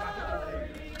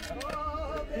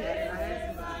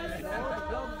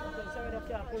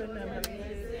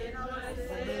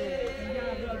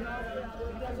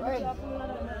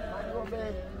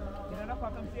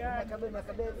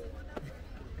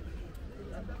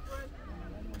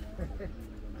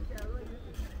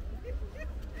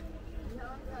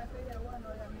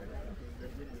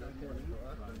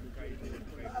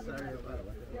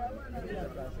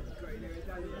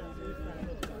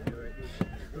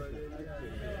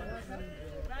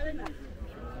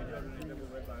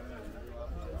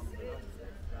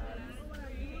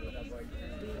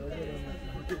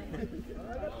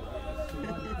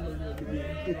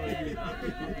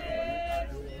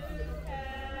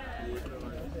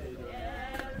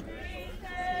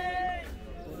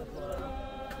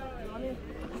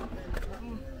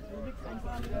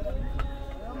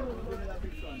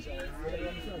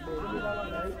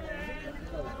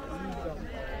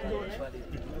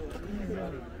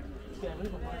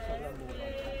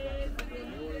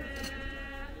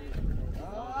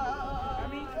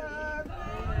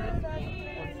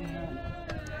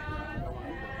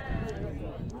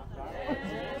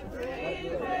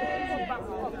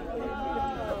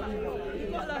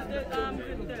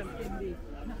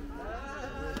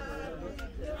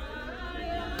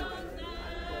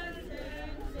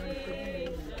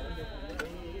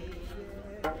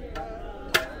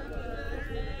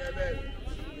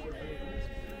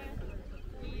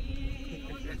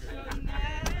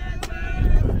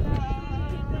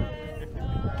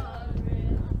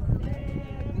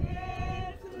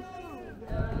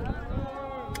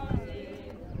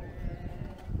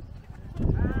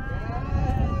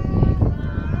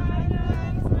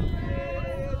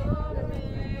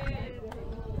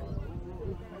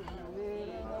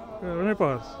 Let me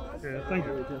pause. Okay, thank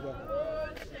you.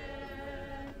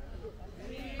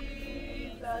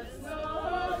 Jesus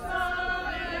knows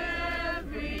our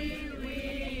every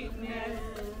weakness.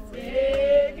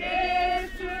 Take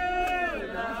it to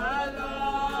the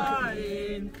Lord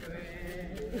in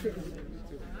prayer.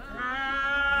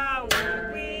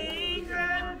 weak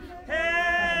and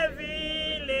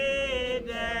heavy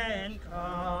laden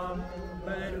come,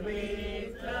 but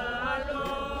with the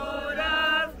Lord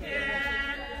of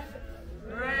care,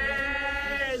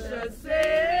 precious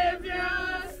Savior,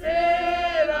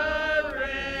 stay a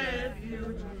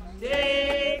refuge,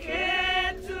 take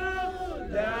it to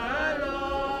the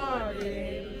Lord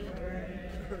in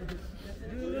prayer.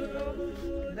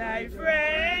 Do thy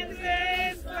friends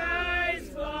despise,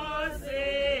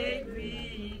 forsake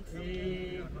thee,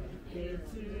 take it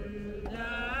to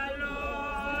the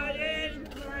Lord in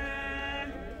prayer.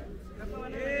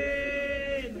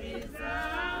 In his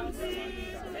arms he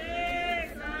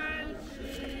takes and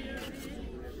shields,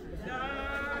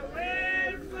 thou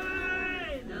wilt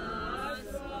find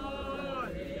us all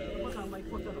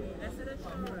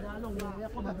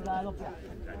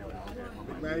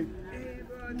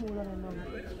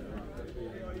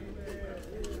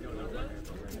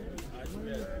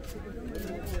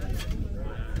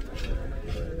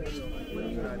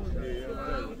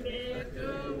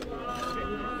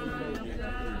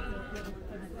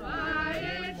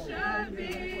it shall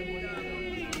be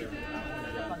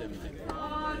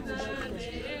all the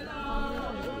day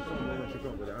long.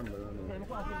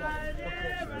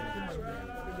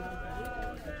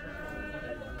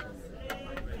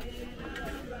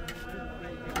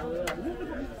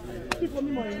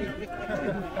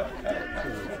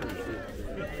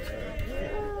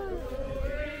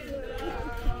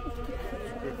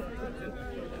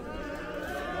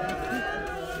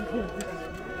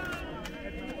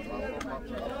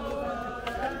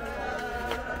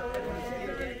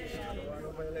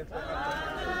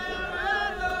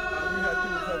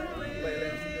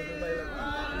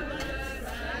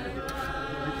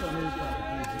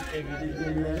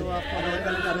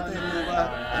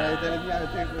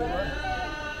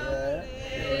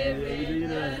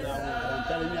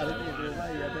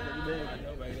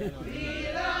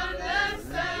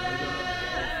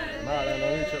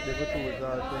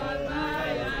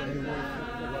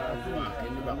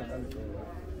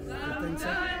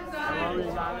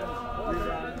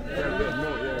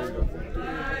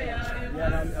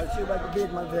 I'll see if I can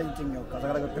beat my drinking now, because I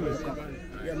gotta go to the cup.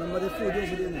 Yeah, remember the food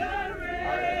over there?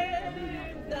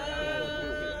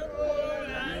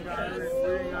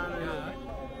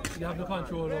 You have the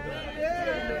control over that.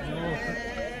 No. No,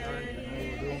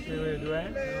 don't play with it,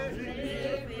 right?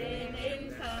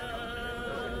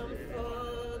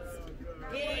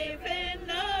 Giving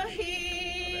no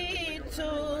heed to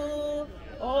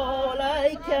all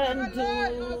I can do.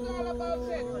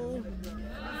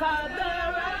 Father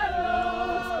alone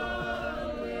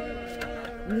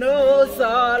knows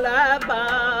all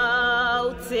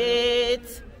about it.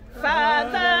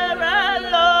 Father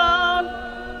alone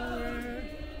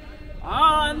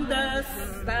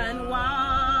understand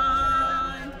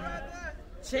why.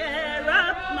 Cheer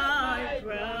up, my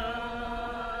brother.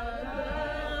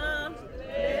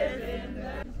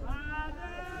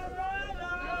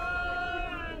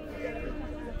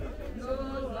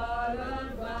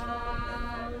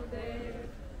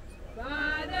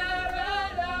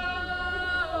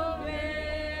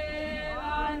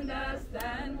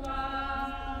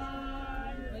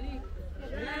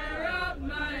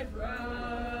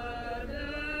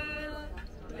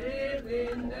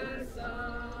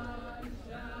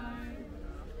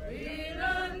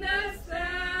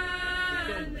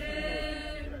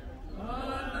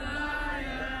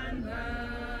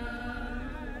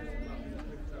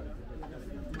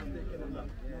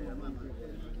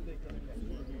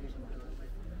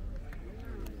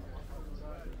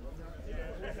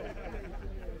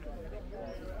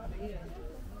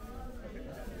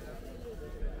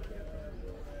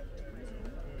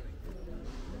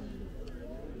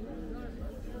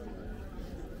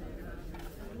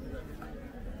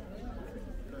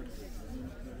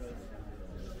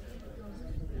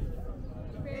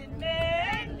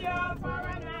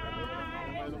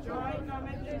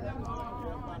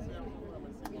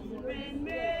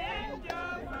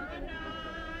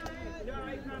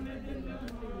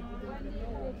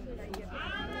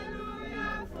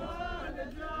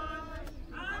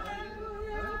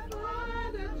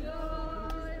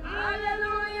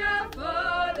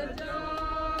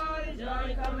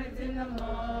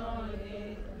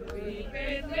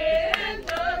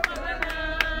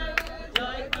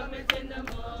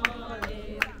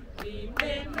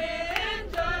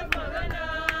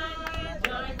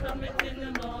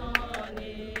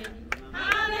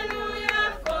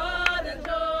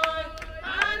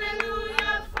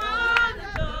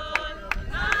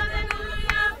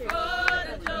 Hallelujah for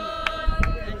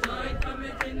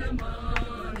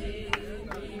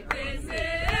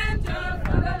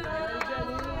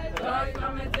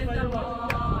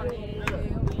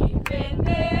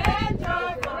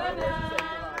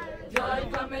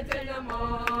the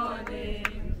morning.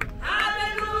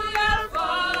 Hallelujah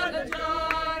for the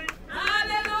joy.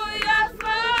 Hallelujah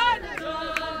for the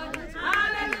joy.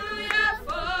 Hallelujah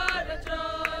for the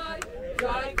joy.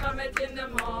 Joy cometh in the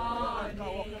morning.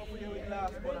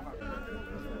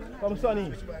 Come,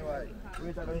 Sonny.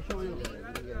 Wait, I can show you.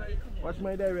 Watch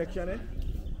my direction, eh?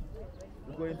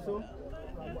 You're going so?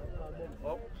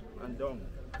 Up and down.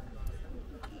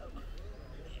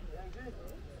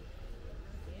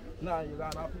 Now you're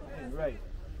gonna have to right.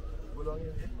 Go down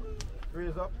here.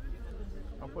 Raise up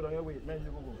and put on your weight.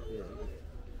 Measure go. Yeah.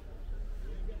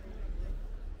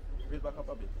 Raise back up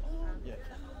a bit. Yeah.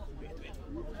 Wait.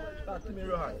 Talk to me,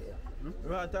 Rohan.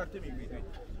 Rohan, talk to me. Wait.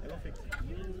 I'm gonna fix it.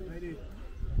 Ready?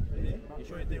 Ready? You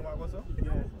sure you think you want to go so?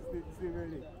 Yeah, still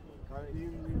ready.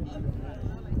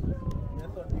 Yes,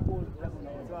 sir. You cool. That's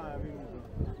why I'm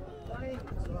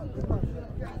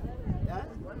yeah?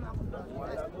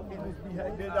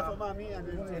 Behind there for mommy and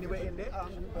then anywhere in there?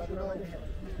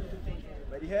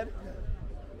 By the head?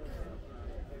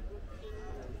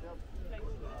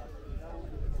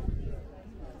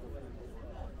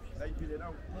 Like you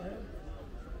now.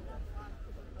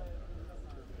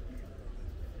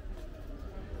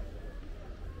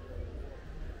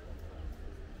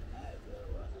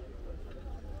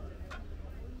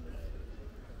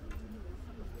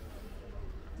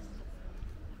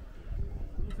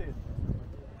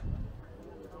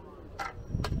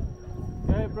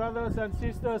 Okay, brothers and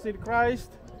sisters in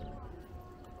Christ,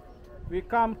 we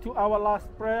come to our last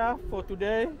prayer for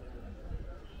today.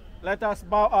 Let us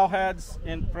bow our heads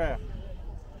in prayer.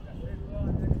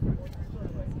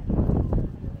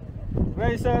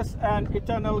 Gracious and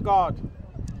eternal God,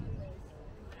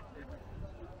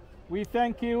 we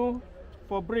thank you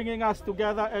for bringing us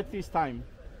together at this time.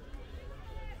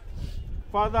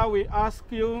 Father, we ask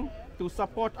you to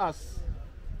support us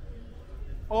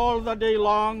all the day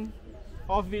long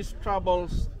of this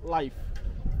troubled life,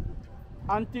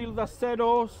 until the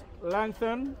shadows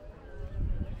lengthen,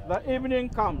 the evening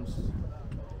comes,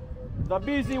 the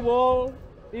busy world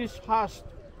is hushed,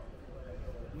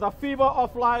 the fever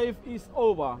of life is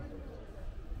over,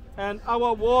 and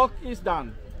our work is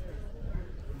done.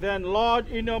 Then, Lord,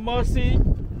 in your mercy,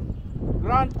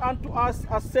 grant unto us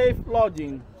a safe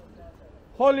lodging,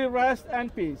 holy rest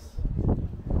and peace,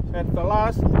 at the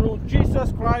last, through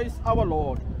Jesus Christ our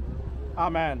Lord.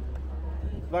 Amen.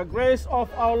 The grace of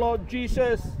our Lord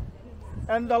Jesus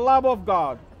and the love of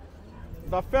God,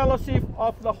 the fellowship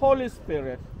of the Holy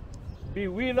Spirit be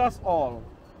with us all,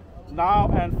 now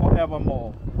and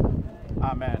forevermore.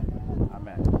 Amen.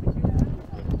 Amen.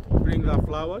 Bring the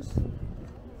flowers.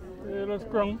 Let's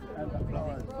crown. And the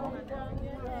flowers.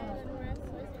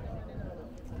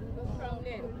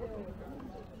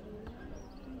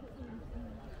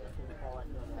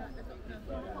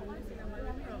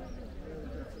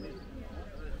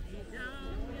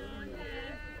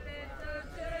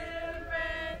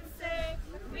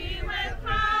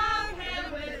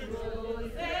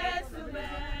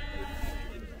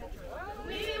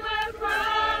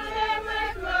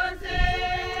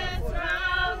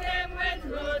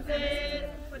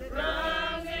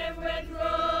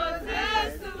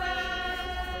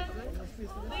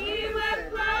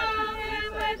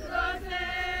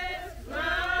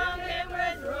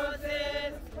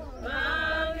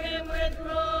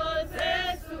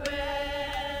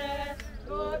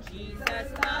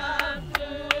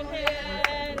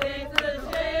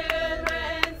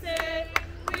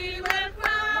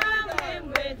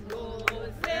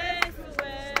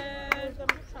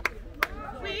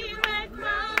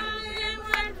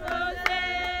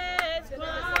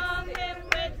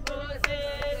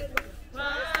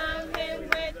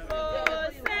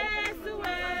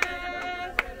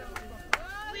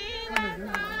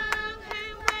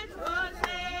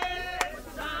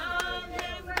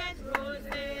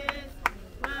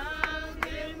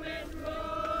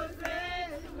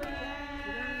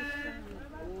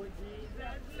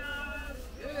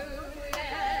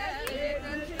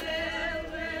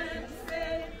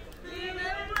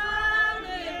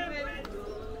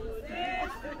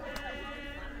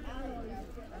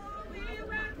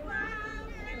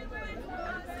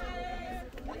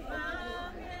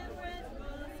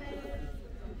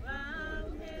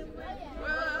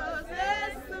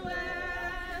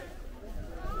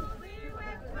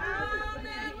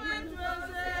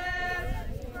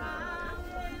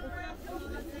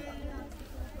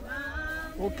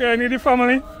 Okay, I need the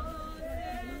family.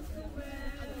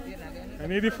 I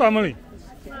need the family.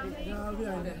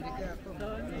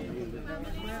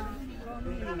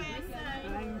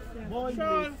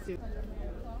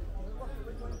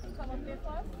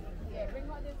 Yeah, bring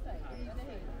her this side.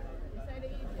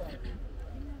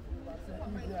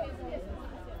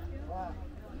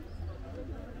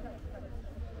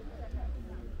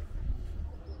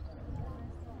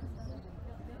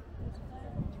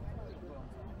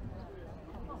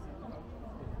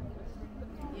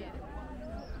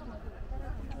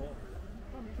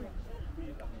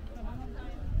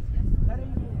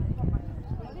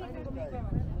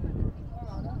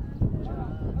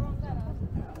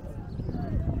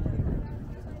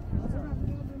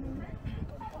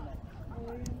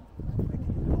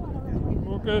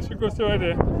 Okay, she goes right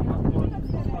there.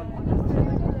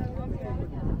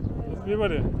 Let's leave her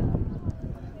there.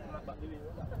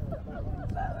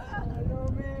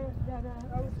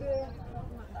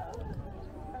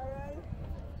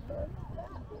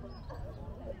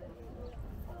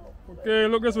 Okay,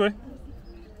 look this way.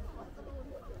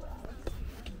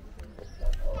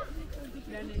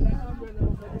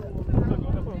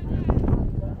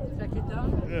 Check it down?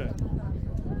 Yeah.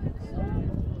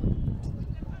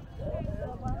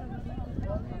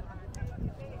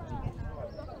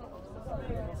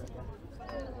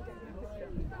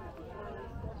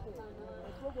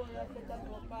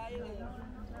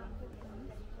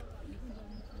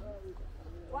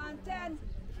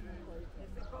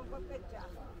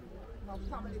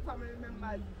 Family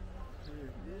members.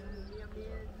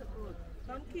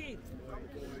 Come, Keith.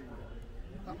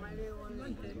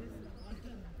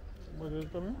 What is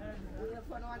coming?